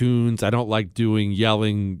iTunes. I don't like doing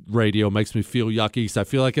yelling radio. It makes me feel yucky. So I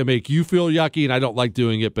feel like I make you feel yucky, and I don't like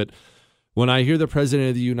doing it. But when I hear the President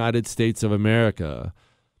of the United States of America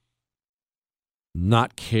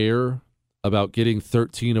not care about getting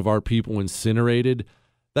 13 of our people incinerated,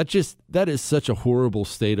 that is such a horrible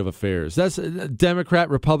state of affairs. That's Democrat,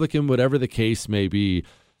 Republican, whatever the case may be.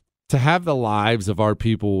 To have the lives of our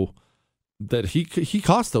people, that he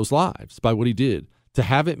cost those lives by what he did, to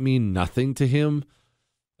have it mean nothing to him,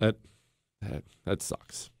 that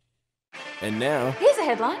sucks. And now, Here's a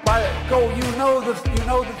headline. You know the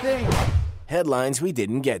thing. headlines we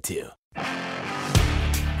didn't get to.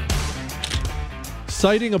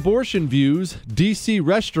 Citing abortion views, D.C.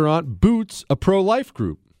 restaurant boots a pro-life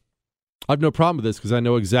group. I have no problem with this because I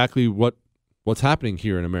know exactly what's happening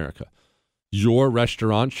here in America. Your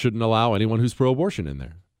restaurant shouldn't allow anyone who's pro-abortion in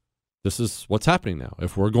there. This is what's happening now.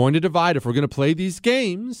 If we're going to divide, if we're going to play these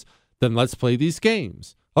games, then let's play these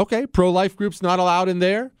games. Okay, pro-life groups not allowed in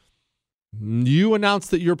there. You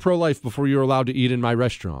announced that you're pro-life before you're allowed to eat in my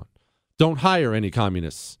restaurant. Don't hire any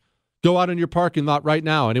communists. Go out in your parking lot right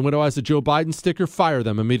now. Anyone who has a Joe Biden sticker, fire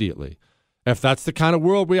them immediately. If that's the kind of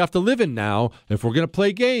world we have to live in now, if we're going to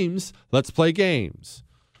play games, let's play games.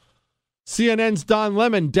 CNN's Don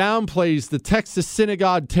Lemon downplays the Texas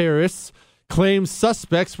synagogue terrorists, claims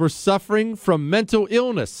suspects were suffering from mental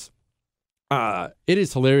illness. It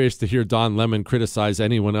is hilarious to hear Don Lemon criticize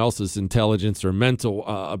anyone else's intelligence or mental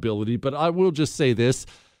ability, but I will just say this.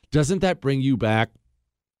 Doesn't that bring you back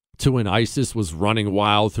to when ISIS was running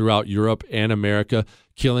wild throughout Europe and America,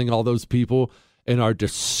 killing all those people, and our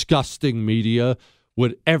disgusting media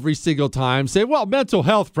would every single time say, well, mental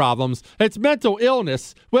health problems. It's mental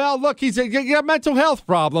illness. Well, look, he's got mental health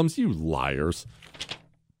problems. You liars.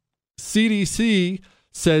 CDC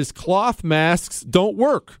says cloth masks don't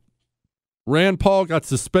work. Rand Paul got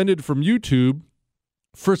suspended from YouTube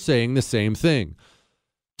for saying the same thing.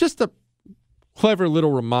 Just a clever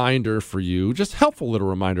little reminder for you, just helpful little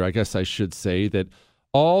reminder, I guess I should say, that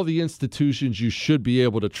all the institutions you should be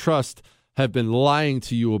able to trust have been lying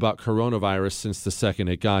to you about coronavirus since the second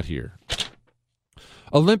it got here.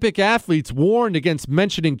 Olympic athletes warned against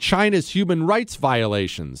mentioning China's human rights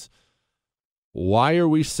violations. Why are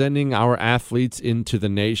we sending our athletes into the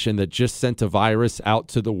nation that just sent a virus out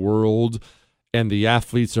to the world, and the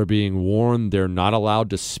athletes are being warned they're not allowed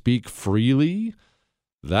to speak freely?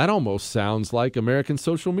 That almost sounds like American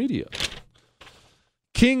social media.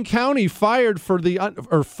 King County fired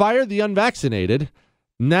the unvaccinated.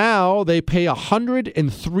 Now they pay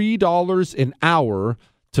 $103 an hour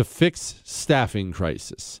to fix staffing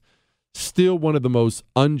crisis. Still one of the most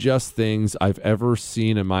unjust things I've ever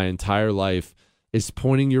seen in my entire life is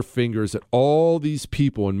pointing your fingers at all these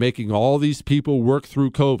people and making all these people work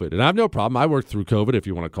through COVID. And I have no problem. I worked through COVID, if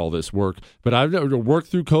you want to call this work. But I've worked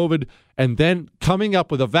through COVID and then coming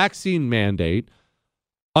up with a vaccine mandate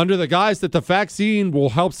under the guise that the vaccine will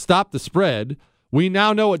help stop the spread. We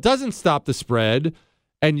now know it doesn't stop the spread,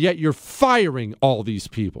 and yet you're firing all these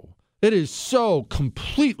people. It is so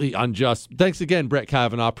completely unjust. Thanks again, Brett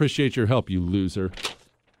Kavanaugh. Appreciate your help, you loser.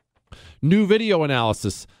 New video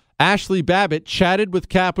analysis. Ashley Babbitt chatted with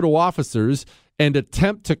Capitol officers and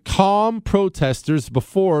attempt to calm protesters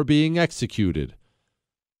before being executed.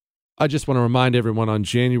 I just want to remind everyone on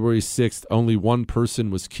January 6th, only one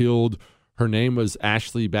person was killed. Her name was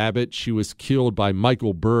Ashley Babbitt. She was killed by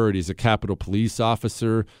Michael Byrd. He's a Capitol police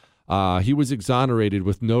officer. He was exonerated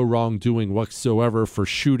with no wrongdoing whatsoever for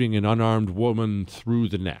shooting an unarmed woman through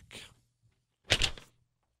the neck.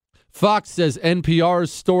 Fox says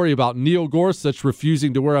NPR's story about Neil Gorsuch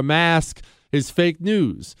refusing to wear a mask is fake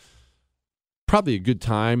news. Probably a good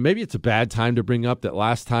time. Maybe it's a bad time to bring up that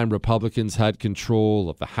last time Republicans had control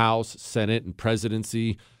of the House, Senate, and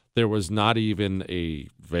presidency, there was not even a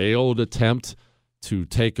veiled attempt to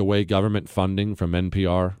take away government funding from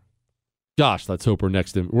NPR. Gosh, let's hope we're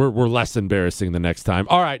less embarrassing the next time.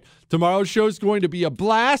 All right, tomorrow's show is going to be a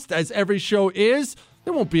blast, as every show is.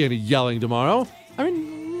 There won't be any yelling tomorrow. I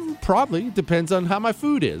mean, probably. Depends on how my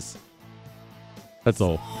food is. That's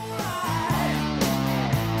all.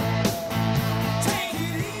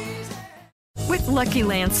 With Lucky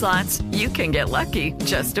Land Slots, you can get lucky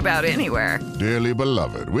just about anywhere. Dearly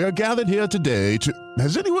beloved, we are gathered here today to...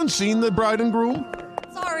 Has anyone seen the bride and groom?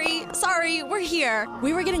 Sorry, we're here.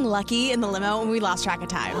 We were getting lucky in the limo and we lost track of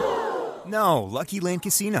time. No, Lucky Land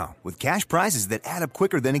Casino, with cash prizes that add up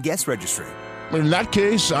quicker than a guest registry. In that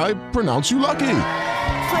case, I pronounce you lucky.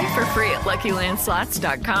 Play for free at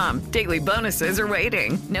LuckyLandSlots.com. Daily bonuses are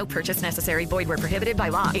waiting. No purchase necessary. Void where prohibited by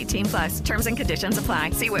law. 18+. Terms and conditions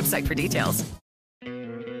apply. See website for details.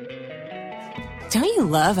 Don't you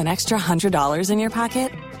love an extra $100 in your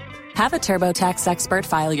pocket? Have a TurboTax expert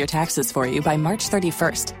file your taxes for you by March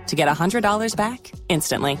 31st to get $100 back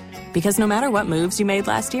instantly. Because no matter what moves you made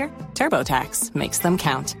last year, TurboTax makes them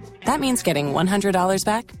count. That means getting $100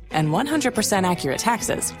 back and 100% accurate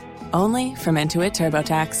taxes, only from Intuit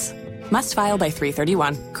TurboTax. Must file by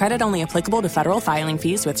 3/31. Credit only applicable to federal filing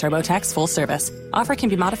fees with TurboTax full service. Offer can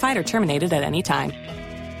be modified or terminated at any time.